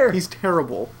just there. He's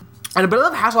terrible. But I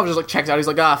love Hasselhoff just checks out. He's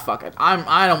like, fuck it.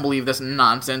 I don't believe this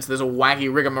nonsense, this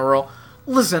wacky rigmarole.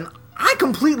 Listen, I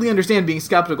completely understand being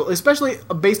skeptical, especially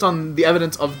based on the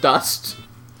evidence of dust.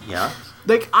 Yeah.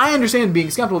 I understand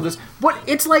being skeptical of this, but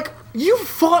it's like, you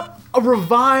fought a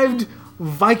revived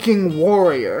Viking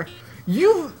warrior.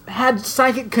 You've had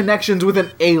psychic connections with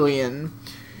an alien.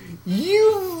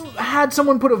 You've had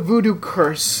someone put a voodoo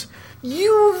curse.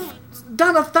 You've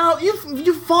done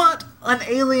you've fought an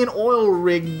alien oil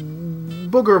rig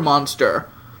booger monster.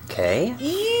 Okay.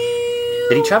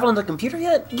 Did he travel on the computer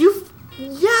yet?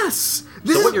 Yes.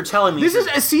 What you're telling me... This is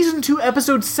a season 2,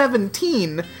 episode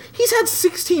 17. He's had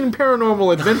 16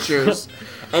 paranormal adventures.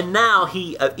 And now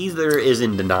he either is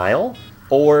in denial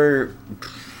or...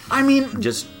 I mean...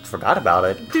 just forgot about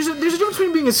it. There's a difference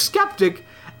between being a skeptic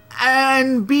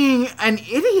and being an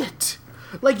idiot.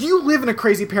 Like, you live in a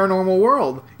crazy paranormal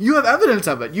world. You have evidence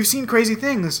of it. You've seen crazy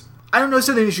things. I don't know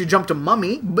necessarily you should jump to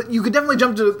Mummy, but you could definitely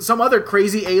jump to some other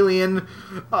crazy alien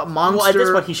monster. Well, at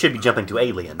this point, he should be jumping to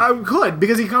Alien. I could,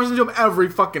 because he comes into him every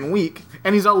fucking week,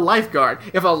 and he's a lifeguard.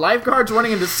 If a lifeguard's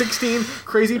running into 16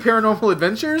 crazy paranormal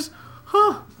adventures,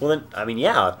 huh? Well, then, I mean,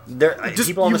 yeah.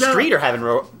 People on the street are having...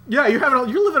 Yeah, you're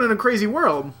living in a crazy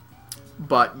world.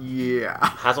 But, yeah.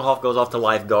 Hasselhoff goes off to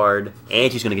lifeguard,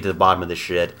 and she's gonna get to the bottom of this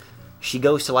shit. She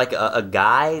goes to, like, a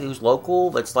guy who's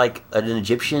local that's, like, an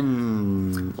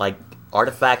Egyptian, like,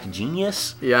 artifact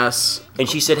genius. Yes. And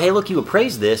she said, hey, look, you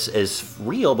appraised this as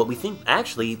real, but we think,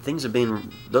 actually,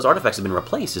 those artifacts have been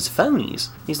replaced as phonies.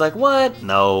 He's like, what?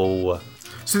 No.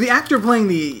 So the actor playing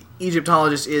the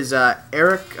Egyptologist is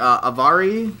Eric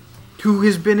Avari, who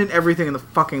has been in everything in the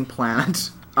fucking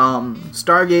planet.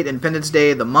 Stargate, Independence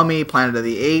Day, The Mummy, Planet of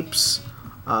the Apes,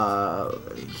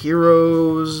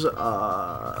 Heroes,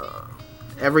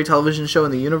 every television show in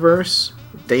the universe,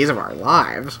 Days of Our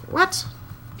Lives. What?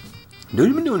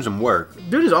 Dude's been doing some work.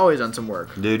 Dude has always done some work.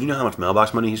 Dude, you know how much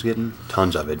mailbox money he's getting?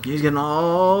 Tons of it. He's getting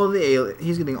all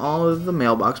of the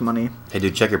mailbox money. Hey,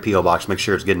 dude, check your P.O. box. Make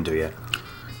sure it's getting to you.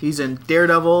 He's in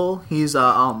Daredevil. He's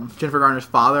Jennifer Garner's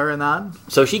father in that.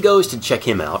 So she goes to check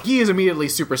him out. He is immediately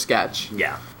super sketch.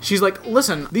 Yeah. She's like,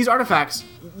 listen, these artifacts,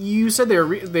 you said they're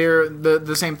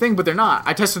the same thing, but they're not.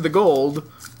 I tested the gold,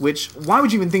 which, why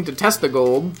would you even think to test the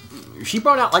gold? She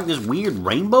brought out, like, this weird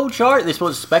rainbow chart. They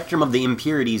suppose the spectrum of the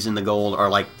impurities in the gold are,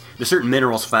 like, the certain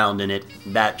minerals found in it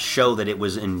that show that it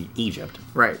was in Egypt.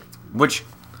 Right. Which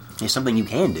is something you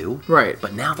can do. Right.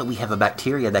 But now that we have a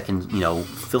bacteria that can,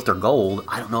 filter gold,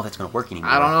 I don't know if that's going to work anymore.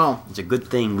 I don't know. It's a good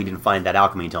thing we didn't find that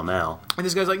alchemy until now. And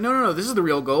this guy's like, no, this is the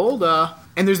real gold.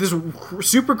 And there's this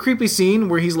super creepy scene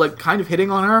where he's, like, kind of hitting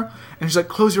on her, and she's like,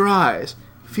 close your eyes.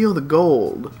 Feel the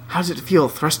gold. How does it feel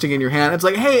thrusting in your hand? It's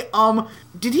like, hey,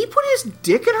 did he put his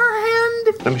dick in her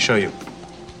hand? Let me show you.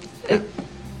 Yeah.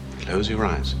 Close your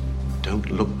eyes. Don't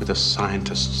look with a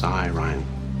scientist's eye, Ryan.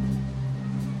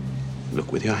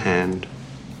 Look with your hand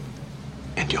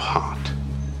and your heart.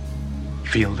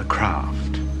 Feel the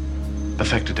craft,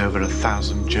 perfected over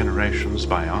 1,000 generations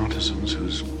by artisans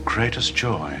whose greatest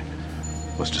joy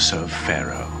was to serve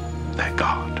Pharaoh, their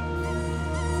god.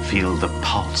 Feel the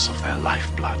pulse of their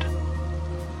lifeblood.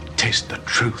 Taste the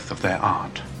truth of their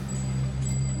art.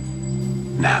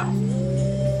 Now,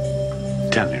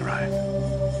 tell me, Ryan,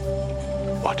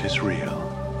 what is real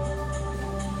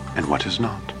and what is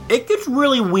not? It gets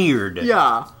really weird.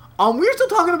 Yeah. We're still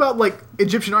talking about, like,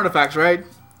 Egyptian artifacts, right?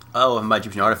 Oh, and by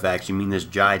Egyptian artifacts, you mean this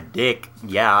giant dick?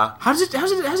 Yeah. How does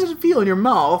it feel in your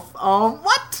mouth?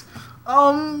 What?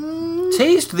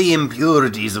 Taste the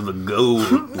impurities of the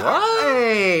gold. What?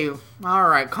 Hey, all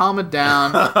right, calm it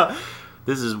down.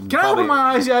 This is. Can I open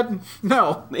my eyes yet?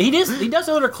 No. He does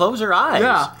let her close her eyes.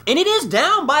 Yeah. And it is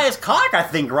down by his cock, I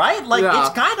think, right? Like, Yeah.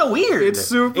 it's kind of weird. It's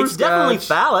super It's definitely sketch.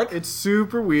 phallic. It's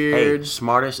super Hey, weird.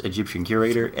 smartest Egyptian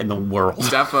curator in the world.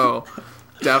 Defo.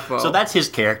 So that's his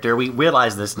character. We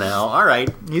realize this now. All right.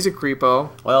 He's a creepo.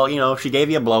 Well, she gave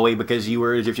you a blowy because you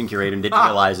were an Egyptian curator and didn't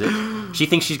realize it. She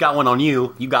thinks she's got one on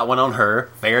you. You got one on her.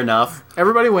 Fair enough.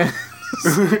 Everybody wins.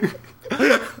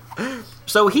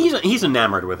 So he's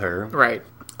enamored with her. Right.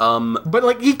 But,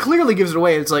 like, he clearly gives it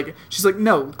away. It's like, she's like,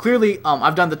 no, clearly,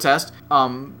 I've done the test.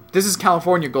 This is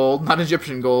California gold, not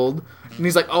Egyptian gold. And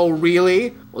he's like, oh,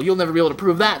 really? Well, you'll never be able to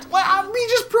prove that. Well, we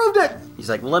just proved it. He's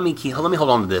like, well, let me hold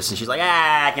on to this. And she's like,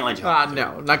 I can't let you hold on to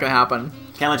No, not gonna happen.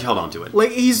 it. Can't let you hold on to it.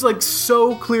 Like, he's, like,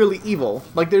 so clearly evil.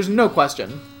 Like, there's no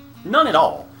question. None at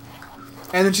all.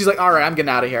 And then she's like, all right, I'm getting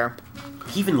out of here.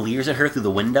 He even leers at her through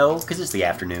the window because it's the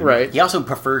afternoon. Right. He also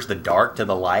prefers the dark to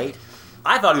the light.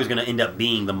 I thought he was going to end up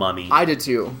being the mummy. I did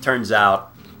too. Turns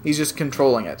out, He's just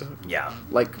controlling it. yeah,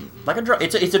 Like, a drone.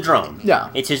 It's a drone. Yeah.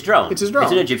 It's his drone. It's his drone.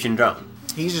 It's an Egyptian drone.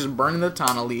 he's just burning the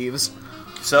ton of leaves.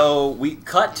 So we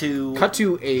cut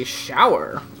to a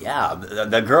shower. Yeah,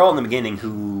 the girl in the beginning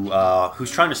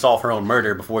who's trying to solve her own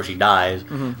murder before she dies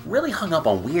really hung up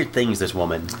on weird things. This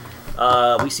woman,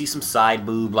 We see some side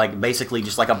boob, like basically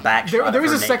just like a back shot. There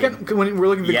was of a her second naked. when we're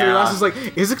looking at the Yeah. curiosities,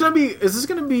 like, is this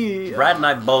gonna be? Brad and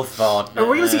I both thought. Are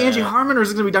we gonna see Angie Harmon, or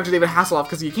is it gonna be Dr. David Hasselhoff?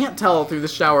 Because you can't tell through the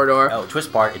shower door. Oh,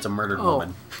 twist part, it's a murdered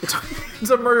woman.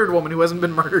 It's a murdered woman who hasn't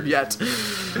been murdered yet.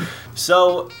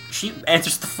 So she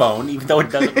answers the phone, even though it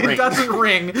doesn't ring. It doesn't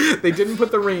ring. They didn't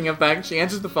put the ringing effect. She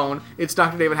answers the phone. It's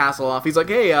Dr. David Hasselhoff. He's like,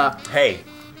 hey, Hey,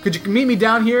 could you meet me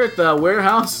down here at the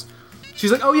warehouse?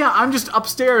 She's like, oh yeah, I'm just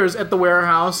upstairs at the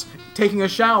warehouse taking a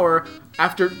shower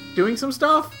after doing some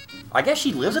stuff. I guess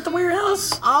she lives at the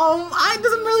warehouse? It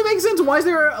doesn't really make sense. Why is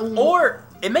there Or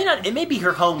it may not. It may be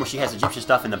her home where she has Egyptian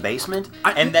stuff in the basement,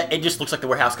 and that it just looks like the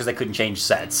warehouse because they couldn't change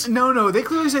sets. No, they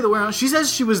clearly say the warehouse. She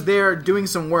says she was there doing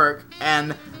some work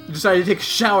and decided to take a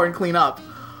shower and clean up.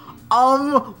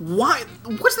 Why?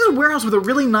 What's this warehouse with a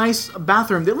really nice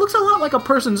bathroom that looks a lot like a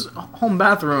person's home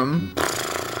bathroom?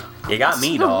 You got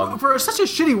me, dog. For such a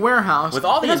shitty warehouse, With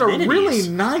all the it has amenities. a really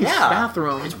nice Yeah.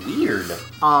 bathroom. It's weird.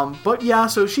 But yeah,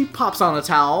 so she pops on a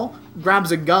towel,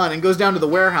 grabs a gun, and goes down to the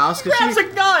warehouse. Grabs a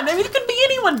gun. I mean, it could be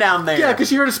anyone down there. Yeah, because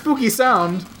she heard a spooky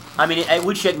sound. I mean, it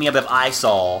would shake me up if I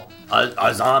saw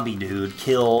a zombie dude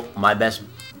kill my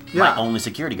only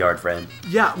security guard friend.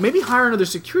 Yeah, maybe hire another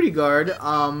security guard,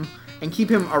 and keep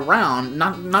him around,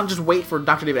 not just wait for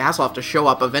Dr. David Hasselhoff to show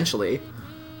up eventually.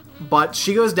 But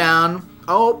she goes down.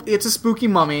 Oh, it's a spooky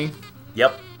mummy.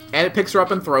 Yep. And it picks her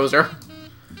up and throws her.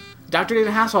 Dr.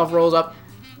 David Hasselhoff rolls up.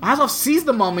 Hasselhoff sees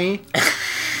the mummy.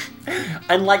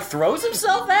 And, like, throws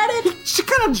himself at it? She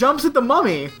kind of jumps at the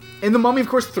mummy. And the mummy, of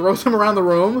course, throws him around the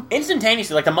room.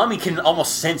 Instantaneously, like, the mummy can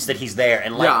almost sense that he's there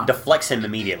and, like, deflects him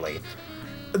immediately.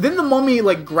 Then the mummy,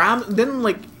 like, grabs... Then,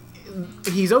 like,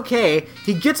 he's okay.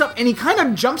 He gets up and he kind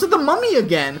of jumps at the mummy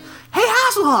again. Hey,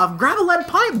 Hasselhoff, grab a lead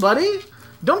pipe, buddy.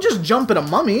 Don't just jump at a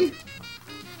mummy.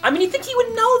 I mean, you'd think he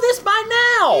would know this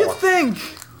by now. You think?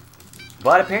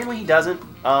 But apparently he doesn't.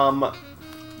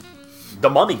 The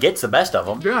mummy gets the best of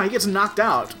him. Yeah, he gets knocked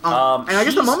out. And I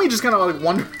guess the mummy just kind of, like,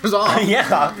 wanders off.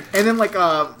 Yeah. And then, like,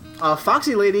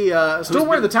 Foxy lady, still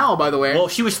wearing the towel, by the way. Well,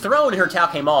 she was thrown and her towel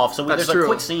came off, so That's there's true. a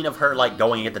quick scene of her, like,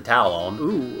 going to get the towel on.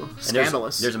 Ooh, And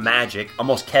scandalous. There's magic,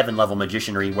 almost Kevin-level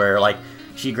magicianry, where, like,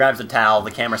 she grabs the towel,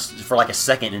 the camera for, like, a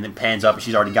second, and then pans up, and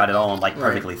she's already got it on, like,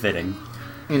 perfectly fitting.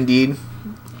 Indeed.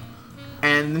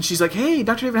 And then she's like, hey,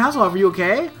 Dr. David Hasselhoff, are you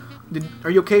okay?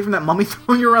 Are you okay from that mummy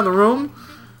throwing you around the room?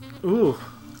 Ooh.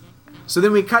 So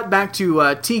then we cut back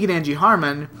to Teague and Angie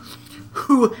Harmon,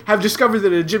 who have discovered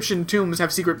that Egyptian tombs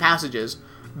have secret passages.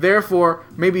 Therefore,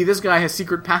 maybe this guy has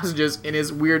secret passages in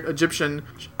his weird Egyptian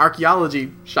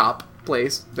archaeology shop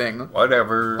place thing.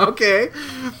 Whatever. Okay.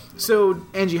 So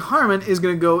Angie Harmon is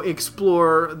going to go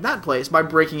explore that place by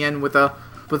breaking in with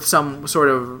some sort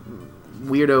of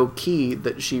weirdo key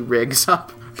that she rigs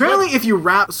up. Apparently, if you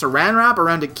wrap saran wrap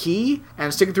around a key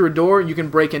and stick it through a door, you can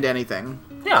break into anything.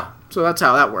 Yeah. So that's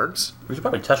how that works. We should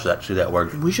probably test that, see that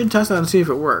works. We should test that and see if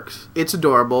it works. It's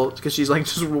adorable because she's like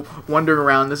just wandering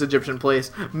around this Egyptian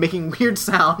place, making weird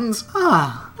sounds.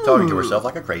 Talking to herself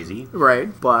like a crazy. Right,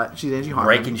 but she's Angie Harmon.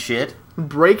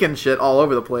 Breaking shit all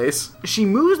over the place. She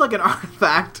moves like an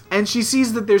artifact, and she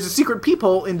sees that there's a secret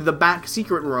peephole into the back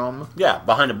secret room. Yeah,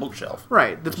 behind a bookshelf.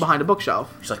 Right, that's behind a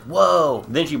bookshelf. She's like, whoa.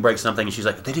 Then she breaks something, and she's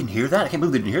like, they didn't hear that? I can't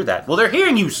believe they didn't hear that. Well, they're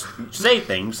hearing you say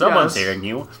things. Someone's hearing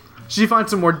you. She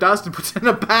finds some more dust and puts it in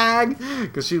a bag,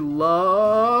 because she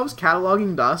loves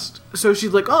cataloging dust. So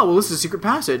she's like, oh, well, this is a secret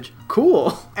passage.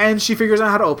 Cool. And she figures out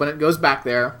how to open it, goes back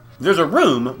there. There's a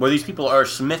room where these people are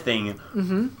smithing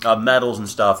metals and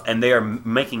stuff, and they are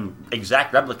making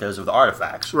exact replicas of the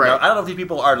artifacts. Right. Now, I don't know if these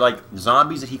people are like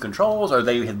zombies that he controls, or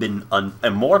they have been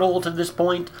immortal to this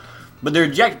point, but they're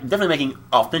definitely making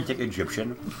authentic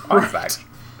Egyptian artifacts.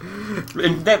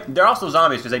 And they're also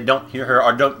zombies because they don't hear her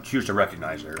or don't choose to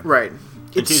recognize her. Right.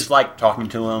 And she's like talking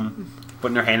to them,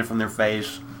 putting her hand in their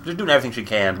face, just doing everything she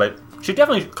can, but she's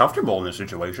definitely comfortable in this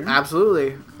situation.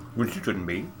 Absolutely. When she shouldn't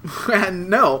be. And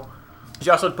no. She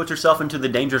also puts herself into the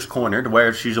dangerous corner to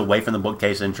where she's away from the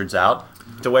bookcase entrance out.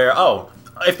 To where,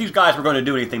 if these guys were going to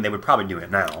do anything, they would probably do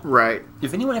it now. Right.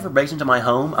 If anyone ever breaks into my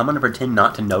home, I'm going to pretend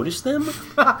not to notice them.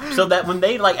 So that when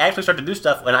they like actually start to do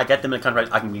stuff, when I get them in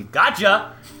contact, I can be,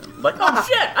 gotcha! Like, oh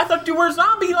shit, I thought you were a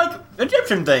zombie, like,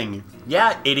 Egyptian thing.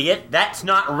 Yeah, idiot, that's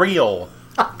not real.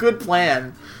 Good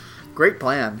plan. Great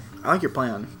plan. I like your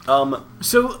plan.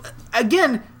 So,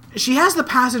 again, she has the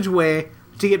passageway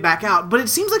to get back out, but it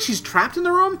seems like she's trapped in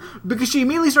the room because she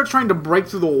immediately starts trying to break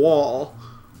through the wall.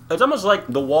 It's almost like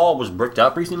the wall was bricked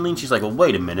up recently, and she's like, well,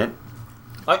 wait a minute.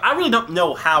 Like, I really don't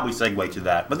know how we segue to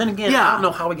that. But then again, I don't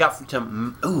know how we got to,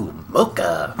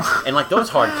 mocha, and like those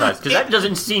hard cuts, because that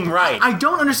doesn't seem right. I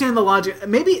don't understand the logic.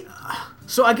 Maybe,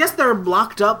 So I guess they're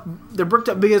blocked up. They're bricked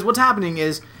up because what's happening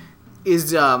is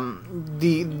the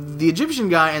Egyptian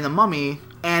guy and the mummy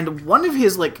and one of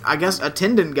his I guess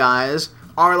attendant guys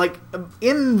are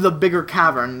in the bigger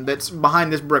cavern that's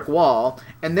behind this brick wall,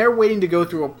 and they're waiting to go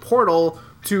through a portal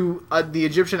to the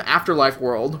Egyptian afterlife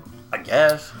world. I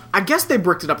guess they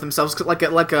bricked it up themselves like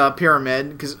a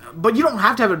pyramid, but you don't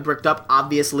have to have it bricked up,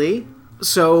 obviously.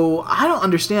 So I don't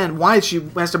understand why she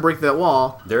has to break that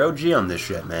wall. They're OG on this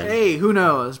shit, man. Hey, who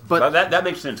knows? But that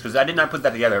makes sense, because I did not put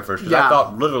that together at first. Because I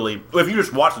thought, literally, if you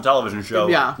just watch the television show,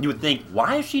 you would think,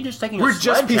 why is she just taking a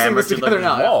sledgehammer to the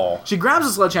wall? She grabs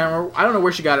a sledgehammer. I don't know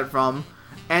where she got it from.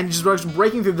 And just starts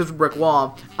breaking through this brick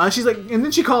wall. She's and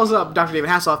then she calls up Dr. David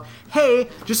Hasselhoff. Hey,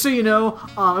 just so you know,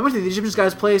 I went to the Egyptian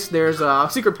guy's place. There's a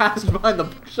secret passage behind the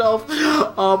bookshelf.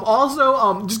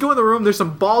 Also, just go in the room. There's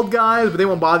some bald guys, but they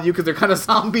won't bother you because they're kind of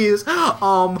zombies.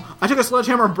 I took a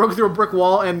sledgehammer, broke through a brick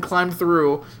wall, and climbed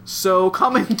through. So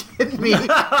come and get me.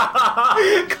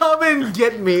 Come and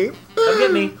get me. Come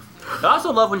get me. I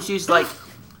also love when she's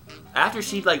after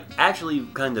she actually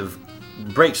kind of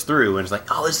breaks through and it's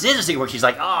oh, this is a secret. She's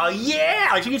oh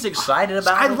yeah, she gets excited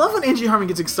about it. I love when Angie Harmon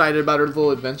gets excited about her little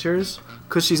adventures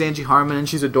because she's Angie Harmon and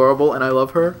she's adorable and I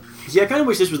love her. Yeah, I kind of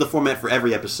wish this was the format for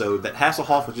every episode, that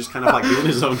Hasselhoff was just kind of doing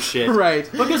his own shit.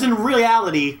 Right. Because in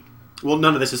reality, well,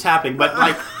 none of this is happening, but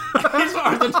as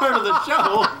far as the turn of the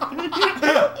show,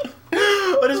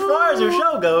 but as far as her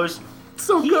show goes,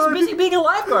 he's busy being a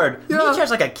lifeguard. Yeah. Mitch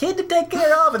has a kid to take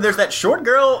care of, and there's that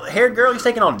haired girl he's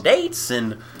taking on dates,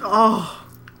 and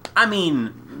I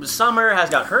mean, Summer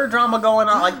has got her drama going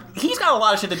on. He's got a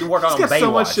lot of shit to work on. He's got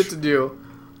so much shit to do.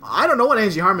 I don't know what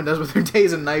Angie Harmon does with her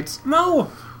days and nights.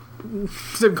 No,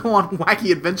 to go on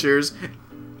wacky adventures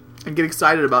and get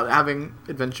excited about having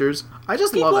adventures. I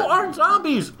just love it. People aren't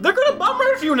zombies. They're gonna bum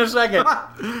rush you in a second.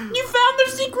 You found the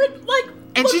secret,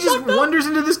 and she just wanders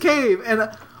into this cave,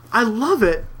 and I love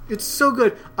it. It's so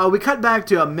good. We cut back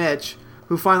to Mitch,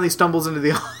 who finally stumbles into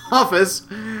the office,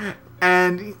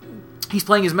 and he's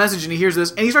playing his message, and he hears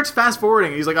this, and he starts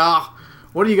fast-forwarding. He's what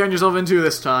are you getting yourself into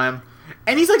this time?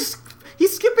 And he's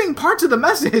skipping parts of the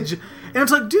message. And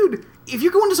it's dude, if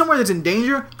you go into somewhere that's in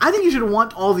danger, I think you should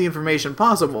want all the information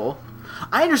possible.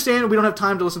 I understand we don't have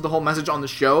time to listen to the whole message on the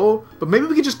show, but maybe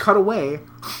we could just cut away.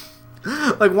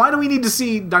 Why do we need to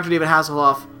see Dr. David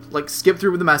Hasselhoff, skip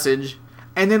through with the message,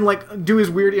 and then, do his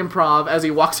weird improv as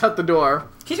he walks out the door?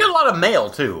 He's got a lot of mail,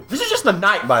 too. This is just the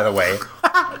night, by the way.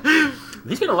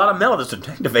 He's got a lot of mail at this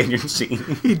detective agency.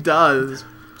 He does.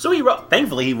 So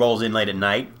thankfully he rolls in late at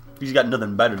night. He's got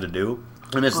nothing better to do.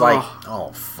 And it's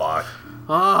oh, fuck.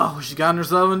 Oh, she got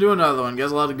herself into another one.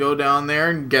 Guess I'll have to go down there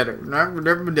and get her.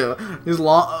 Never do it. His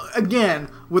long, again,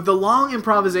 with the long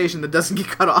improvisation that doesn't get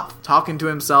cut off. Talking to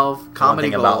himself, comedy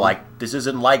gold. About, this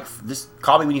isn't this.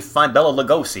 Call me when you find Bella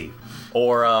Lugosi.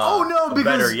 Or,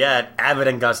 better yet, Abbott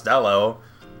and Costello.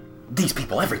 These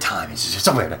people every time. It's just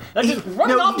somewhere.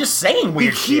 Just saying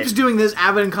weird shit. He keeps doing this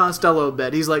Abbott and Costello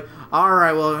bit. He's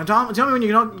alright, well, tell me when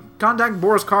you can contact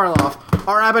Boris Karloff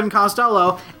or Abbott and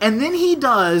Costello. And then he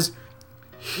does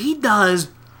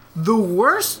the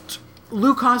worst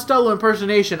Lou Costello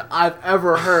impersonation I've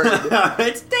ever heard.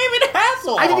 It's David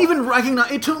Hasselhoff. I didn't even recognize.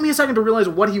 It took me a second to realize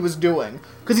what he was doing.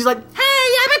 Because he's hey,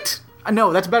 Abbott!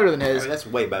 No, that's better than his. That's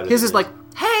way better his is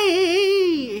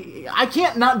hey! I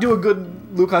can't not do a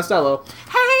good Lou Costello.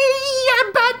 Hey,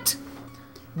 Abbott!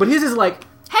 But his is hey,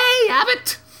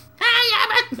 Abbott! Hey,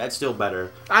 Abbott! That's still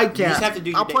better. I can't. You just have to do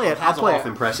your Hasselhoff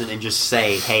impression and just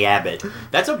say, hey, Abbott.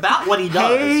 That's about what he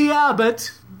does. Hey,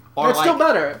 Abbott! Or that's still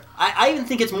better. I even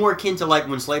think it's more akin to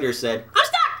when Slater said, I'm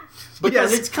stuck!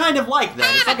 Because it's kind of like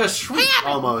that. It's like a shriek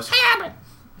almost. Hey, Abbott!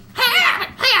 Hey, Abbott!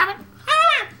 Hey, Abbott!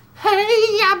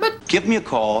 Hey, Abbott! Give me a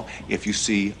call if you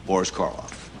see Boris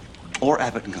Karloff. Or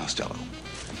Abbott and Costello.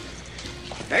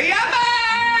 Hey,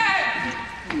 Abbott!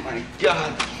 Oh, my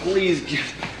God. Please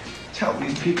tell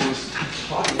these people to stop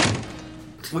talking.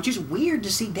 Which is weird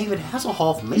to see David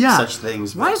Hasselhoff make such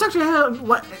things. Why is Dr.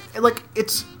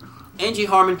 It's... Angie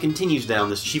Harmon continues down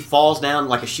this. She falls down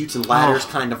like a chutes and ladders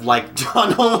kind of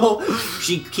tunnel.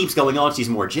 She keeps going on. Sees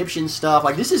more Egyptian stuff.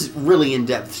 This is really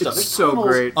in-depth stuff. It's so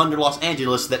great. Under Los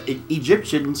Angeles that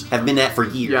Egyptians have been at for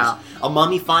years. Yeah. A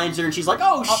mummy finds her and she's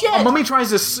oh, shit! A mummy tries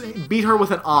to beat her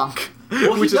with an ankh.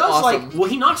 Well, which is awesome.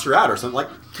 He knocks her out or something.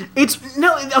 It's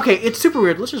super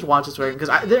weird. Let's just watch this right because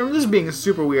this is being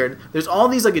super weird. There's all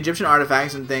these Egyptian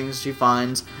artifacts and things she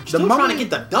finds. Still trying to get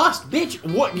the dust, bitch.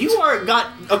 What you are got?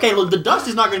 Okay, look, the dust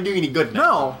is not going to do you any good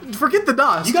now. No, forget the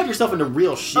dust. You got yourself into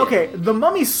real shit. Okay, the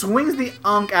mummy swings the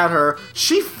ankh at her.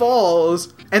 She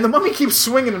falls, and the mummy keeps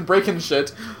swinging and breaking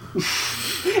shit.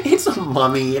 It's a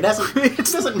mummy. It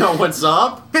doesn't know what's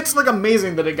up. It's like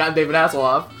amazing that it got David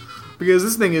Hasselhoff, because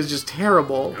this thing is just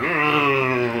terrible.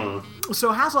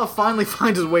 So Hasselhoff finally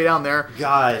finds his way down there.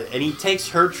 God, and he takes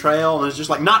her trail and is just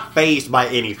like not fazed by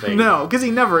anything. No, because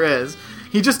he never is.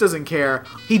 He just doesn't care.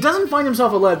 He doesn't find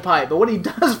himself a lead pipe, but what he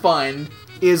does find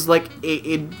is like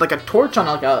a torch on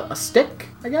like a stick,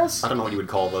 I guess. I don't know what you would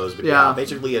call those, but Yeah.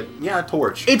 basically a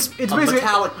torch. It's basically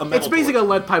metal a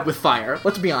lead pipe with fire.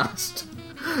 Let's be honest.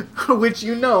 Which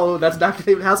that's Dr.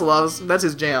 David Hasselhoff's. That's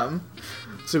his jam.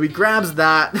 So he grabs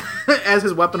that as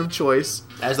his weapon of choice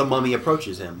as the mummy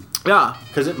approaches him. Yeah,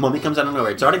 because the mummy comes out of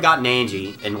nowhere. It's already gotten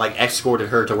Angie and like escorted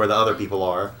her to where the other people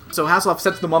are. So Hasselhoff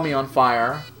sets the mummy on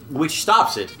fire, which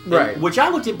stops it. Right. Which I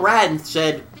looked at Brad and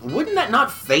said, "Wouldn't that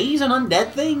not phase an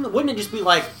undead thing? Wouldn't it just be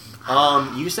like,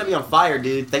 you just set me on fire,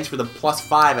 dude. Thanks for the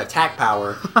 +5 attack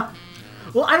power."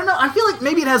 Well, I don't know. I feel like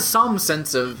maybe it has some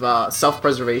sense of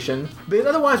self-preservation. But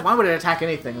otherwise, why would it attack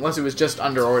anything unless it was just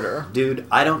under order? Dude,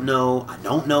 I don't know. I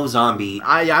don't know zombie.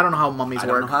 I don't know how mummies work. I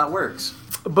don't know how it works.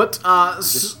 But,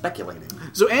 just speculating.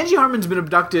 So Angie Harmon's been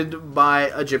abducted by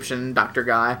Egyptian doctor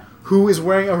guy who is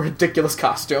wearing a ridiculous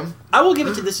costume. I will give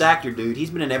it to this actor, dude.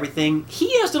 He's been in everything.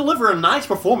 He has to deliver a nice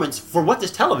performance for what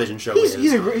this television show is.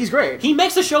 He's great. He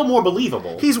makes the show more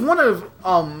believable. He's one of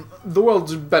the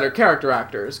world's better character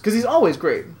actors, because he's always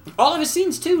great. All of his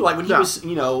scenes, too, like when he was,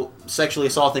 sexually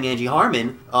assaulting Angie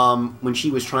Harmon, when she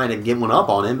was trying to get one up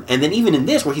on him, and then even in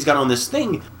this, where he's got on this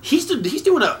thing, he's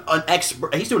doing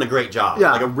a great job.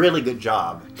 Yeah. Like a really good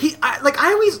job.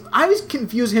 I always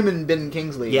confuse him and Ben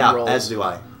Kingsley. Yeah, in roles. as do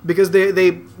I. Because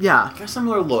they got a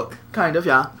similar look. Kind of,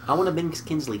 yeah. I want a Ben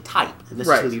Kingsley type, and this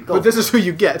right. is who you go But this is who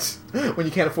you get when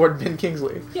you can't afford Ben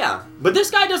Kingsley. Yeah, but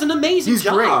this guy does an amazing job.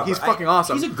 He's great. He's fucking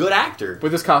awesome. He's a good actor. But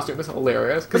this costume is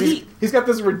hilarious. Because he's got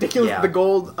this ridiculous, the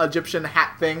gold Egyptian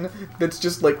hat thing that's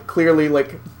just, like, clearly,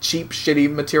 like, cheap,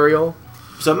 shitty material.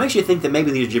 So it makes you think that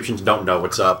maybe the Egyptians don't know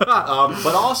what's up.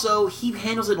 But also, he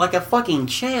handles it like a fucking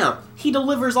champ. He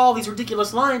delivers all these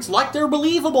ridiculous lines like they're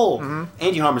believable. Mm-hmm.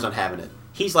 Angie Harmon's not having it.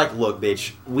 He's like, look,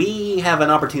 bitch, we have an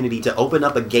opportunity to open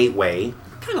up a gateway,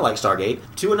 kind of like Stargate,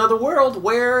 to another world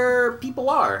where people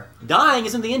are. Dying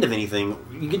isn't the end of anything.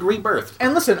 You get rebirthed.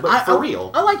 And listen, for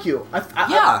real. I like you.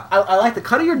 I like the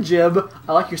cut of your jib.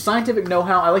 I like your scientific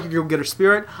know-how. I like your go-getter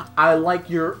spirit. I like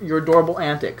your adorable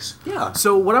antics. Yeah.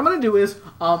 So what I'm going to do is,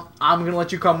 I'm going to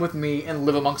let you come with me and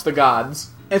live amongst the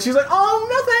gods. And she's like, oh,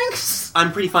 no thanks.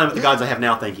 I'm pretty fine with the gods I have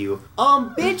now, thank you.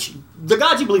 Bitch, the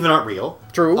gods you believe in aren't real.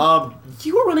 True.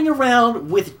 You were running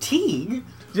around with Teague,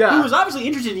 yeah, who was obviously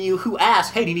interested in you, who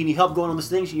asked, hey, do you need any help going on this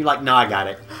thing? And you're like, no, I got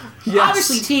it. Yes.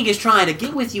 Obviously, Teague is trying to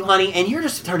get with you, honey, and you're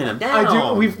just turning him down.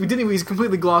 I do. We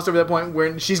completely glossed over that point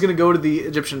where she's going to go to the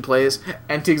Egyptian place,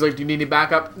 and Teague's like, do you need any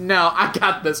backup? No, I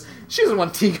got this. She doesn't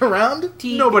want Teague around.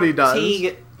 Nobody does.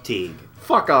 Teague.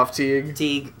 Fuck off, Teague.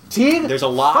 Teague. There's a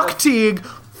lot Fuck Teague.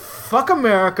 Fuck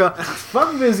America.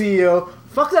 Fuck Vizio.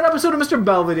 Fuck that episode of Mr.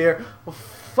 Belvedere.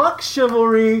 Fuck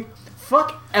chivalry.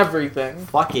 Fuck everything.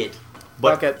 Fuck it.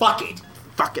 But fuck it.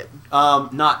 Fuck it.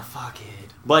 Not fuck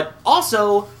it. But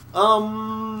also,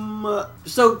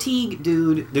 so Teague,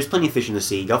 dude, there's plenty of fish in the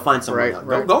sea. Go find somewhere else.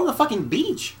 Go on the fucking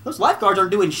beach. Those lifeguards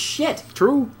aren't doing shit.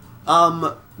 True.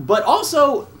 But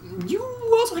also, you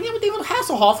also hang out with David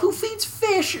Hasselhoff, who feeds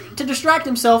fish to distract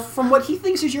himself from what he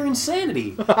thinks is your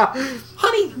insanity.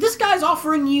 Honey, this guy's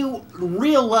offering you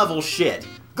real level shit.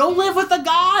 Go live with the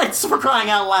gods, for crying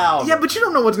out loud. Yeah, but you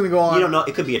don't know what's going to go on. You don't know.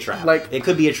 It could be a trap. It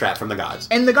could be a trap from the gods.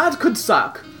 And the gods could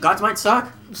suck. Gods might suck,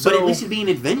 but at least it'd be an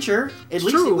adventure. At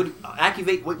least it would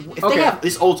activate. If they have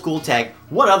this old school tech,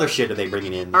 what other shit are they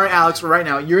bringing in? All right, Alex. Right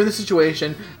now, you're in the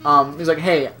situation. He's like,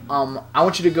 "Hey, I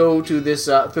want you to go to this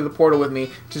through the portal with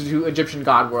me to Egyptian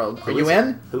God world. Are you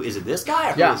in? Who is it? This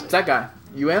guy? Or yeah, who is it? It's that guy.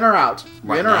 You in or out?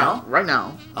 Right now? Out? Right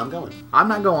now. I'm going. I'm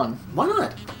not going. Why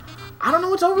not? I don't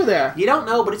know what's over there. You don't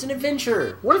know, but it's an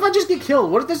adventure. What if I just get killed?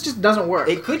 What if this just doesn't work?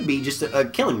 It could be just a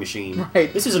killing machine.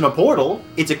 Right. This isn't a portal.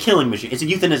 It's a killing machine. It's a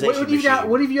euthanization machine.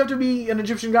 What if you have to be an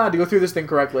Egyptian god to go through this thing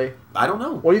correctly? I don't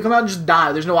know. What if you come out and just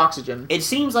die? There's no oxygen. It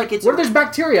seems like it's... What if there's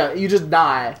bacteria? You just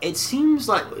die. It seems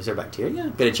like... Is there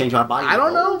bacteria? Gonna change my body? I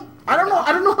don't know. I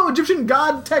don't know how Egyptian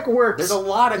god tech works. There's a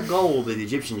lot of gold that the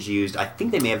Egyptians used. I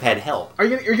think they may have had help.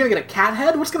 You're gonna get a cat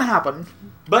head? What's gonna happen?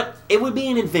 But it would be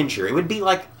an adventure. It would be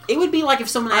like if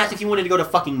someone asked if you wanted to go to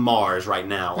fucking Mars right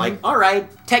now. Like, all right,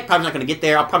 tech probably not going to get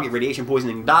there. I'll probably get radiation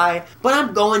poisoning and die. But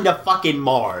I'm going to fucking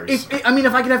Mars. If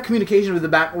I could have communication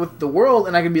with the world,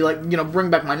 and I could be like, bring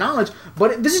back my knowledge.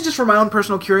 But this is just for my own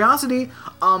personal curiosity.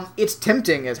 It's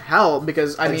tempting as hell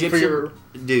because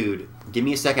dude, give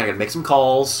me a second. I got to make some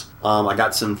calls. I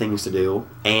got some things to do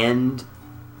and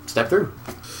Step through.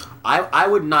 I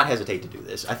would not hesitate to do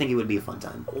this. I think it would be a fun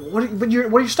time. But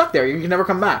you're stuck there. You can never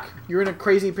come back. You're in a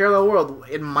crazy parallel world.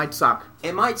 It might suck.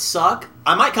 It might suck.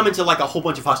 I might come into like a whole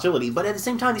bunch of hostility, but at the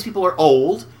same time, these people are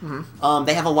old. Mm-hmm.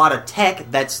 They have a lot of tech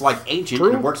that's like ancient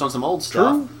and works on some old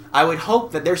stuff. True. I would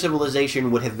hope that their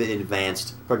civilization would have been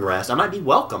advanced, progressed. I might be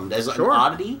welcomed as an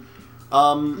oddity.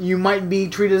 You might be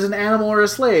treated as an animal or a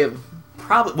slave.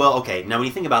 Probably. Well, okay. Now, when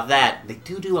you think about that, they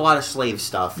do a lot of slave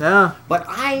stuff. Yeah. But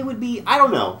I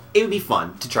don't know. It would be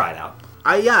fun to try it out.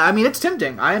 I mean, it's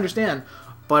tempting. I understand.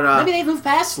 But, maybe they've moved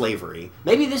past slavery.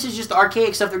 Maybe this is just the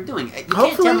archaic stuff they're doing. You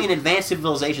can't tell me an advanced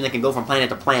civilization that can go from planet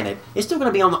to planet. It's still going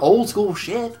to be on the old school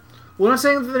shit. Well, I'm not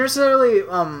saying that they're necessarily,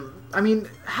 I mean,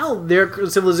 hell, their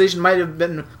civilization might have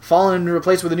been fallen and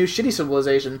replaced with a new shitty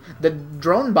civilization that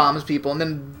drone bombs people and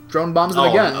then drone bombs them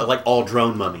again. Like all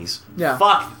drone mummies. Yeah.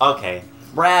 Fuck. Okay.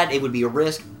 Brad, it would be a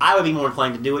risk. I would be more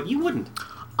inclined to do it. You wouldn't.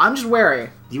 I'm just wary.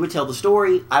 You would tell the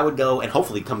story. I would go and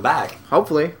hopefully come back.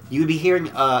 Hopefully. You would be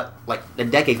hearing, like, a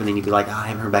decade from then, you'd be like, I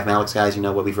haven't heard back from Alex, guys. You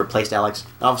know what? We've replaced Alex.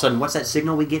 And all of a sudden, what's that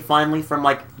signal we get finally from,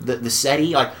 like, the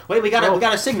SETI? Like, wait, we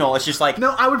got a signal. It's just like...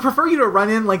 No, I would prefer you to run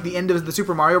in, like, the end of the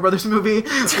Super Mario Brothers movie,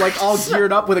 like, all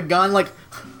geared up with a gun, like...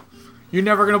 You're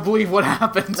never gonna believe what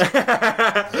happened.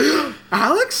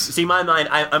 Alex? See, my mind,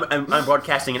 I'm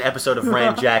broadcasting an episode of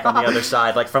Ramjack on the other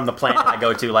side, like from the planet I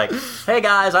go to, like, hey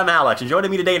guys, I'm Alex, and joining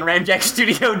me today in Ramjack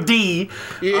Studio D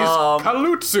is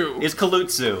Kalutsu. Is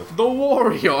Kalutsu. The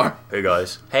warrior. Hey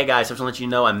guys, I just want to let you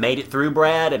know I made it through,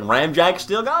 Brad, and Ramjack's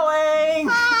still going.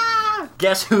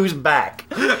 Guess who's back?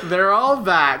 They're all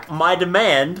back. My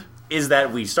demand is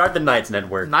that we start the Knights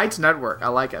Network. Knights Network, I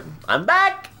like it. I'm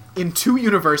back! In 2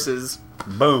 universes.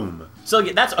 Boom. So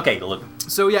yeah, that's okay. Look.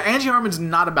 So yeah, Angie Harmon's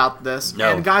not about this.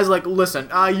 No. And Guy's like, listen,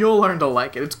 you'll learn to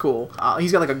like it. It's cool.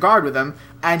 He's got like a guard with him,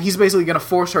 and he's basically gonna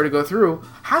force her to go through.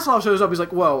 Hasselhoff shows up. He's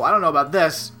like, whoa, I don't know about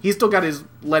this. He's still got his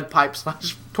lead pipe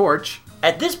 / torch.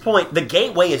 At this point, the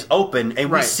gateway is open, and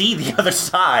we see the other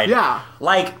side. Yeah.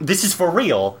 Like, this is for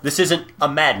real. This isn't a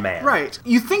madman. Right.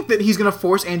 You think that he's going to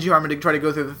force Angie Harmon to try to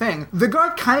go through the thing. The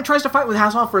guard kind of tries to fight with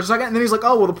Hasselhoff for a second, and then he's like,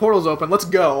 oh, well, the portal's open. Let's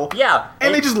go. Yeah.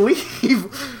 And they just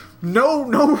leave. No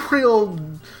real...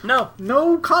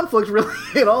 No conflict really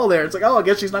at all there. It's like, oh, I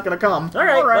guess she's not going to come. All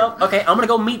right. Well, okay, I'm going to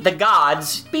go meet the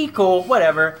gods. Be cool.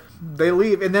 Whatever. They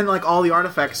leave, and then, like, all the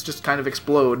artifacts just kind of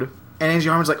explode. And Angie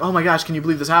Harmon's like, oh my gosh, can you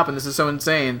believe this happened? This is so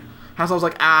insane. Hasselhoff's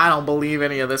like, I don't believe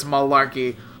any of this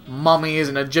malarkey. Mummies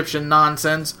and Egyptian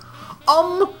nonsense.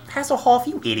 Hasselhoff,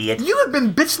 you idiot. You have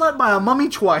been bitch-slapped by a mummy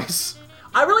twice.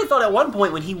 I really thought at one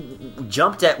point when he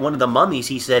jumped at one of the mummies,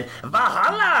 he said,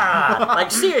 Valhalla! Like,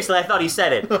 seriously, I thought he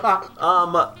said it.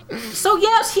 So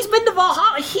yes, he's been to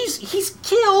Valhalla. He's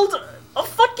killed a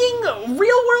fucking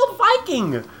real-world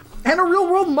Viking. And a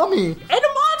real-world mummy. And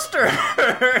a monster.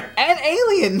 And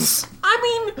aliens.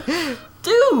 I mean,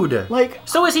 dude. Like,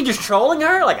 so is he just trolling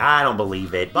her? Like, I don't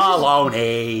believe it.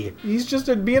 Baloney. He's just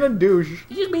being a douche.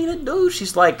 He's just being a douche.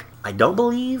 He's like, I don't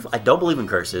believe in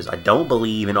curses. I don't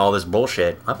believe in all this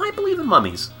bullshit. I might believe in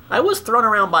mummies. I was thrown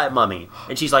around by a mummy.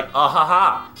 And she's like, ha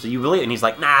ha. So you believe it? And he's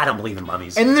like, nah, I don't believe in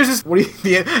mummies. And then there's this,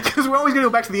 because we're always going to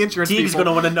go back to the insurance Teague's going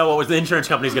to want to know what the insurance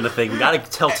company's going to think. We got to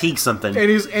tell Teague something.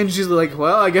 And she's like,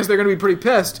 well, I guess they're going to be pretty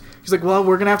pissed. She's like, well,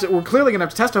 we're clearly going to have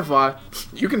to testify.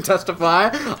 You can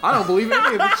testify. I don't believe in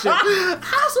any of this shit.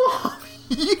 Hasselhoff,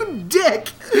 you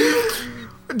dick.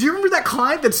 Do you remember that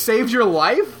client that saved your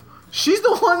life? She's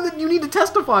the one that you need to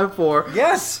testify for.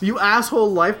 Yes. You asshole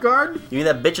lifeguard. You mean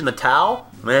that bitch in the towel?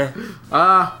 Meh.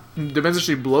 Depends if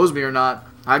she blows me or not.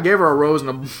 I gave her a rose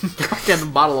and a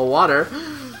fucking bottle of water.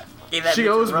 She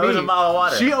owes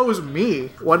me. She owes me.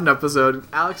 What an episode,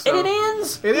 Alex. And it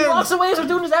ends. He walks away as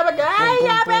doing his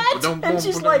bitch, and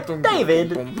she's like,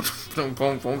 David. And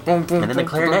then the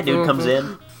clarinet dude comes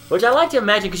in. Which I like to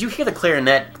imagine, because you hear the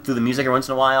clarinet through the music every once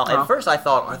in a while. At first I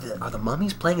thought, are the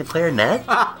mummies playing a clarinet?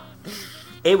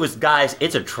 It was, guys,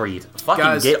 it's a treat.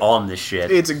 Fucking get on this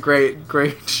shit. It's a great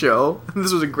show.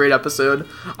 This was a great episode.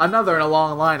 Another in a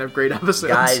long line of great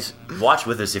episodes. Guys, watch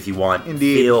with us if you want.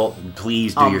 Indeed.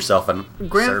 Please do yourself a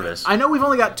service. I know we've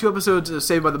only got 2 episodes of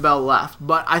Saved by the Bell left,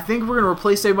 but I think we're going to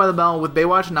replace Saved by the Bell with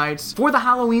Baywatch Nights for the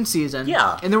Halloween season.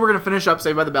 Yeah. And then we're going to finish up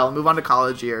Saved by the Bell and move on to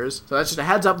college years. So that's just a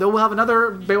heads up. Though we'll have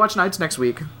another Baywatch Nights next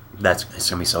week. It's going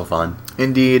to be so fun.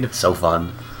 Indeed. So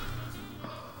fun.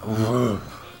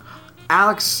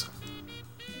 Alex,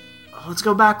 let's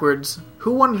go backwards.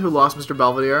 Who won and who lost, Mr.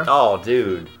 Belvedere? Oh,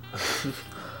 dude.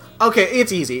 Okay,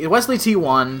 it's easy. Wesley T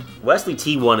won, Wesley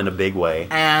T won in a big way.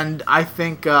 and I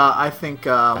think the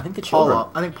children. Paula.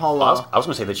 I think Paula. I was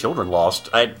going to say the children lost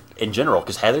in general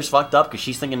because Heather's fucked up because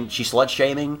she's thinking she's slut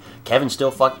shaming. Kevin's still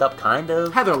fucked up, kind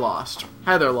of. Heather lost.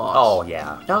 Oh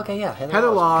yeah. Okay, yeah. Heather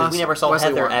lost. Because we never saw Wesley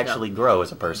Heather won, yeah. actually grow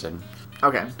as a person.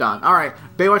 Okay, done. All right,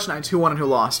 Baywatch Nights. Who won and who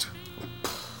lost?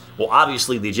 Well,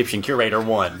 obviously the Egyptian curator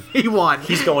won. He won.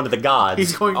 He's going to the gods.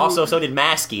 He's going to- Also, so did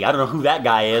Maskey. I don't know who that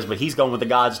guy is, but he's going with the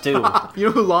gods too. You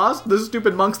know who lost? The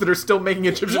stupid monks that are still making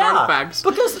Egyptian artifacts.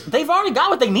 because they've already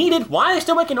got what they needed. Why are they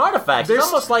still making artifacts? It's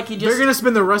almost like you just... They're gonna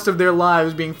spend the rest of their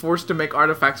lives being forced to make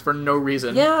artifacts for no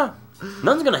reason. Yeah.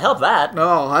 Nothing's gonna help that.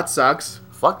 Oh, that sucks.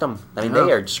 Fuck them. I mean, Yeah.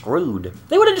 they are screwed.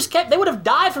 They would have just kept... They would have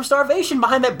died from starvation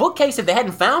behind that bookcase if they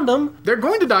hadn't found them. They're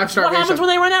going to die of starvation. What happens when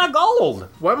they run out of gold?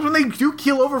 What happens when they do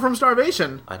keel over from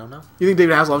starvation? I don't know. You think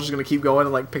David Hasselhoff's just gonna keep going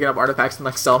and like picking up artifacts and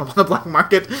like selling them on the black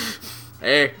market?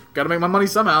 Hey, gotta make my money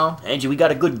somehow. Angie, we got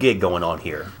a good gig going on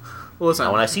here. Well, listen,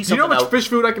 Now, when I see do you know how something much fish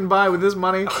food I can buy with this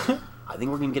money? I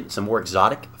think we're going to get some more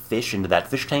exotic fish into that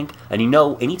fish tank. And you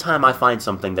know, anytime I find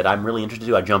something that I'm really interested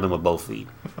in, I jump in with both feet.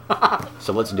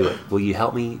 So let's do it. Will you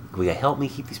help me? Will you help me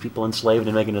keep these people enslaved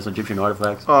and making us Egyptian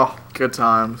artifacts? Oh, good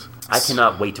times. I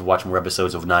cannot wait to watch more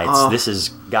episodes of Nights. Oh. This is,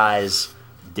 guys,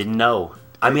 didn't know.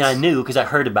 I mean, I knew because I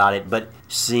heard about it, but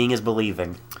seeing is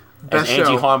believing. As Best Angie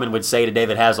show. Harmon would say to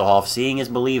David Hasselhoff, seeing is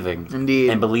believing. Indeed.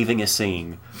 And believing is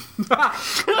seeing.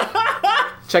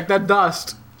 Check that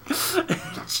dust.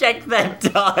 Check that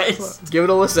dust. Give it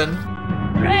a listen.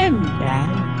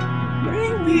 Granddad,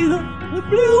 bring me the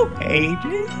blue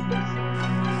pages.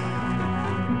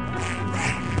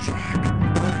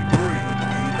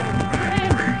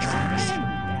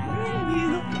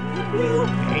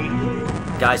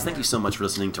 Guys, thank you so much for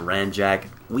listening to Ramjack.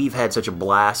 We've had such a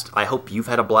blast. I hope you've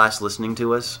had a blast listening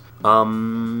to us.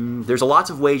 There's lots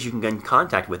of ways you can get in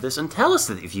contact with us and tell us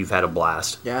if you've had a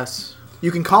blast. Yes. You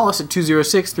can call us at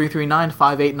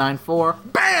 206-339-5894.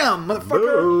 Bam!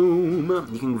 Motherfucker! Boom!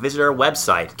 You can visit our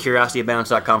website,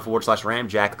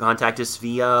 curiosityabounds.com/Ramjack. Contact us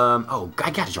via... Oh, I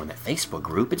gotta join that Facebook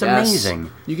group. It's Yes. amazing.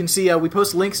 You can see we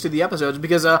post links to the episodes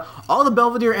because all the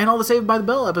Belvedere and all the Saved by the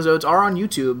Bell episodes are on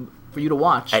YouTube for you to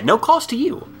watch. At no cost to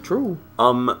you. True.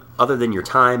 Other than your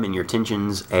time and your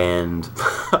attentions and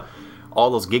all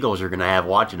those giggles you're gonna have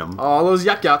watching them. All those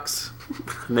yuck-yucks.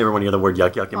 Never want to hear the word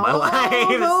yuck-yuck in my life.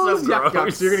 It's All those so yuck-yucks.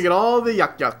 gross. You're going to get all the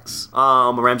yuck-yucks.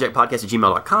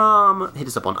 ramjackpodcast@gmail.com. Hit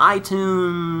us up on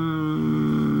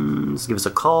iTunes. Give us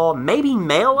a call. Maybe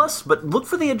mail us, but look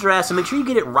for the address and make sure you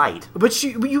get it right. But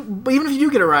even if you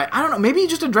do get it right, I don't know, maybe you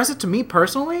just address it to me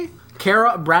personally?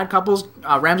 Kara, Brad Couples,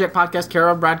 Ramjack Podcast,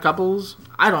 Kara, Brad Couples.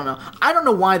 I don't know. I don't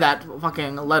know why that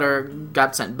fucking letter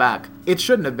got sent back. It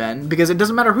shouldn't have been, because it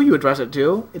doesn't matter who you address it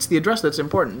to. It's the address that's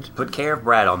important. Put care of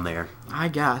Brad on there. I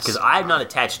guess. Because I'm not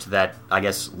attached to that, I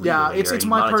guess, legally. Yeah, it's or any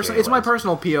my monetary it's my ways.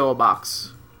 personal PO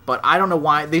box. But I don't know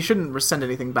why they shouldn't send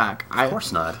anything back. Of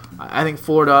course not. I think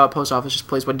Florida post office just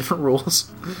plays by different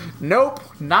rules. Nope,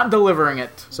 not delivering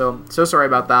it. So sorry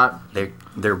about that.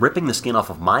 They're ripping the skin off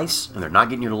of mice, and they're not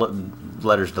getting your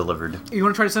letters delivered. You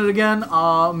want to try to send it again?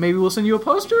 Maybe we'll send you a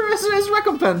poster as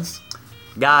recompense.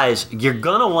 Guys, you're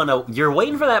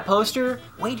waiting for that poster?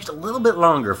 Wait just a little bit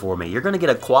longer for me. You're gonna get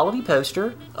a quality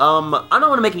poster. I don't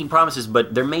want to make any promises,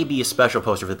 but there may be a special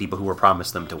poster for the people who were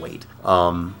promised them to wait.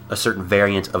 A certain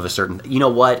variant of a certain... You know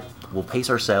what? We'll pace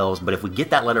ourselves, but if we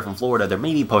get that letter from Florida, there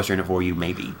may be a poster in it for you,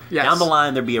 maybe. Yes. Down the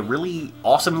line, there'll be a really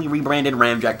awesomely rebranded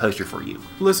Ramjack poster for you.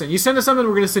 Listen, you send us something,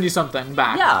 we're going to send you something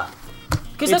back. Yeah.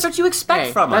 Because that's what you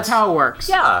expect from us. That's how it works.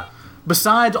 Yeah.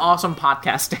 Besides awesome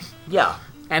podcasting. Yeah.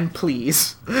 And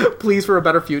please for a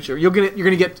better future. You're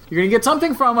gonna get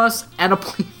something from us and a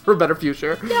plea for a better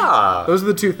future. Yeah. Those are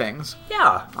the two things.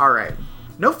 Yeah. All right.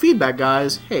 No feedback,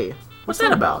 guys. Hey, What's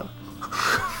that about?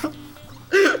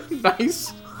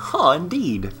 Nice. Oh,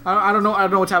 indeed. I don't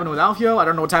know what's happening with Alfio. I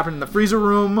don't know what's happening in the freezer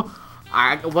room.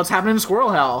 What's happening in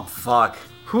Squirrel Hell? Fuck.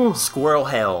 Whew. Squirrel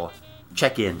Hell.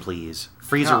 Check in, please.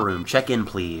 Freezer Yeah. room. Check in,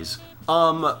 please.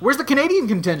 Where's the Canadian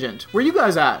contingent? Where you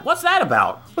guys at? What's that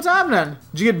about? What's happening?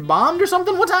 Did you get bombed or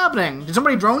something? What's happening? Did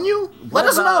somebody drone you? Let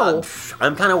us know.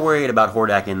 I'm kind of worried about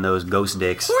Hordak and those ghost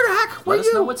dicks. Hordak, where Let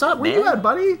you? us know what's up, where man. you at,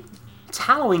 buddy? It's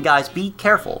Halloween, guys. Be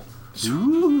careful.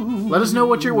 Let us know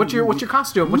what's your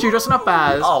costume. What you dressing up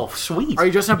as? Oh, sweet. Are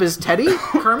you dressing up as Teddy?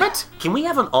 Kermit? Can we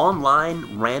have an online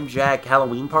Ramjack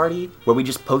Halloween party where we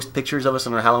just post pictures of us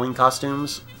in our Halloween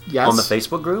costumes? Yes. On the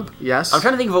Facebook group? Yes. I'm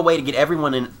trying to think of a way to get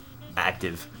everyone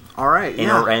active. All right, In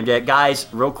our Ramjack. Guys,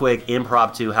 real quick,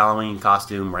 impromptu Halloween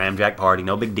costume, Ramjack party,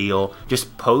 no big deal.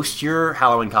 Just post your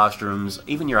Halloween costumes,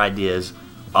 even your ideas,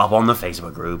 up on the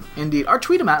Facebook group. Indeed. Or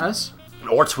tweet them at us.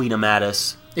 Or tweet them at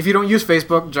us. If you don't use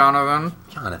Facebook, Jonathan.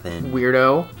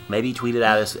 Weirdo. Maybe tweet it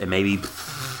at us, and maybe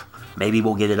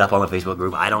we'll get it up on the Facebook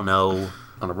group. I don't know.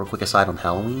 On a real quick aside on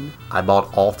Halloween, I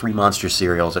bought all 3 Monster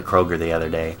cereals at Kroger the other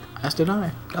day. As did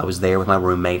I. I was there with my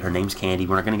roommate. Her name's Candy.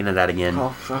 We're not going to get into that again.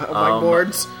 Oh, my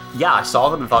boards. Yeah, I saw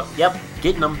them and thought, yep,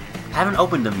 getting them. Haven't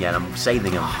opened them yet. I'm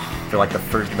saving them for like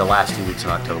the last 2 weeks in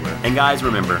October. And guys,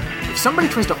 remember, if somebody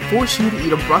tries to force you to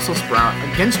eat a Brussels sprout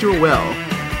against your will,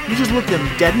 you just look them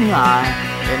dead in the eye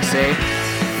and say,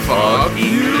 "Fuck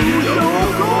you,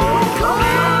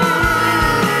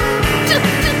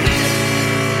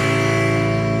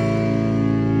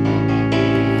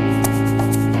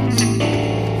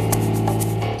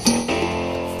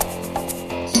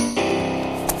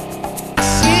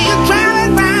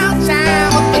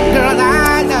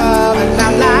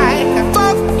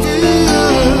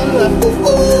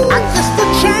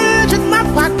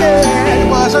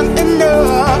 wasn't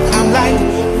enough. I'm like,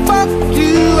 fuck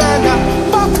you and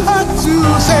fuck her too.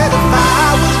 Said if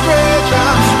I was richer,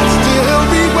 I'd still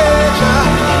be richer.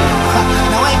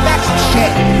 Now ain't that some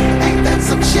shit? Ain't that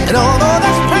some shit? And although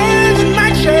that's pain in my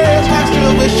chest, I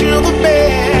still wish you the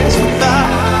best. With the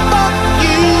fuck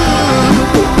you.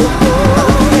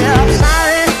 Yeah, I'm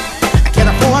sorry, I can't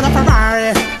afford a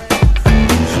Ferrari,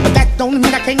 but that don't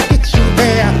mean I can't get you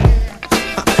there.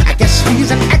 I guess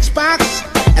he's an Xbox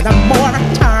and I'm more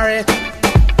Atari,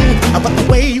 but the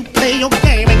way you play your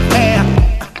game ain't fair.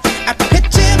 I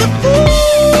picture the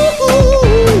fool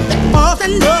that falls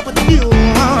in love with you.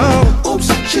 Oops,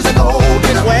 she's an old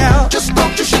nigga. Well, just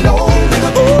don't you should know, nigga.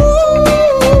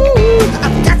 Ooh,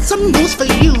 I've got some news for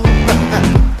you.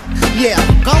 Yeah,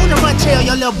 go on and run tell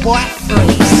your little boy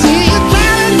free. See you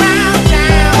driving round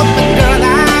town with the girl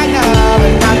I love,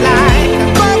 and I'm like,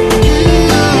 fuck you.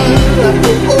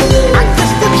 Ooh, I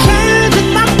guess the change in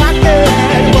my pocket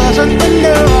wasn't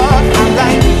enough. I'm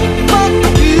like, fuck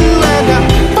you and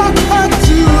fuck her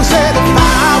too. Said if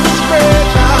I was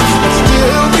richer, I'd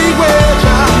still be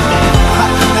richer.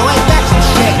 Now ain't that some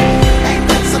shit? Ain't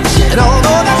that some shit? And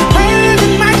although that's pain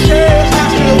in my chest, I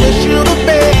still wish you the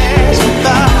best. With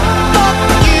the fuck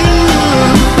you.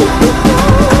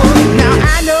 Now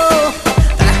I know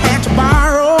that I had to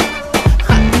borrow,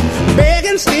 beg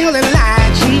and steal and lie,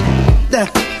 cheat,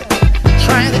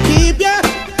 trying to keep you,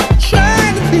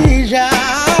 trying to please ya.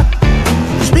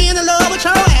 Just being in love with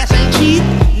your ass ain't cheap.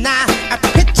 Nah, I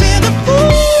picture the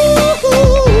fool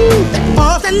that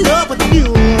falls in love with you.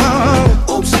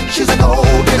 Oops, she's a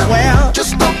gold digger. Well,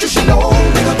 just don't you should know,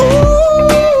 nigga.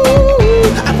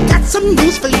 Ooh, I've got some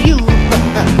news for you.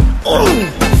 Ooh,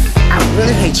 I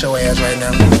really hate your ass right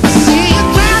now. I see you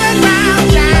driving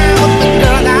round town with the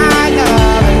girl I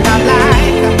love, and I'm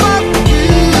like, fuck you.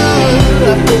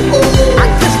 Ooh, I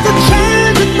guess the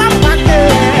change in my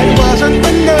pocket wasn't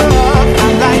enough.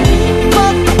 I'm like,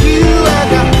 fuck you and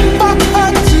fuck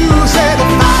her too. Said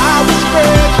if I was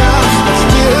richer, I'd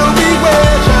still be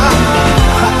richer.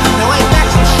 Now ain't that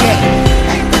some shit?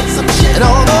 Ain't that some shit? And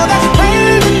although that's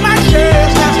pain in my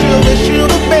chest, I still wish you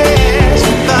the best.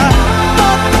 With the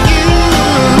fuck you.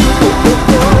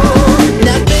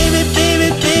 Now baby, baby,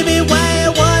 baby, why you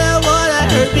wanna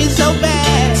hurt me so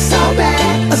bad? So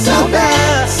bad, so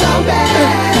bad, so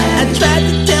bad. I tried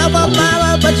to tell my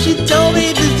mama, but she told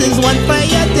me this is one for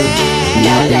your dad.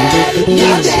 Your dad,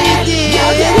 your dad.